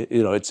very,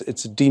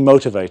 it's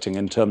demotivating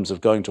in terms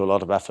of going to a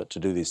lot of effort to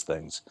do these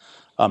things.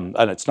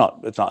 And it's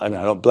not, I mean,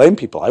 I don't blame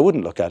people. I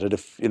wouldn't look at it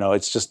if,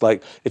 it's just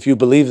like, if you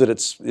believe that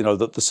it's,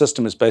 that the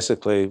system is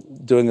basically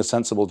doing a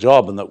sensible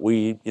job and that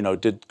we,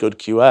 did good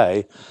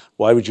QA,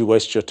 why would you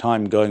waste your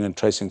time going and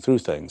tracing through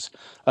things?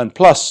 And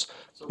plus,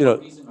 The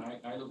reason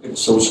I look at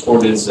source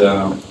code is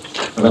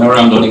whenever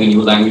I'm learning a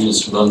new language,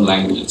 is to learn the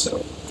language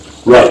itself.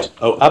 Right.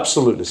 Oh,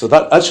 absolutely. So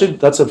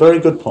that's a very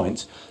good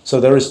point. So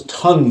there is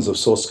tons of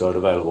source code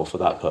available for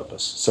that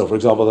purpose. So for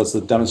example, there's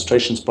the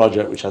demonstrations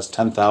project, which has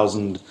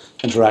 10,000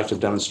 interactive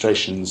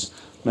demonstrations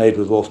made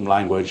with Wolfram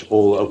Language,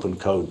 all open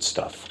code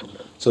stuff.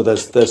 So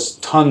there's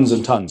tons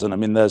and tons. And I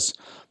mean,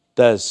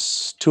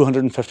 there's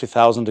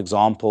 250,000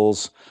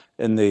 examples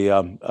in the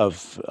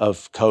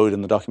of code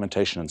in the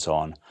documentation and so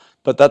on.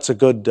 But that's a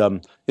good,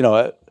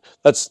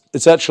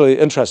 it's actually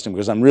interesting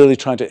because I'm really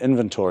trying to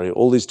inventory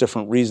all these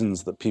different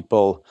reasons that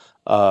people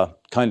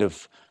kind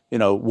of,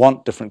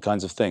 want different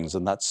kinds of things,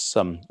 and that's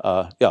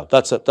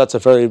that's a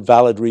very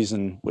valid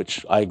reason,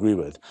 which I agree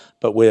with.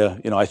 But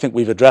I think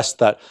we've addressed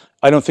that.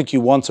 I don't think you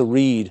want to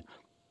read.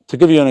 To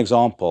give you an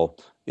example,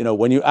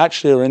 when you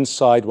actually are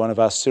inside one of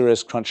our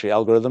serious crunchy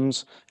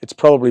algorithms, it's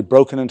probably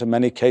broken into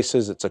many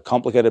cases. It's a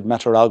complicated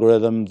meta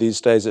algorithm.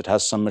 These days it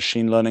has some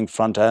machine learning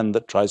front end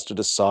that tries to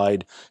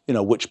decide,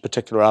 which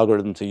particular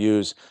algorithm to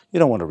use. You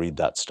don't want to read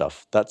that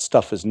stuff. That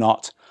stuff is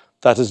not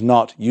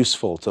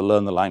useful to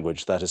learn the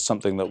language. That is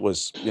something that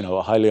was,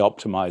 a highly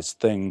optimized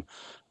thing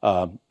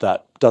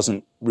that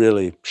doesn't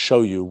really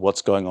show you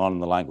what's going on in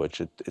the language.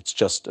 It's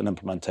just an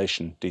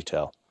implementation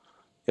detail.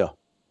 Yeah,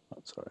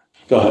 sorry.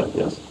 Go ahead,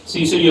 yes. So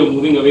you said you're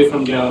moving away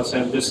from Java, so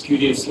I'm just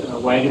curious,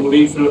 why are you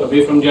moving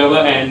away from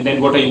Java, and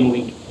then what are you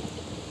moving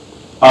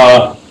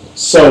to?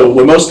 So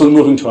we're mostly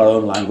moving to our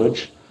own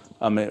language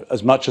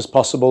as much as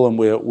possible, and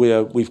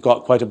we've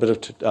got quite a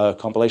bit of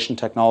compilation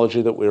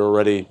technology that we're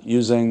already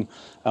using,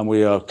 and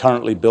we are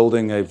currently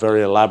building a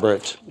very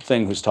elaborate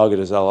thing whose target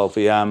is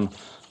LLVM.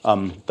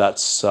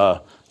 That's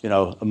a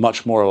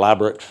much more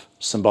elaborate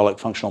symbolic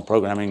functional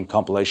programming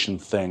compilation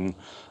thing,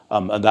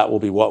 and that will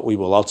be what we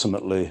will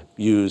ultimately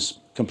use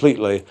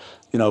completely.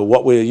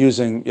 What we're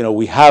using,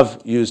 we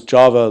have used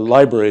Java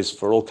libraries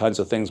for all kinds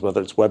of things, whether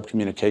it's web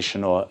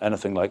communication or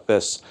anything like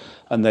this,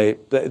 and they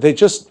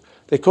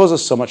cause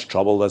us so much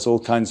trouble. There's all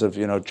kinds of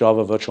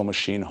Java virtual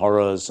machine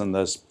horrors, and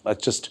it's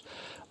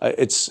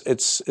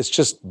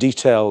just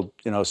detailed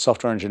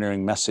software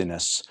engineering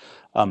messiness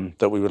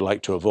that we would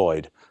like to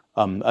avoid.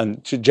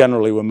 And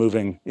generally, we're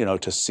moving,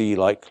 to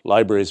C-like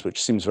libraries,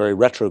 which seems very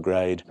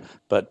retrograde,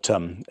 but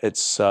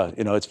it's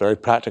very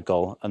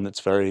practical, and it's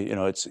very,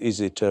 it's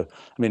easy to.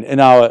 I mean,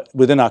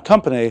 within our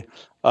company,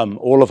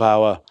 all of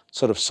our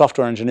sort of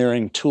software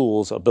engineering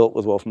tools are built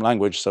with Wolfram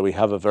Language. So we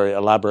have a very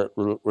elaborate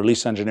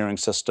release engineering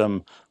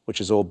system, which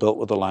is all built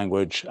with the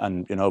language,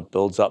 and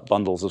builds up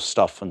bundles of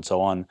stuff and so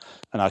on.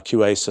 And our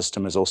QA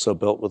system is also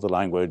built with the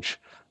language.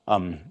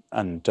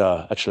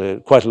 Actually,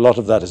 quite a lot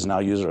of that is now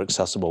user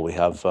accessible.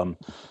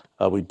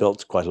 We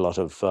built quite a lot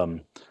of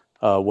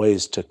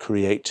ways to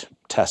create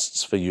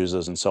tests for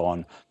users and so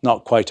on.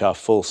 Not quite our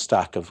full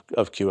stack of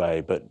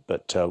QA,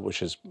 but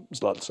which is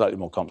slightly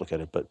more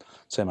complicated, but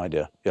same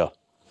idea. Yeah.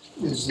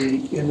 Is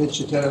the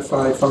image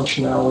identify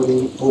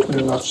functionality open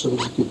enough so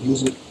that you could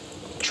use it,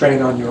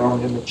 train on your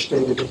own image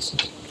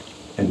databases?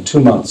 In 2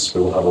 months,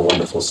 we will have a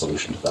wonderful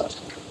solution to that.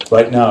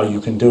 Right now,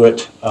 you can do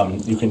it.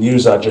 You can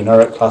use our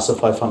generic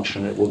classify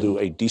function. It will do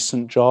a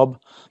decent job.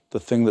 The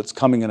thing that's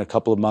coming in a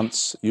couple of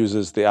months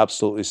uses the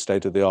absolutely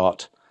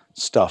state-of-the-art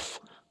stuff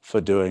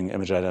for doing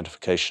image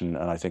identification,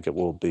 and I think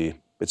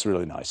it's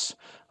really nice.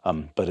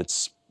 But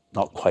it's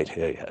not quite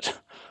here yet.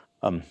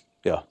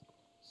 Yeah.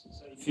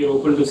 So if you're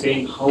open to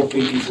saying how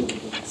big is your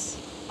database?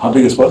 How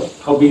big is what?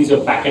 How big is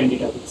your backend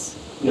database?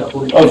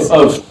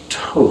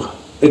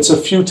 It's a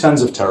few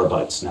tens of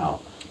terabytes now.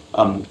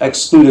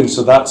 Excluding,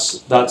 so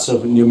that's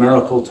of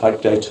numerical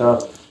type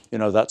data,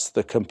 that's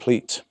the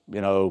complete,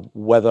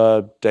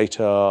 weather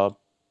data,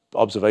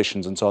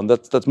 observations and so on.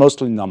 That's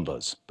mostly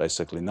numbers,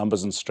 basically,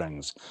 numbers and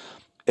strings.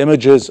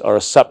 Images are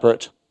a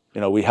separate,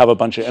 we have a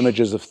bunch of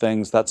images of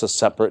things. That's a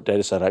separate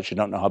data set. I actually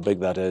don't know how big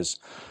that is.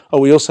 Oh,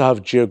 we also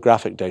have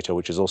geographic data,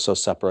 which is also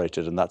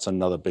separated, and that's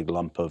another big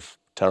lump of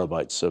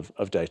terabytes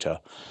of data.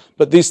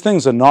 But these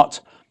things are not.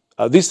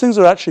 These things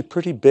are actually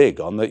pretty big.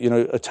 On the,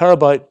 a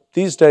terabyte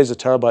these days, a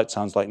terabyte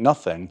sounds like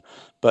nothing,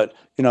 but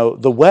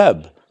the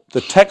web,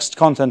 the text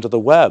content of the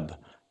web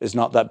is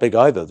not that big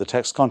either. The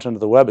text content of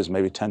the web is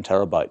maybe 10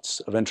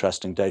 terabytes of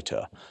interesting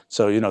data.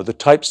 So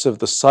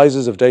the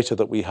sizes of data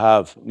that we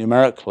have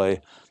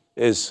numerically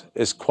is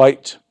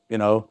quite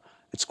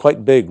it's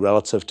quite big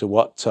relative to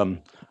what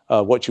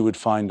you would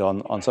find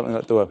on something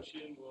like the web.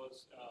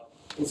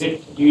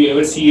 do you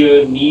ever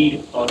see a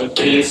need or a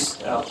case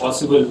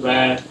possible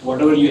where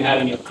whatever you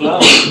have in your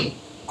cloud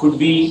could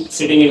be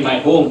sitting in my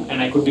home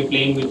and I could be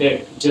playing with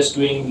it, just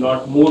doing a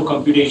lot more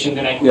computation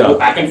than I could go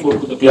back and forth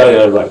to the cloud?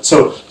 Yeah, right.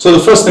 So the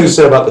first thing to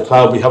say about the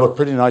cloud, we have a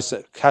pretty nice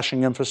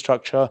caching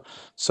infrastructure.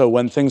 So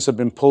when things have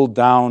been pulled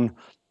down,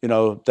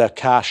 they're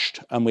cached,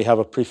 and we have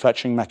a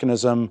prefetching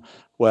mechanism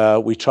where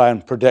we try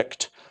and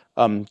predict,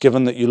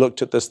 given that you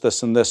looked at this,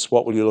 this, and this,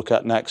 what will you look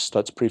at next?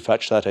 Let's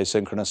prefetch that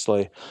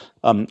asynchronously.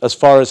 As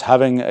far as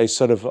having a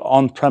sort of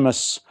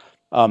on-premise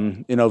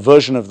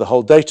version of the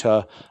whole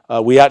data,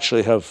 we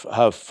actually have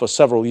for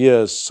several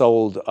years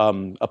sold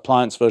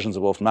appliance versions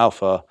of Wolfram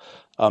Alpha.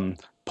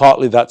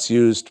 Partly that's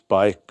used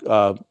by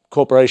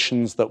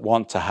corporations that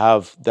want to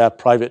have their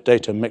private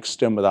data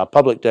mixed in with our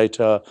public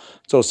data.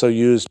 It's also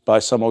used by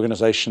some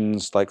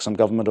organizations, like some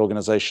government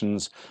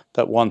organizations,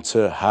 that want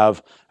to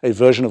have a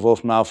version of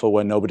Wolfram Alpha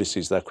where nobody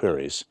sees their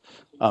queries.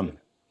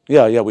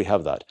 Yeah, we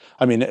have that.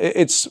 I mean,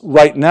 it's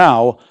right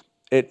now,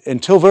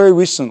 until very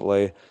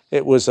recently,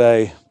 it was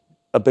a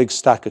big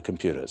stack of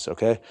computers,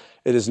 okay?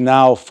 It is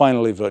now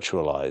finally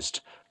virtualized.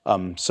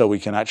 So we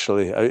can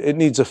actually, it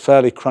needs a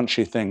fairly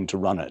crunchy thing to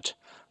run it.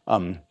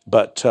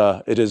 But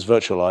it is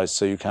virtualized,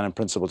 so you can, in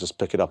principle, just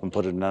pick it up and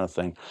put it in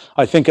anything.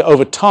 I think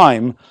over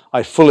time,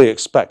 I fully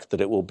expect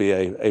that it will be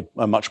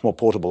a much more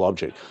portable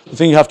object. The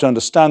thing you have to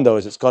understand, though,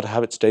 is it's got to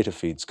have its data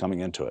feeds coming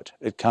into it.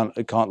 It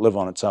can't live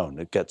on its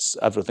own.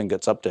 Everything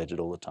gets updated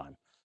all the time.